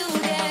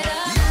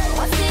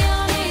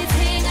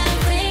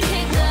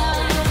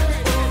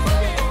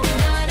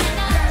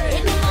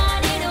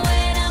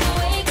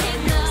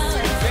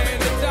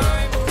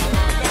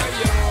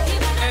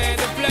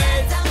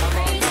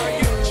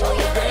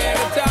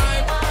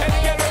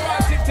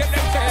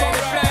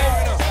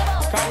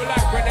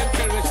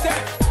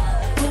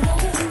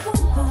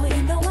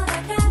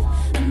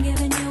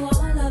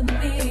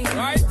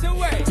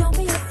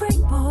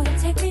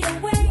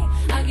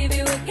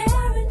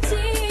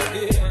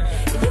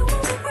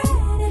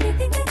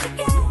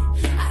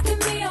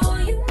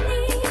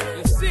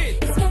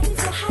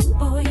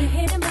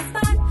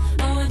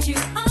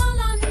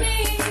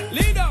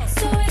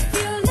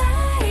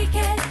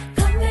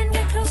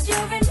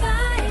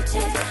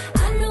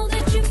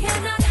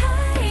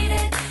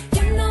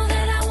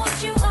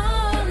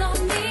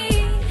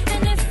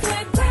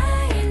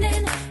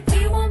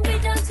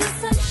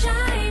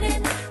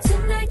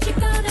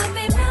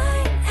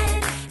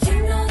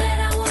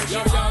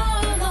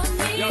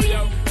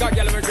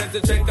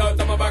concentrate out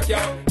of my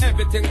backyard.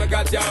 Everything me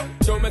got, yo.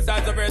 Show me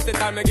size of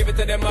versatile, me give it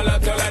to them a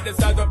lot, yo. Like the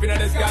stars up in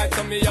the sky,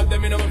 so me up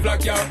them in my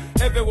flock, yo.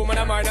 Every woman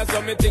of mine has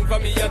something think for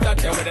me, yo.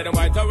 That, yo. Whether them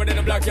white or whether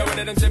them black, yo.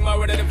 Whether them slim or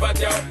whether them fat,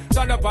 yo.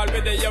 Stand up all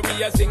with the, yo.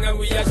 We a sing and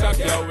we a shock,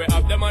 yo. We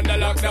have them under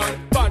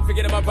lockdown. Can't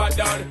forget them a pat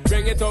down.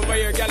 Bring it over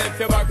here, girl, if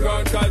your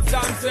background. Cause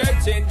I'm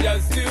searching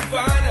just to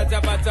find a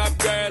top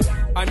girl.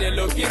 And you're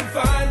looking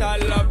fine. I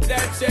love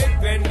that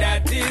shape and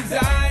that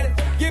design.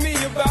 Give me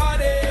your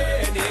body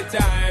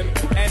anytime.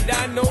 And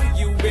I know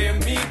you wear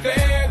me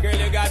clear. Girl,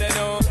 you gotta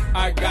know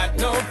I got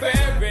no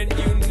fear. And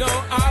you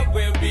know I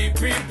will be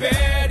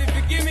prepared. If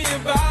you give me your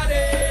body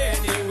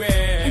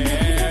anywhere. And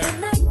if you have a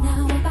night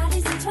now, our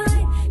bodies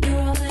entwined. You're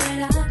all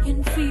that I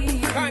can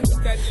feel.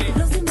 Constantly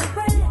losing my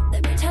breath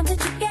every time that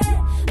you get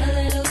a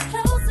little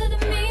closer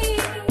to me.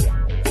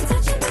 You're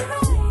touching me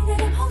right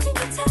and I'm holding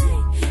you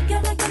tight.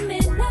 You're like a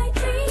midnight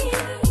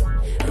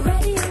dream.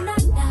 Ready or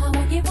not now,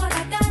 I'll give what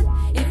I got.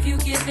 If you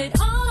give it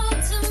all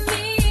to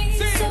me.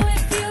 So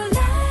if you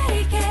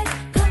like it,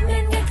 come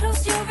and get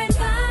close, you're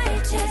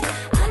invited.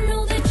 I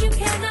know that you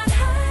cannot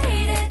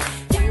hide it.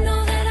 You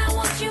know that I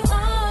want you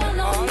all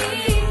on me.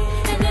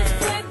 And if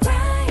we're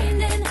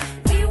grinding,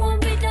 we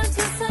won't be done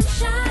till sun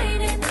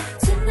shining.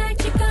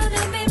 Tonight you're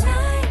gonna be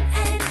mine,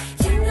 and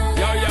you know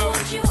that I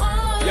want you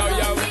all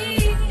on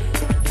me.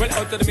 Well,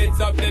 out of the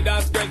midst of the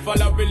dance, girls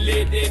follow we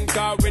leading.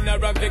 Car we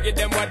not run to give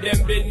them what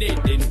them be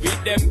needing.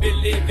 With them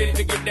believing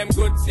to give them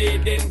good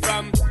seeding.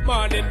 From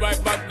morning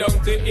right back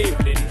down to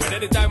evening. Whether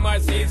the time or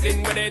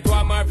season, whether it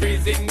warm or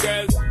freezing.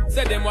 Girls,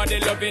 say them what they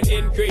loving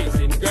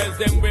increasing. Girls,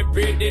 them we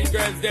breathing.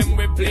 Girls, them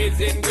we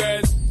pleasing.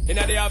 Girls, in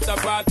the after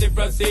party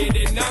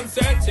proceeding. I'm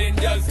searching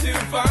just to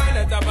find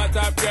a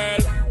top girl.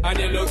 And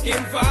you're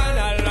looking fine.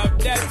 I love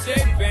that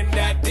shape and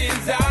that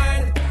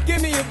design.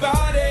 Give me your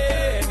body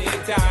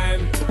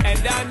anytime.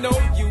 And I know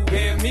you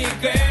hear me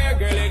clear.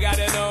 Girl, you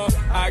gotta know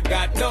I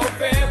got no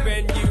fear.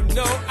 And you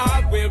know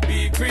I will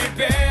be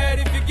prepared.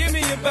 If you give me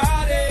your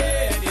body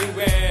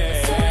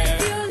anywhere. So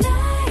if you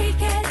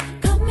like it,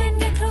 come and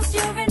get close,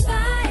 you're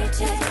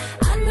invited.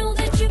 I know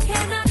that you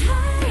cannot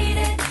hide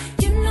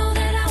it. You know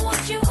that I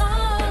want you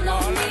all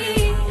on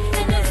me.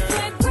 And if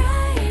we're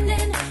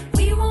grinding,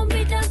 we won't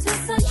be done till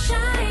sun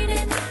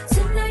shining.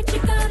 Tonight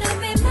you're gonna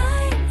be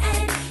mine,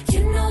 and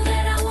you know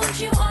that I want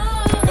you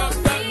all on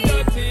me.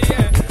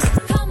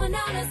 Come on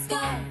now, let's go,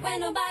 where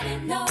nobody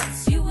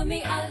knows. You and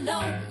me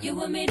alone,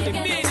 you and me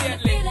together.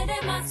 Feel it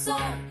in my soul,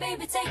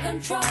 baby, take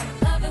control.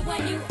 Love it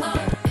when you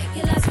own, make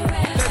it last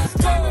forever.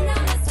 Come on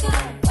now, let's go,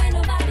 where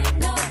nobody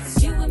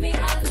knows. You and me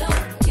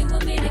alone, you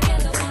and me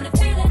together. Wanna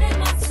feel it in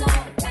my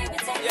soul, baby,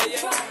 take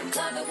control.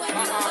 Love it when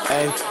you own.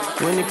 Hey,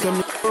 when it come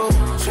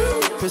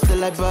to pistol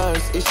like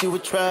buzz, issue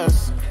with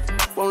trust.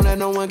 Won't let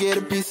no one get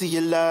a piece of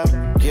your love.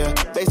 Yeah,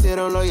 base it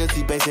on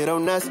loyalty, base it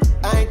on us.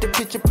 I ain't the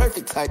picture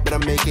perfect type, but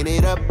I'm making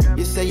it up.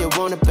 You say you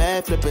want a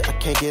bad, flip it, I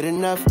can't get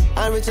enough.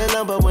 I'm rich and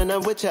lumber when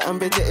I'm with you, I'm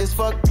bitter as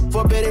fuck.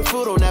 Forbidden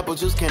fruit on apple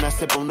juice, can I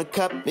sip on the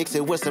cup? Mix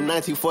it with some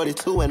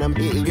 1942 and I'm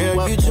hitting you up.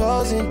 Girl, you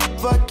chosen,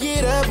 fuck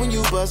it up when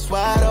you bust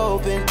wide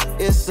open.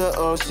 It's the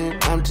ocean,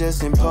 I'm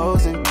just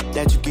imposing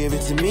that you give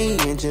it to me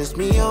and just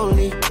me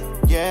only.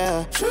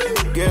 Yeah,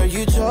 girl,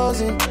 you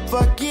chosen.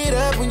 Fuck it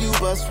up when you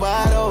bust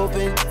wide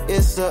open.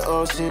 It's the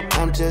ocean.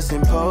 I'm just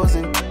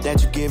imposing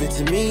that you give it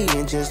to me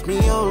and just me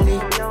only.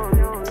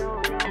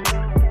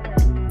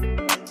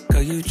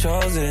 Girl, you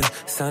chosen.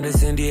 Sound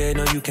is NDA,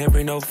 no, you can't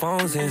bring no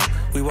phones in.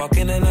 We walk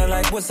in and they're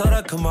like, what's all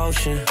the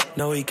commotion?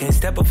 No, he can't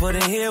step a foot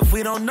in here if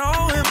we don't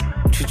know him.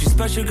 Treat you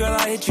special, girl,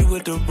 I hit you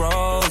with the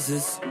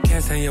roses.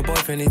 Can't stand your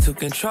boyfriend, he too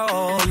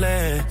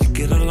controlling. You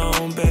get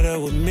along better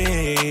with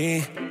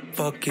me.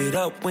 Fuck it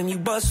up when you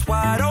bust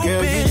wide open.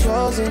 Girl, you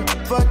chosen.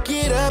 Fuck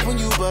it up when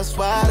you bust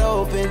wide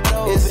open.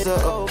 It's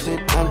the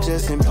ocean. I'm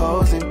just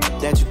imposing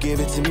that you give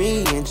it to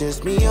me and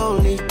just me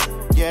only.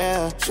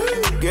 Yeah,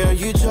 girl,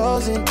 you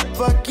chosen.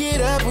 Fuck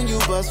it up when you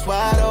bust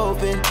wide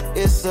open.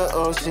 It's the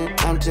ocean.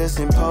 I'm just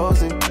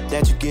imposing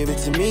that you give it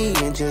to me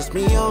and just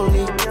me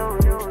only.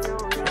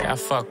 I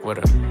fuck with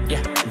her.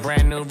 Yeah,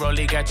 brand new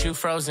rollie got you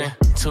frozen.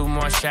 2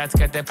 more shots,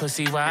 got that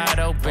pussy wide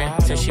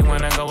open. Said she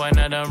wanna go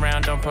another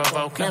round, don't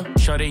provoke him.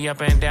 Shorty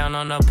up and down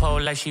on the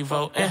pole like she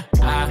voting.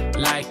 I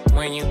like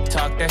when you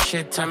talk that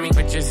shit to me.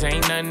 Bitches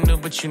ain't nothing new,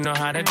 but you know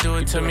how to do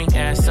it to me.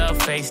 Ass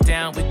up, face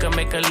down, we can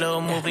make a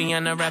little movie.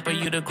 And the rapper,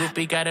 you the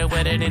groupie, got it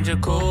wetter than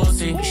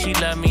jacuzzi. She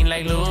love me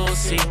like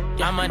Lucy.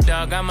 I'm a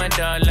dog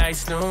like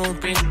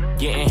Snoopy.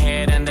 Getting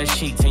head under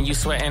sheets and you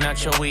sweating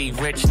out your weed.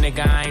 Rich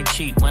nigga, I ain't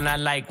cheap when I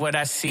like what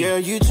I see. Girl,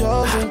 you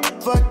chosen.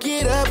 Fuck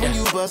it up when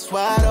you bust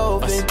wide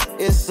open.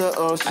 It's the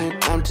ocean.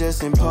 I'm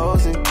just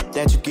imposing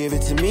that you give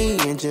it to me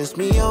and just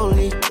me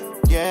only.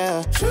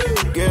 Yeah,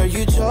 girl,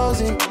 you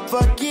chosen.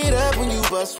 Fuck it up when you bust